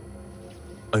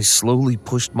 I slowly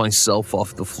pushed myself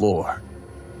off the floor.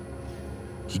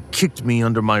 He kicked me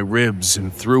under my ribs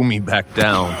and threw me back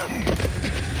down.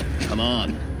 Come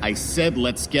on. I said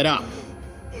let's get up.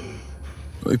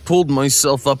 I pulled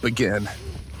myself up again.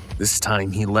 This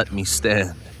time he let me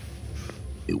stand.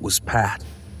 It was Pat.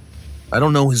 I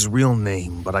don't know his real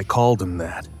name, but I called him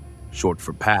that, short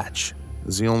for Patch,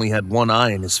 as he only had one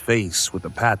eye in his face with a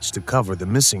patch to cover the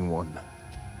missing one.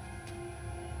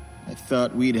 I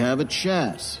thought we'd have a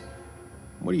chat.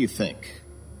 What do you think?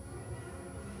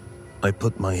 I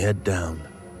put my head down.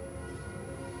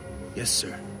 Yes,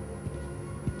 sir.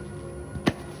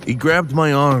 He grabbed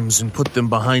my arms and put them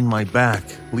behind my back,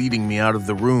 leading me out of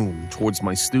the room towards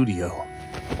my studio.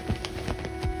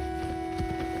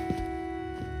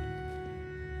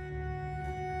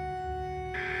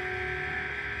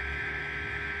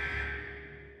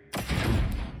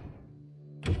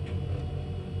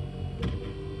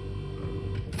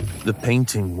 The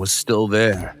painting was still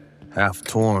there, half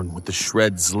torn with the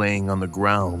shreds laying on the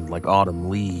ground like autumn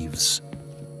leaves.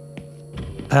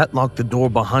 Pat locked the door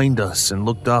behind us and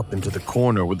looked up into the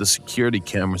corner where the security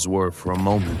cameras were for a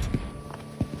moment.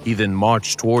 He then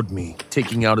marched toward me,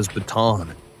 taking out his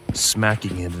baton,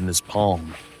 smacking it in his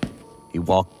palm. He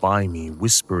walked by me,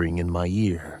 whispering in my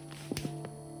ear.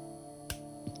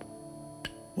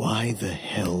 Why the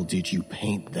hell did you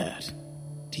paint that?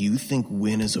 Do you think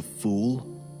Wynn is a fool?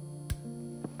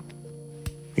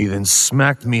 He then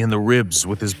smacked me in the ribs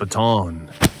with his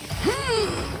baton.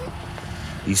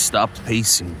 He stopped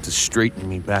pacing to straighten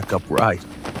me back upright.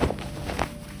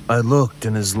 I looked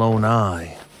in his lone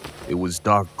eye. It was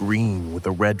dark green with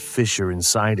a red fissure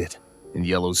inside it and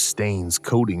yellow stains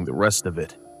coating the rest of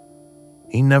it.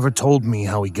 He never told me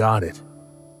how he got it,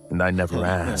 and I never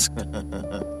asked.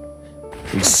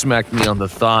 He smacked me on the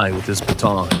thigh with his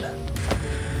baton.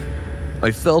 I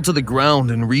fell to the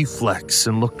ground in reflex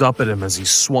and looked up at him as he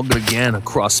swung it again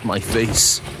across my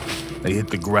face. I hit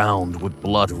the ground with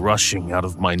blood rushing out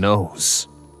of my nose.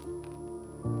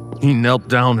 He knelt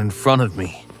down in front of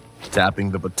me,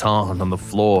 tapping the baton on the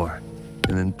floor,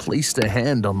 and then placed a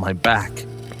hand on my back,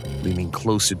 leaning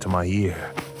closer to my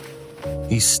ear.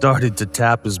 He started to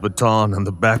tap his baton on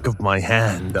the back of my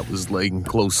hand that was laying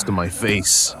close to my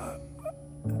face.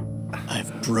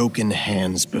 I've broken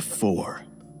hands before.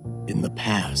 In the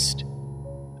past.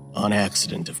 On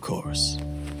accident, of course.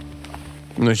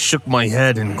 I shook my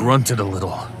head and grunted a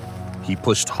little. He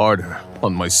pushed harder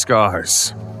on my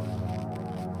scars.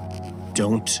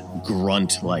 Don't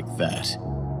grunt like that.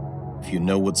 If you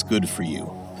know what's good for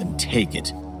you, then take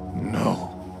it. No.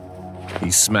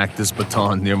 He smacked his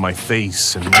baton near my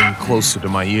face and leaned closer to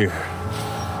my ear.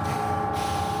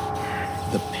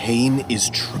 The pain is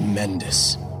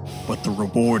tremendous, but the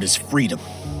reward is freedom.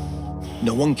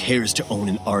 No one cares to own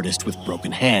an artist with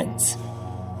broken hands.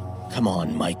 Come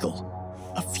on, Michael.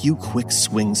 A few quick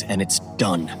swings and it's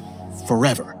done.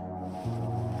 Forever.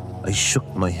 I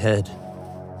shook my head.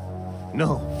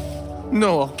 No,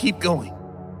 I'll keep going.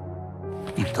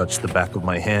 He touched the back of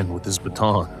my hand with his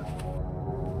baton.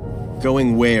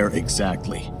 Going where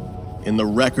exactly? In the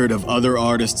record of other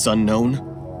artists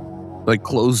unknown? I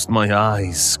closed my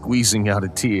eyes, squeezing out a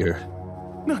tear.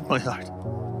 Not my heart.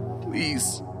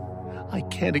 Please. I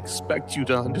can't expect you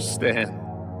to understand.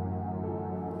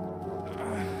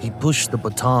 He pushed the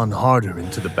baton harder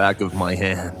into the back of my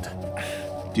hand.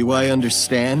 Do I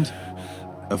understand?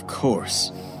 Of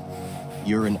course.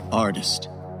 You're an artist.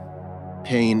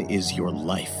 Pain is your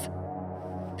life.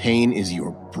 Pain is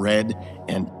your bread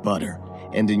and butter.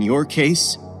 And in your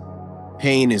case,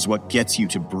 pain is what gets you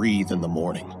to breathe in the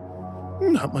morning.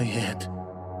 Not my hand.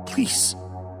 Please.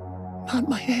 Not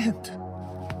my hand.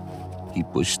 He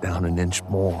pushed down an inch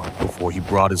more before he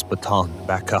brought his baton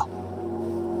back up.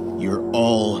 You're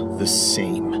all the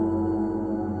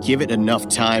same. Give it enough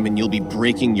time and you'll be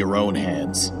breaking your own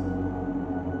hands.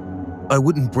 I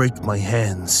wouldn't break my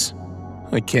hands.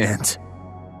 I can't.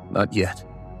 Not yet.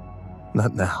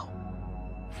 Not now.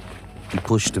 He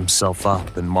pushed himself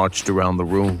up and marched around the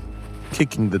room,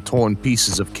 kicking the torn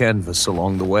pieces of canvas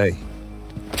along the way.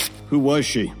 Who was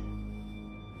she?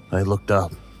 I looked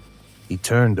up. He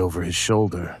turned over his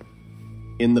shoulder.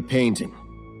 In the painting.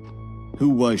 Who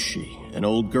was she? An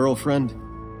old girlfriend?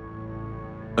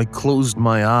 I closed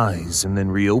my eyes and then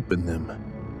reopened them.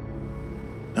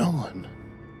 No one.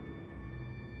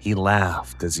 He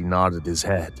laughed as he nodded his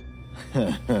head.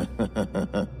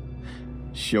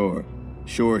 Sure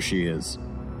she is.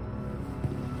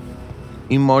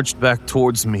 He marched back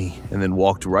towards me and then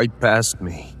walked right past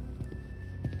me.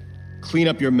 Clean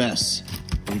up your mess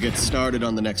and get started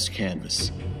on the next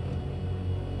canvas.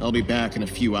 I'll be back in a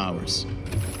few hours.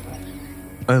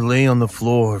 I lay on the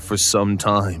floor for some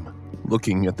time,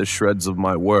 looking at the shreds of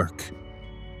my work.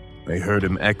 I heard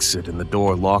him exit and the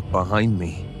door lock behind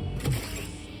me.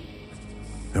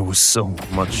 There was so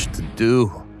much to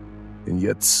do, and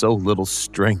yet so little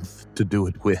strength to do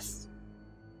it with.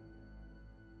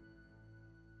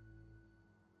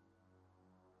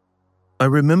 I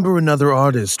remember another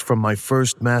artist from my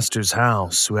first master's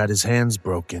house who had his hands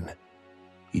broken.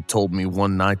 He told me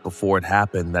one night before it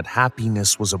happened that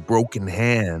happiness was a broken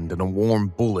hand and a warm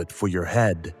bullet for your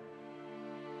head.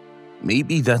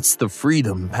 Maybe that's the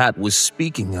freedom Pat was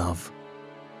speaking of.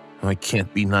 I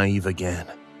can't be naive again,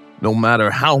 no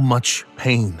matter how much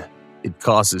pain it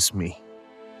causes me.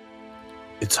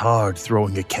 It's hard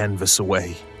throwing a canvas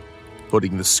away,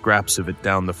 putting the scraps of it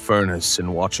down the furnace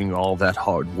and watching all that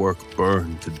hard work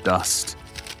burn to dust.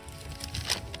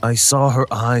 I saw her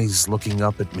eyes looking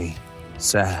up at me,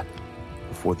 sad,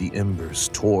 before the embers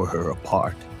tore her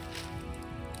apart.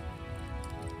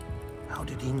 How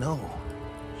did he know?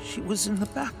 She was in the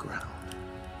background.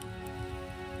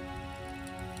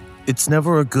 It's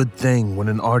never a good thing when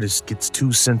an artist gets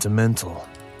too sentimental.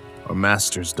 Our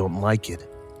masters don't like it.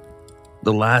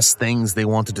 The last things they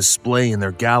want to display in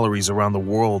their galleries around the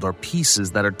world are pieces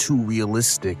that are too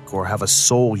realistic or have a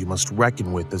soul you must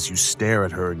reckon with as you stare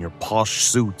at her in your posh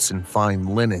suits and fine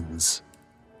linens.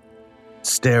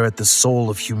 Stare at the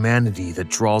soul of humanity that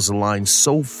draws a line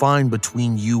so fine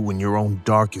between you and your own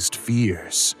darkest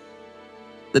fears.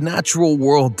 The natural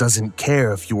world doesn't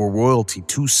care if you were royalty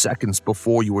 2 seconds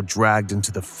before you were dragged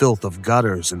into the filth of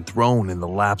gutters and thrown in the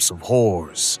laps of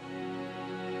whores.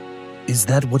 Is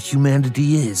that what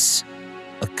humanity is?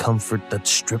 A comfort that's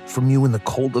stripped from you in the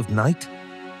cold of night?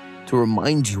 To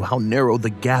remind you how narrow the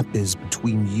gap is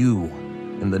between you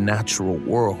and the natural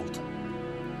world.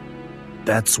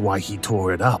 That's why he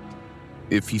tore it up.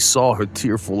 If he saw her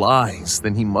tearful eyes,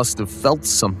 then he must have felt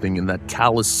something in that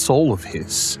callous soul of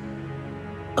his.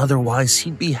 Otherwise,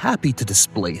 he'd be happy to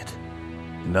display it.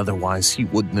 And otherwise, he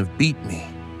wouldn't have beat me.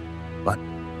 But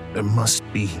there must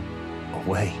be a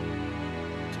way.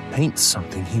 Paint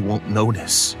something he won't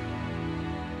notice.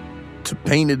 To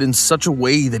paint it in such a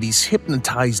way that he's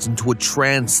hypnotized into a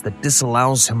trance that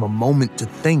disallows him a moment to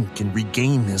think and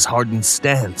regain his hardened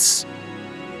stance.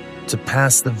 To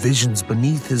pass the visions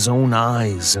beneath his own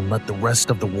eyes and let the rest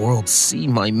of the world see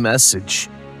my message.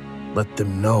 Let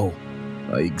them know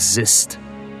I exist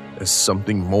as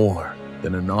something more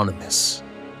than anonymous.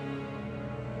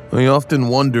 I often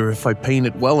wonder if I paint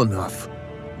it well enough.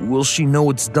 Will she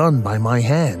know it's done by my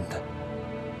hand?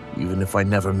 Even if I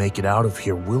never make it out of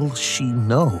here, will she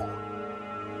know?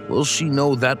 Will she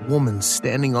know that woman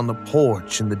standing on the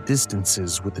porch in the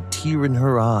distances with a tear in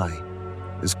her eye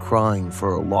is crying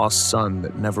for a lost son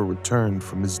that never returned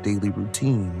from his daily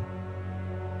routine?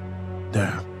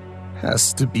 There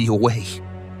has to be a way.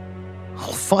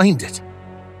 I'll find it,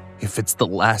 if it's the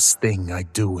last thing I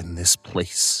do in this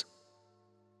place.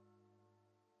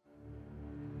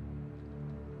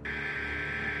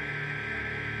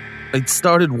 I'd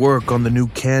started work on the new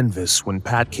canvas when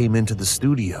Pat came into the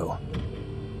studio.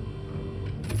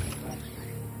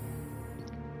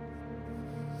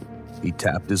 He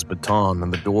tapped his baton on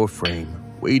the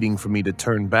doorframe, waiting for me to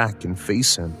turn back and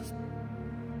face him.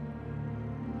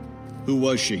 Who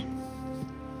was she?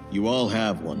 You all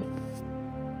have one.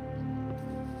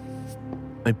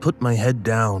 I put my head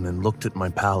down and looked at my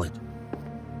palette.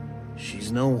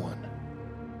 She's no one.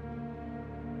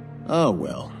 Oh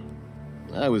well.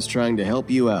 I was trying to help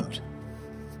you out.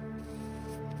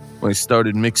 I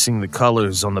started mixing the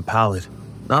colors on the palette,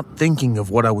 not thinking of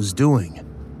what I was doing,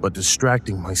 but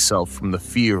distracting myself from the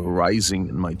fear rising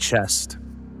in my chest.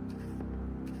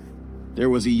 There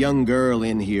was a young girl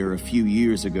in here a few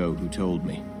years ago who told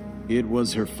me. It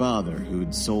was her father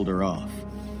who'd sold her off.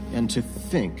 And to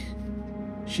think,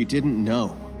 she didn't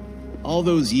know. All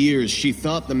those years, she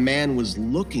thought the man was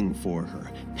looking for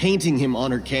her, painting him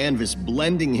on her canvas,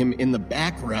 blending him in the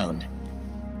background.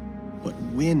 But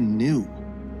Wynn knew.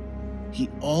 He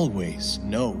always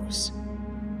knows.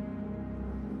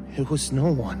 It was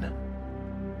no one.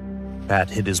 Pat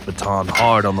hit his baton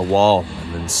hard on the wall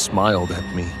and then smiled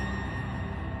at me.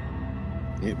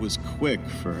 It was quick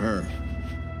for her.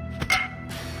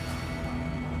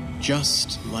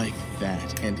 Just like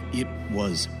that, and it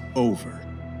was over.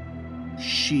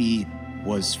 She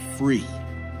was free.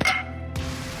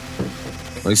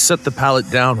 I set the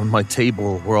palette down on my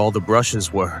table where all the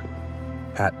brushes were.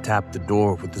 Pat tapped the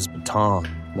door with his baton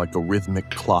like a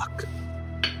rhythmic clock.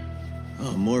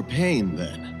 Oh, more pain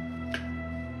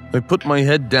then. I put my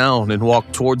head down and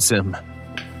walked towards him.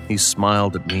 He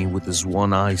smiled at me with his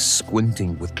one eye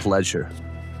squinting with pleasure.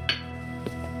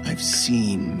 I've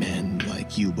seen men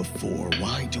like you before.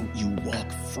 Why don't you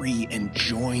walk free and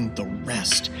join the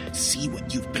rest? See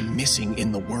what you've been missing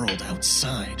in the world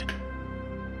outside.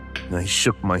 I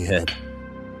shook my head.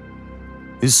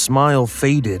 His smile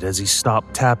faded as he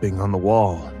stopped tapping on the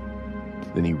wall.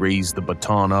 Then he raised the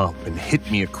baton up and hit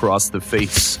me across the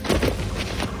face.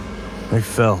 I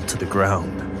fell to the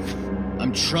ground.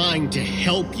 I'm trying to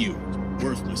help you,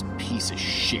 worthless piece of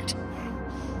shit.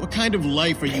 What kind of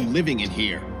life are you living in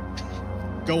here?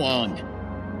 Go on.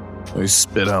 I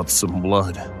spit out some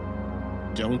blood.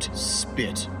 Don't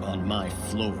spit on my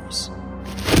floors.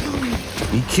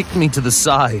 He kicked me to the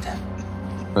side.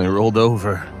 I rolled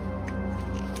over.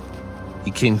 He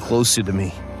came closer to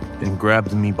me and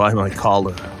grabbed me by my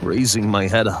collar, raising my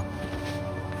head up.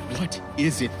 What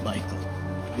is it, Michael?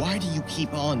 Why do you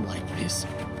keep on like this?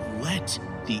 Let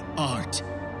the art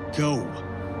go.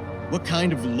 What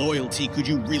kind of loyalty could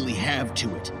you really have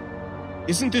to it?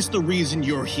 Isn't this the reason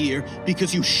you're here?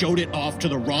 Because you showed it off to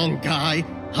the wrong guy?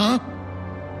 Huh?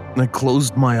 I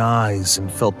closed my eyes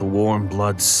and felt the warm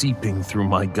blood seeping through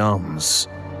my gums.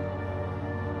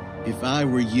 If I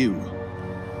were you,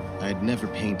 I'd never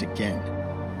paint again.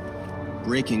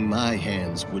 Breaking my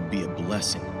hands would be a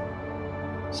blessing,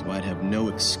 so I'd have no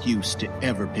excuse to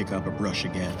ever pick up a brush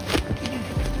again.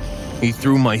 He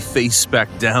threw my face back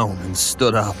down and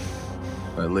stood up.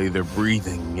 I lay there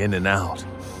breathing in and out,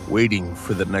 waiting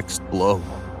for the next blow.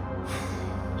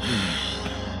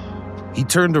 He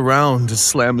turned around to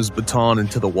slam his baton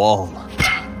into the wall.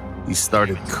 He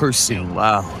started cursing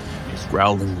loud,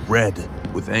 growling red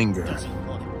with anger.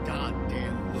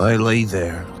 I lay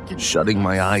there, shutting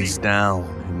my eyes down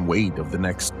in wait of the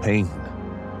next pain.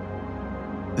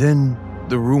 Then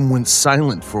the room went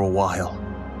silent for a while.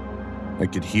 I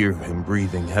could hear him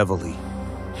breathing heavily.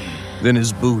 Then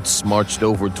his boots marched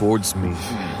over towards me,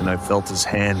 and I felt his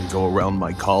hand go around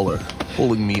my collar,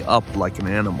 pulling me up like an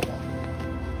animal.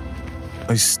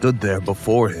 I stood there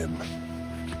before him.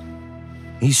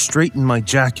 He straightened my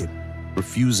jacket,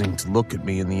 refusing to look at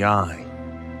me in the eye.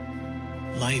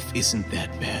 Life isn't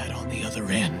that bad on the other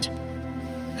end.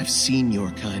 I've seen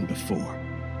your kind before.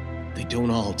 They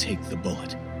don't all take the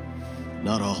bullet.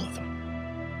 Not all of them.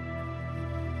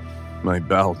 I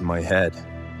bowed my head.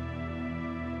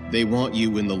 They want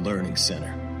you in the learning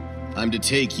center. I'm to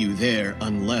take you there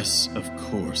unless, of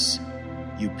course,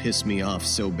 you piss me off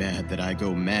so bad that I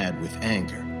go mad with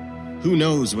anger. Who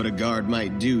knows what a guard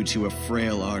might do to a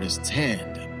frail artist's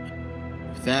hand?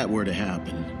 If that were to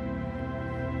happen...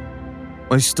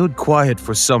 I stood quiet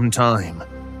for some time,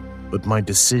 but my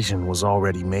decision was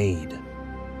already made.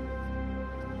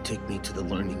 Take me to the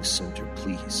learning center,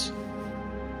 please.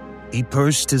 He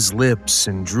pursed his lips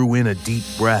and drew in a deep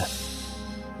breath.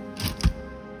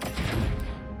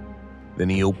 Then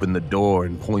he opened the door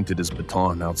and pointed his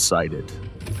baton outside it.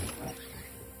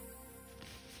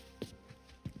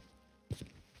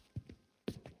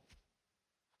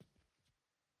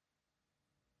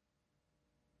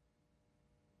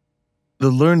 The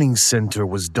learning center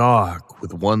was dark,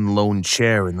 with one lone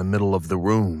chair in the middle of the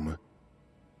room.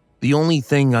 The only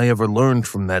thing I ever learned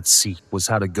from that seat was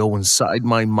how to go inside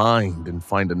my mind and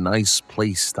find a nice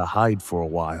place to hide for a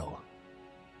while.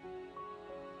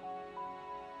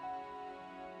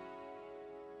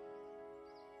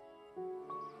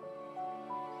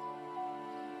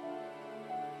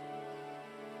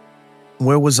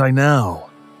 Where was I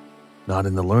now? Not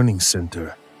in the learning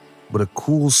center, but a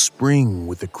cool spring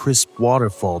with a crisp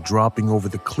waterfall dropping over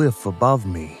the cliff above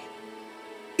me.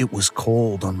 It was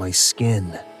cold on my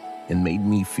skin and made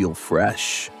me feel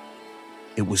fresh.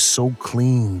 It was so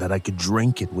clean that I could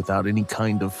drink it without any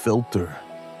kind of filter.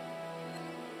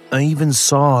 I even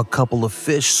saw a couple of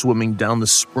fish swimming down the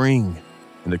spring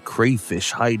and a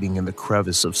crayfish hiding in the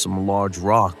crevice of some large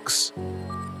rocks.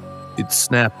 It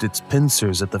snapped its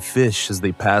pincers at the fish as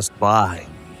they passed by,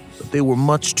 but they were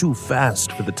much too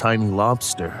fast for the tiny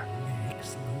lobster.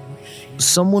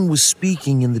 Someone was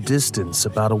speaking in the distance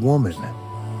about a woman,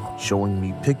 showing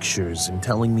me pictures and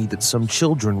telling me that some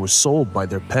children were sold by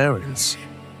their parents.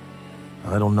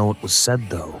 I don't know what was said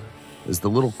though, as the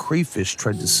little crayfish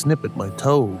tried to snip at my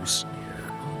toes.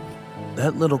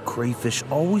 That little crayfish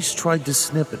always tried to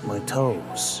snip at my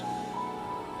toes.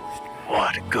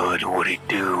 What good would it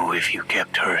do if you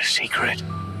kept her a secret?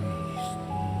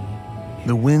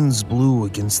 The winds blew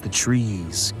against the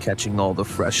trees, catching all the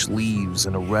fresh leaves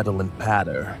in a redolent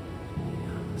patter.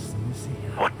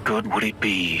 What good would it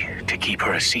be to keep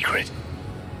her a secret?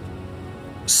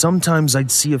 Sometimes I'd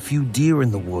see a few deer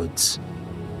in the woods.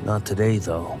 Not today,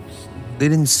 though. They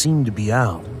didn't seem to be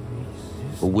out.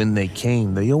 But when they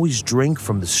came, they always drank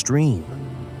from the stream,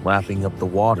 lapping up the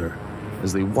water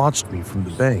as they watched me from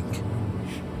the bank.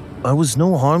 I was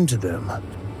no harm to them.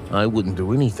 I wouldn't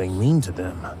do anything mean to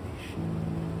them.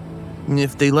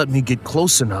 If they let me get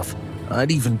close enough,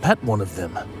 I'd even pet one of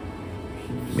them.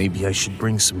 Maybe I should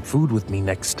bring some food with me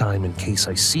next time in case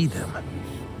I see them.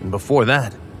 And before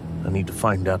that, I need to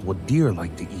find out what deer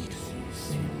like to eat.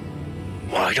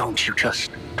 Why don't you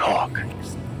just talk?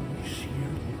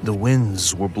 The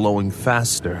winds were blowing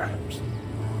faster.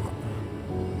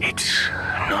 It's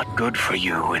not good for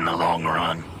you in the long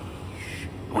run.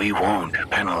 We won't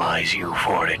penalize you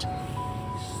for it.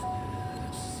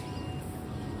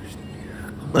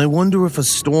 I wonder if a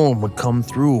storm would come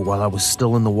through while I was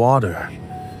still in the water.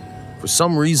 For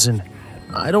some reason,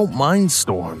 I don't mind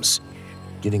storms.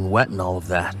 Getting wet and all of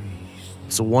that.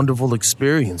 It's a wonderful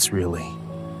experience, really.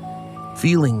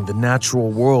 Feeling the natural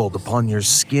world upon your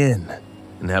skin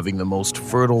and having the most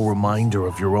fertile reminder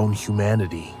of your own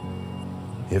humanity.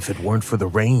 If it weren't for the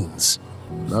rains,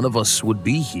 none of us would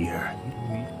be here.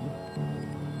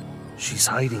 She's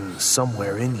hiding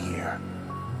somewhere in here.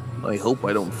 I hope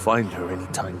I don't find her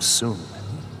anytime soon.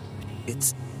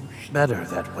 It's better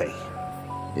that way.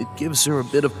 It gives her a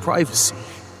bit of privacy.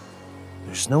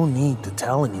 There's no need to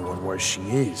tell anyone where she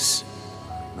is.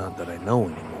 Not that I know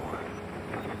anymore.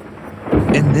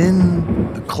 And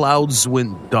then the clouds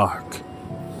went dark.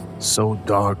 So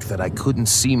dark that I couldn't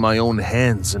see my own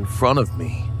hands in front of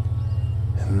me.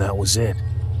 And that was it.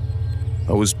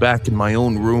 I was back in my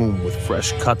own room with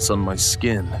fresh cuts on my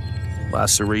skin,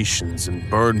 lacerations and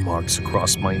burn marks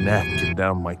across my neck and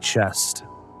down my chest.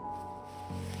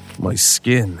 My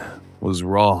skin was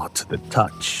raw to the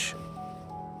touch.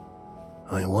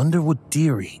 I wonder what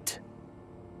deer eat.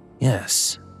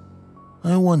 Yes,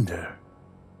 I wonder.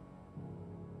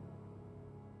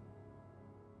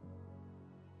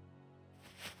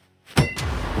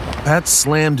 Pat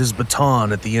slammed his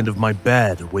baton at the end of my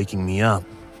bed, waking me up.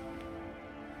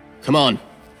 Come on.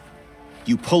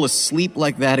 You pull a sleep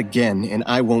like that again, and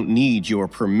I won't need your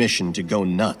permission to go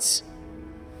nuts.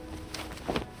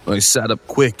 I sat up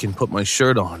quick and put my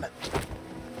shirt on.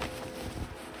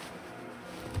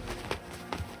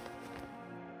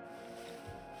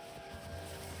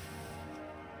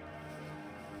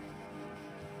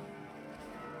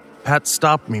 Pat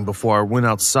stopped me before I went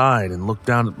outside and looked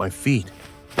down at my feet.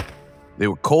 They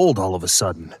were cold all of a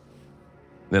sudden.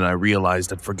 Then I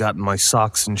realized I'd forgotten my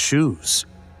socks and shoes.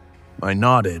 I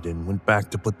nodded and went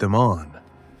back to put them on.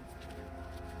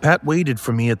 Pat waited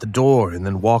for me at the door and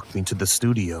then walked me to the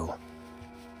studio.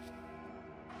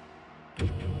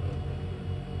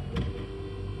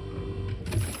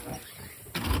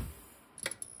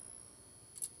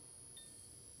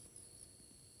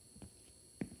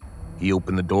 He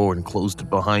opened the door and closed it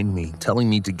behind me, telling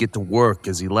me to get to work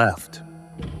as he left.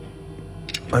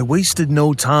 I wasted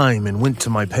no time and went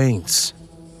to my paints.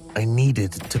 I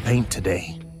needed to paint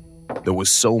today. There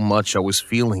was so much I was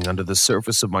feeling under the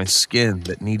surface of my skin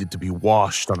that needed to be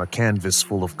washed on a canvas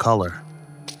full of color.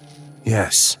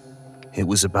 Yes, it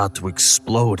was about to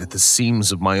explode at the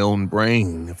seams of my own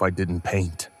brain if I didn't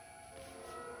paint.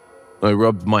 I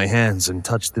rubbed my hands and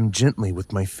touched them gently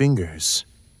with my fingers.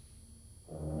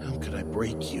 How could I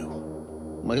break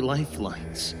you? My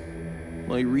lifelines.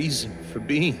 My reason for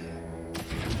being.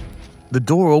 The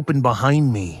door opened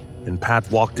behind me, and Pat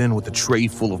walked in with a tray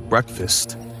full of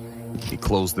breakfast. He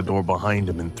closed the door behind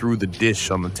him and threw the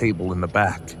dish on the table in the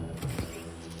back.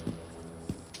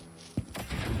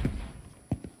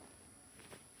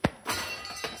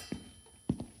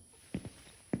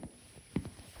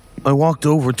 I walked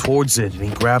over towards it and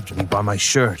he grabbed me by my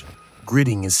shirt,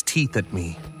 gritting his teeth at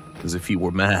me as if he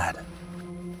were mad.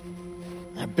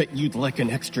 I bet you'd like an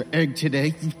extra egg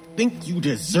today. You think you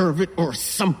deserve it or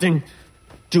something?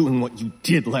 Doing what you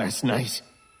did last night.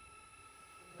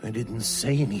 I didn't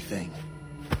say anything.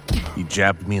 He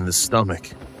jabbed me in the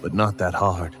stomach, but not that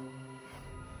hard.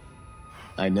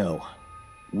 I know.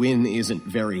 Wynn isn't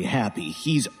very happy.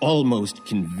 He's almost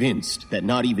convinced that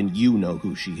not even you know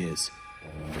who she is.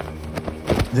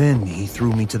 Then he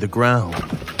threw me to the ground.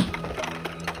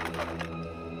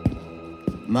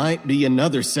 Might be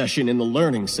another session in the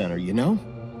learning center, you know?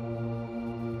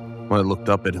 I looked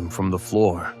up at him from the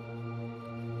floor.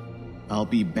 I'll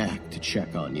be back to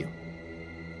check on you.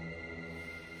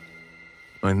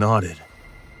 I nodded.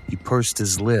 He pursed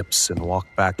his lips and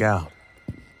walked back out.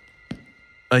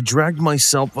 I dragged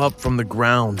myself up from the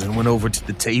ground and went over to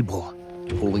the table,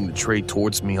 pulling the tray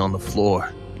towards me on the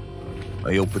floor.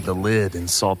 I opened the lid and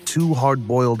saw 2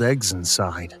 hard-boiled eggs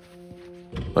inside.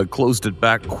 I closed it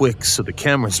back quick so the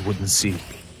cameras wouldn't see.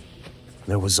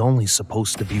 There was only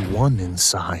supposed to be 1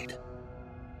 inside.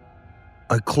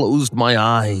 I closed my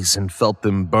eyes and felt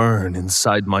them burn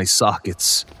inside my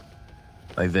sockets.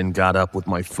 I then got up with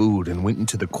my food and went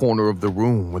into the corner of the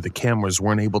room where the cameras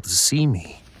weren't able to see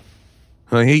me.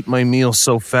 I ate my meal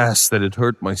so fast that it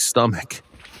hurt my stomach.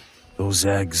 Those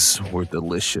eggs were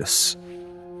delicious.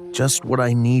 Just what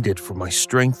I needed for my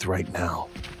strength right now.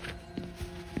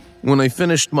 When I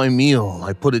finished my meal,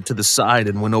 I put it to the side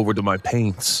and went over to my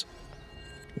paints.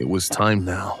 It was time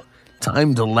now.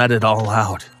 Time to let it all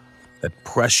out. That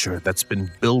pressure that's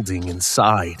been building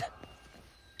inside.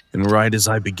 And right as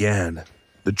I began,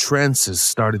 the trances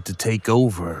started to take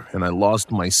over and I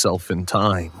lost myself in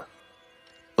time.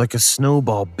 Like a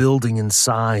snowball building in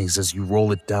size as you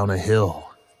roll it down a hill.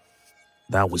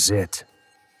 That was it.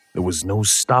 There was no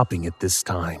stopping it this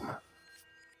time.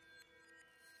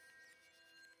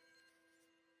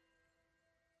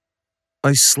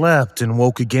 I slept and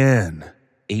woke again,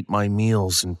 ate my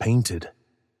meals and painted.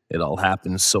 It all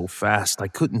happened so fast I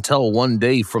couldn't tell one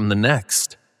day from the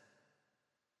next.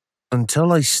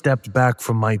 Until I stepped back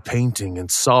from my painting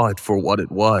and saw it for what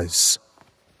it was.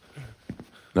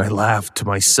 I laughed to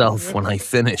myself when I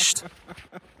finished.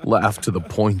 Laughed to the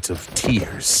point of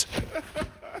tears.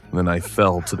 Then I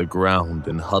fell to the ground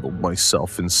and huddled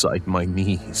myself inside my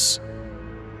knees.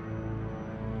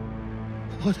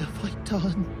 What have I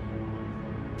done?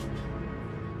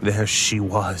 There she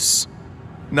was.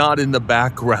 Not in the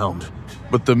background,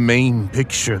 but the main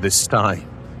picture this time.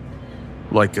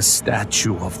 Like a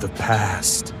statue of the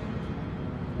past.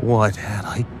 What had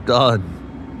I done?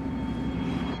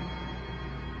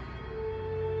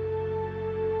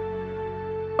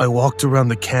 I walked around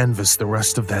the canvas the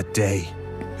rest of that day,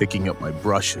 picking up my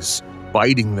brushes,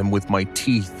 biting them with my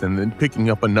teeth, and then picking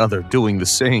up another, doing the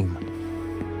same.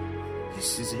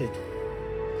 This is it.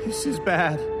 This is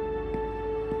bad.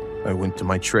 I went to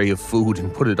my tray of food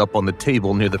and put it up on the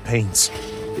table near the paints.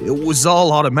 It was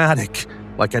all automatic,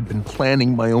 like I'd been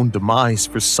planning my own demise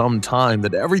for some time,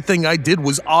 that everything I did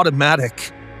was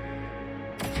automatic.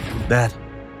 That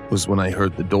was when I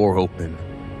heard the door open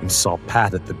and saw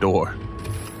Pat at the door.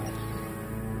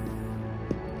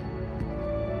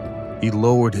 He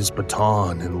lowered his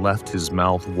baton and left his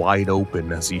mouth wide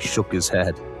open as he shook his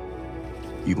head.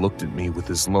 He looked at me with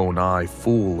his lone eye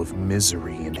full of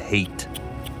misery and hate.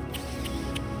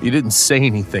 He didn't say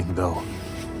anything, though.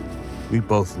 We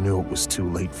both knew it was too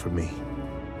late for me.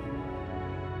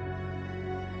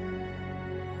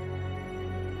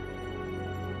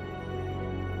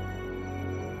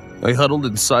 I huddled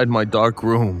inside my dark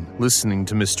room, listening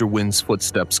to Mr. Wynn's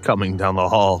footsteps coming down the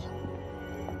hall.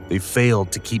 They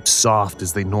failed to keep soft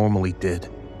as they normally did.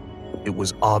 It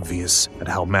was obvious at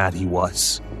how mad he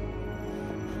was.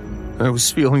 I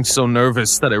was feeling so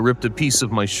nervous that I ripped a piece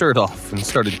of my shirt off and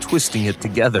started twisting it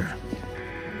together.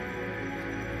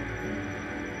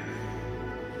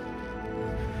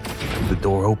 The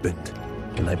door opened,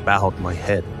 and I bowed my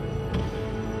head.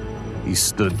 He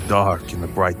stood dark in the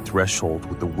bright threshold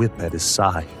with the whip at his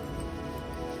side.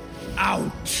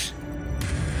 Ouch!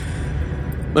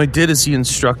 I did as he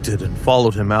instructed and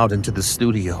followed him out into the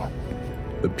studio.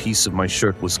 The piece of my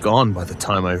shirt was gone by the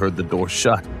time I heard the door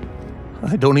shut.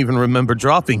 I don't even remember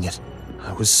dropping it.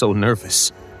 I was so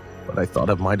nervous, but I thought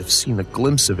I might have seen a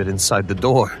glimpse of it inside the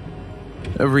door.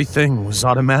 Everything was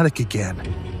automatic again,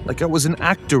 like I was an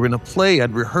actor in a play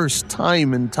I'd rehearsed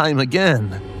time and time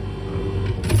again.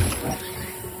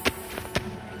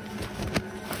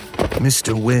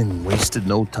 Mr. Wynn wasted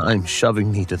no time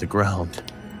shoving me to the ground.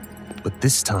 But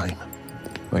this time,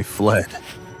 I fled.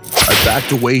 I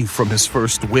backed away from his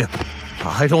first whip.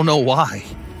 I don't know why.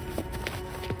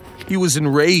 He was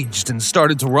enraged and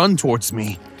started to run towards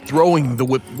me, throwing the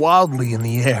whip wildly in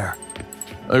the air.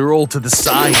 I rolled to the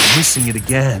side, missing it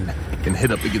again, and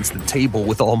hit up against the table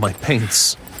with all my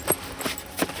paints.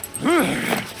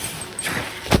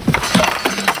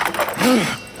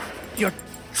 You're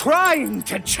trying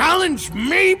to challenge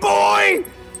me, boy?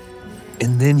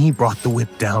 And then he brought the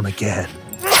whip down again.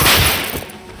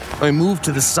 I moved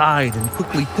to the side and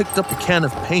quickly picked up a can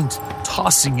of paint,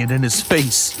 tossing it in his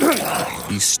face.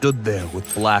 He stood there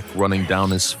with black running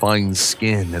down his fine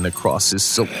skin and across his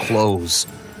silk clothes,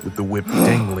 with the whip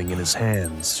dangling in his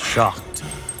hands, shocked.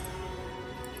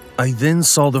 I then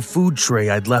saw the food tray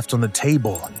I'd left on the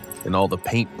table and all the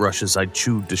paintbrushes I'd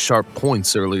chewed to sharp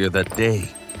points earlier that day.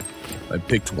 I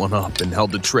picked one up and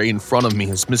held the tray in front of me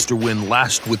as Mr. Wynn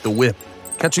lashed with the whip,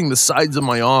 catching the sides of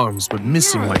my arms but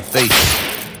missing my face.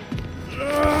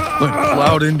 I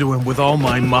plowed into him with all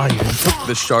my might and took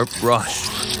the sharp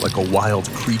brush, like a wild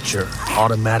creature,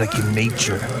 automatic in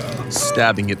nature,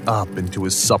 stabbing it up into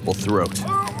his supple throat.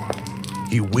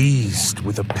 He wheezed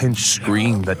with a pinched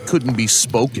scream that couldn't be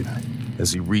spoken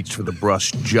as he reached for the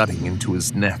brush jutting into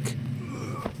his neck.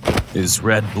 His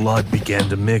red blood began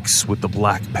to mix with the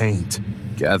black paint,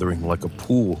 gathering like a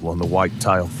pool on the white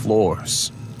tile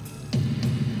floors.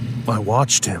 I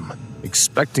watched him,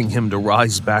 expecting him to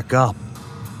rise back up,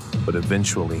 but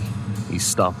eventually he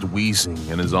stopped wheezing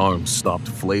and his arms stopped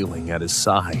flailing at his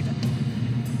side.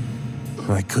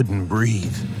 I couldn't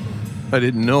breathe. I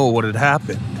didn't know what had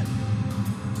happened.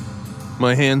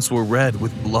 My hands were red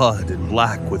with blood and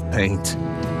black with paint.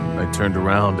 I turned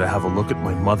around to have a look at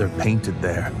my mother painted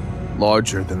there,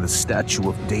 larger than the statue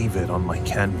of David on my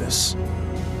canvas.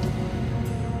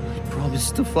 I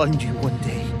promised to find you one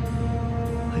day.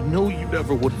 I know you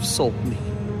never would have sold me.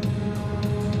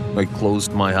 I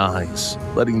closed my eyes,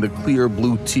 letting the clear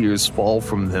blue tears fall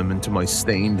from them into my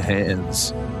stained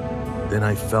hands. Then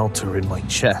I felt her in my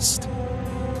chest.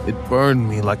 It burned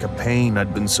me like a pain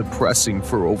I'd been suppressing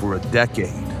for over a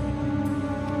decade.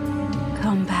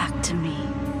 Come back to me.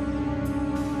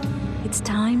 It's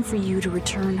time for you to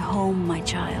return home, my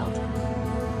child.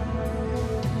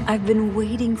 I've been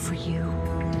waiting for you.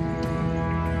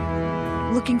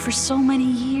 Looking for so many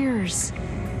years.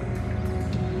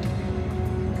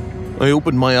 I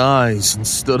opened my eyes and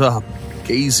stood up,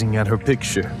 gazing at her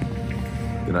picture.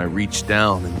 Then I reached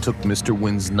down and took Mr.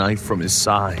 Wynn's knife from his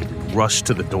side and rushed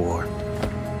to the door.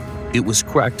 It was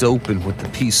cracked open with the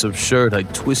piece of shirt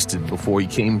I'd twisted before he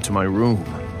came to my room.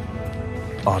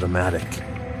 Automatic,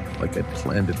 like I'd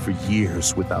planned it for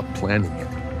years without planning it.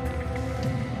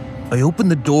 I opened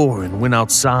the door and went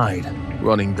outside,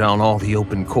 running down all the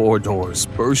open corridors,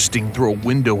 bursting through a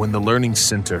window in the learning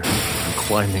center, and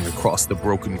climbing across the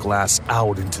broken glass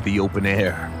out into the open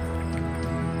air.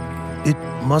 It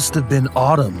must have been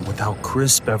autumn with how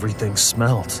crisp everything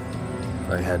smelt.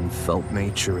 I hadn't felt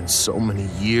nature in so many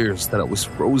years that I was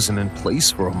frozen in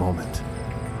place for a moment.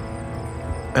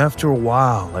 After a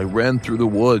while, I ran through the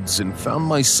woods and found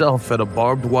myself at a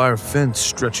barbed wire fence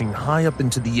stretching high up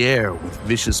into the air with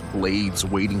vicious blades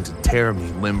waiting to tear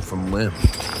me limb from limb.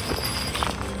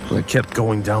 I kept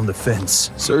going down the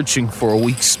fence, searching for a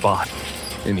weak spot,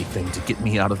 anything to get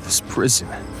me out of this prison.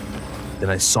 Then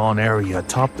I saw an area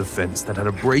atop the fence that had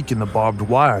a break in the barbed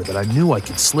wire that I knew I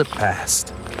could slip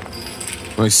past.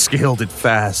 I scaled it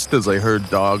fast as I heard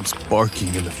dogs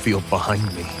barking in the field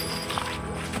behind me.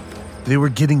 They were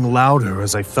getting louder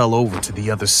as I fell over to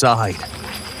the other side.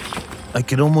 I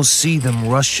could almost see them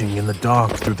rushing in the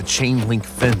dark through the chain-link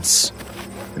fence,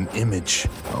 an image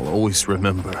I'll always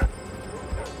remember.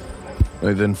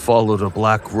 I then followed a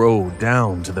black road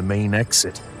down to the main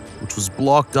exit, which was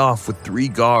blocked off with 3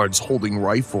 guards holding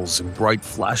rifles and bright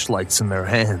flashlights in their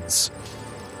hands.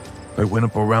 I went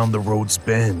up around the road's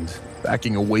bend,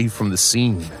 backing away from the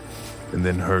scene, and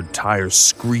then heard tires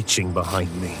screeching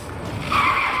behind me.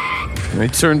 I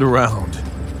turned around,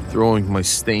 throwing my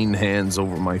stained hands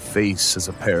over my face as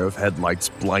a pair of headlights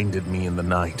blinded me in the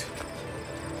night.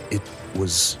 It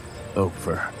was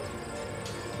over.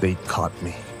 They caught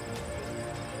me.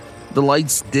 The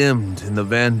lights dimmed and the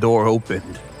van door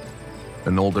opened.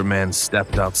 An older man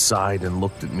stepped outside and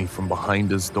looked at me from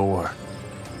behind his door.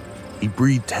 He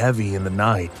breathed heavy in the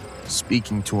night,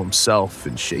 speaking to himself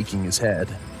and shaking his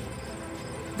head.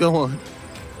 Go on.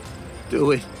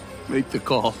 Do it. Make the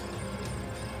call.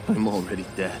 I'm already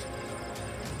dead.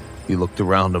 He looked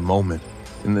around a moment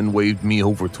and then waved me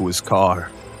over to his car.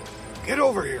 Get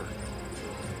over here.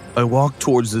 I walked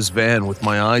towards his van with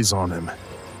my eyes on him.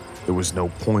 There was no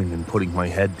point in putting my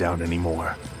head down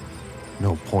anymore.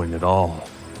 No point at all.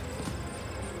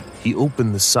 He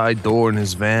opened the side door in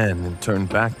his van and turned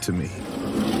back to me.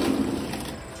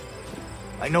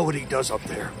 I know what he does up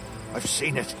there. I've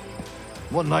seen it.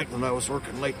 One night when I was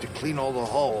working late to clean all the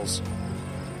halls.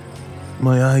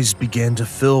 My eyes began to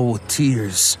fill with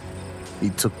tears. He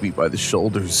took me by the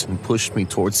shoulders and pushed me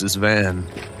towards his van.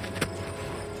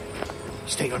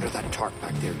 Stay under that tarp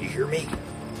back there, you hear me?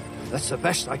 That's the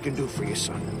best I can do for you,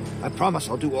 son. I promise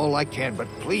I'll do all I can, but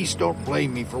please don't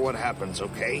blame me for what happens,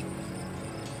 okay?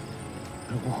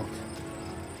 I won't.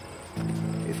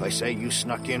 If I say you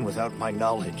snuck in without my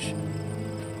knowledge.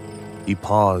 He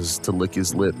paused to lick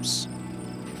his lips.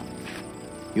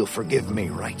 You'll forgive me,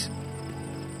 right?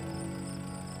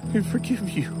 I forgive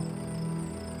you.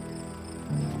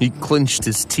 He clenched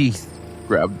his teeth,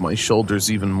 grabbed my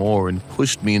shoulders even more, and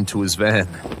pushed me into his van.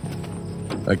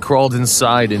 I crawled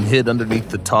inside and hid underneath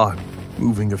the tarp,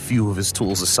 moving a few of his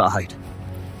tools aside.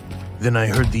 Then I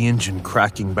heard the engine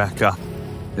cracking back up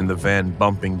and the van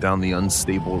bumping down the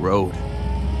unstable road.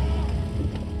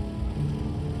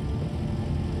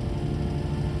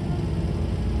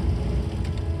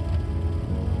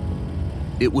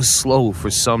 It was slow for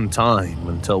some time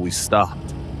until we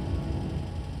stopped.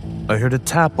 I heard a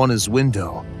tap on his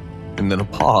window and then a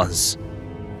pause.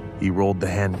 He rolled the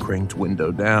hand-cranked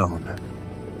window down.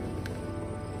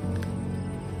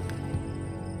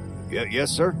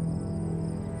 Yes, sir?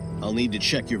 I'll need to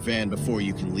check your van before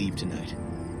you can leave tonight.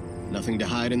 Nothing to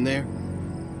hide in there?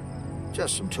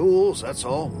 Just some tools, that's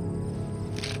all.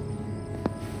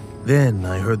 Then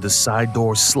I heard the side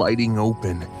door sliding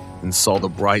open and saw the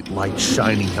bright light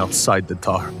shining outside the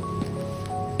tarp.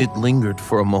 It lingered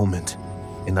for a moment,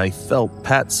 and I felt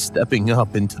Pat stepping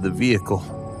up into the vehicle.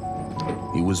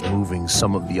 He was moving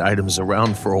some of the items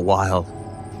around for a while,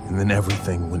 and then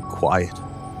everything went quiet.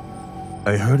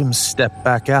 I heard him step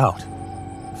back out,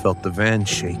 felt the van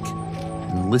shake,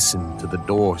 and listened to the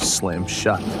door slam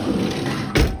shut.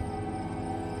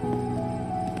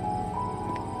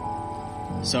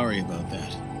 Sorry about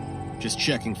that. Just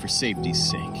checking for safety's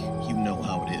sake. You know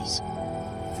how it is.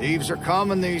 Thieves are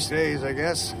common these days, I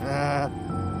guess.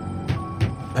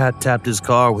 Pat tapped his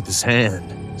car with his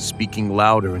hand, speaking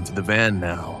louder into the van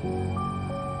now.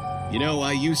 You know,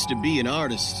 I used to be an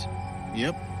artist.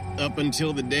 Yep, up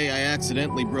until the day I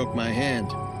accidentally broke my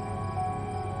hand.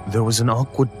 There was an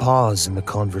awkward pause in the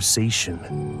conversation.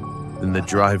 Then the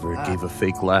driver gave a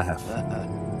fake laugh.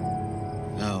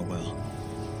 Oh, well.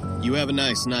 You have a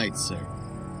nice night, sir.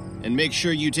 And make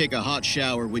sure you take a hot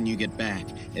shower when you get back,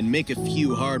 and make a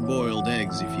few hard-boiled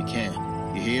eggs if you can.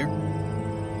 You hear?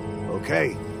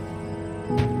 Okay.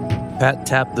 Pat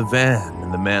tapped the van,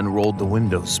 and the man rolled the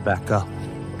windows back up.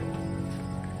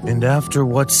 And after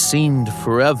what seemed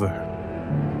forever,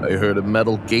 I heard a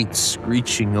metal gate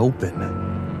screeching open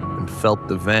and felt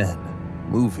the van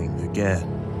moving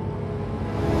again.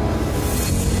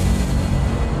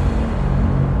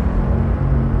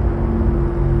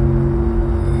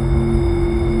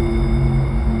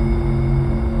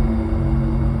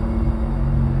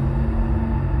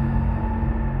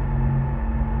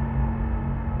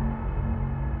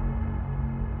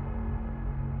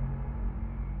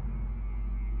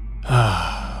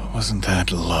 Wasn't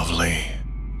that lovely?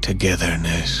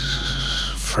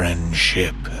 Togetherness,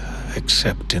 friendship,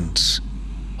 acceptance,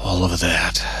 all of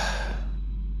that.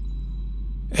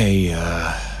 A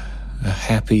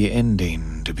happy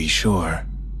ending, to be sure.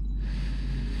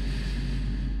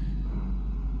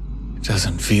 It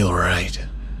doesn't feel right,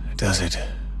 does it?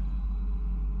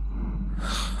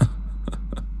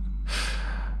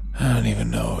 I don't even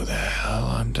know who the hell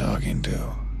I'm talking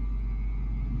to.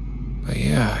 But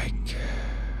yeah,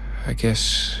 I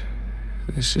guess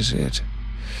this is it.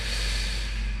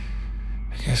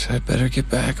 I guess I'd better get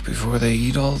back before they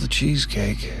eat all the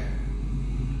cheesecake.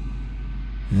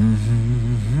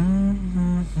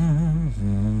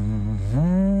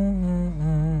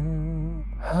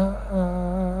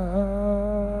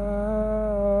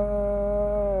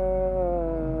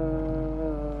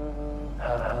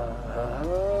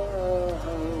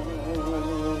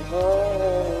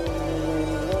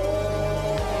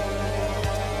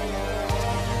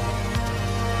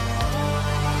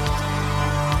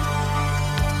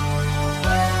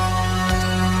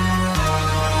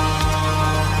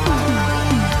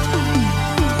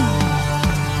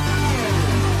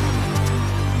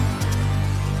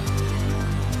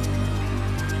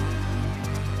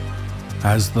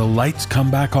 as the lights come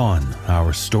back on,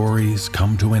 our stories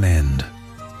come to an end.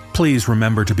 Please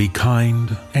remember to be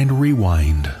kind and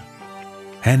rewind.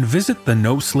 And visit the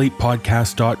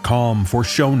NoSleepPodcast.com for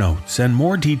show notes and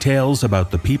more details about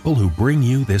the people who bring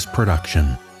you this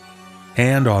production.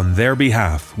 And on their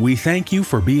behalf, we thank you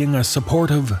for being a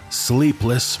supportive,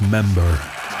 sleepless member.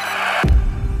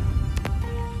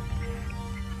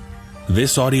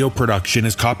 This audio production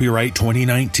is copyright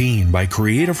 2019 by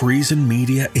Creative Reason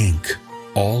Media, Inc.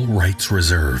 All rights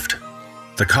reserved.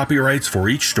 The copyrights for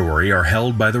each story are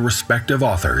held by the respective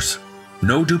authors.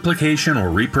 No duplication or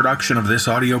reproduction of this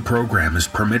audio program is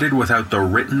permitted without the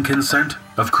written consent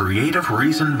of Creative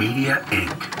Reason Media,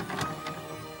 Inc.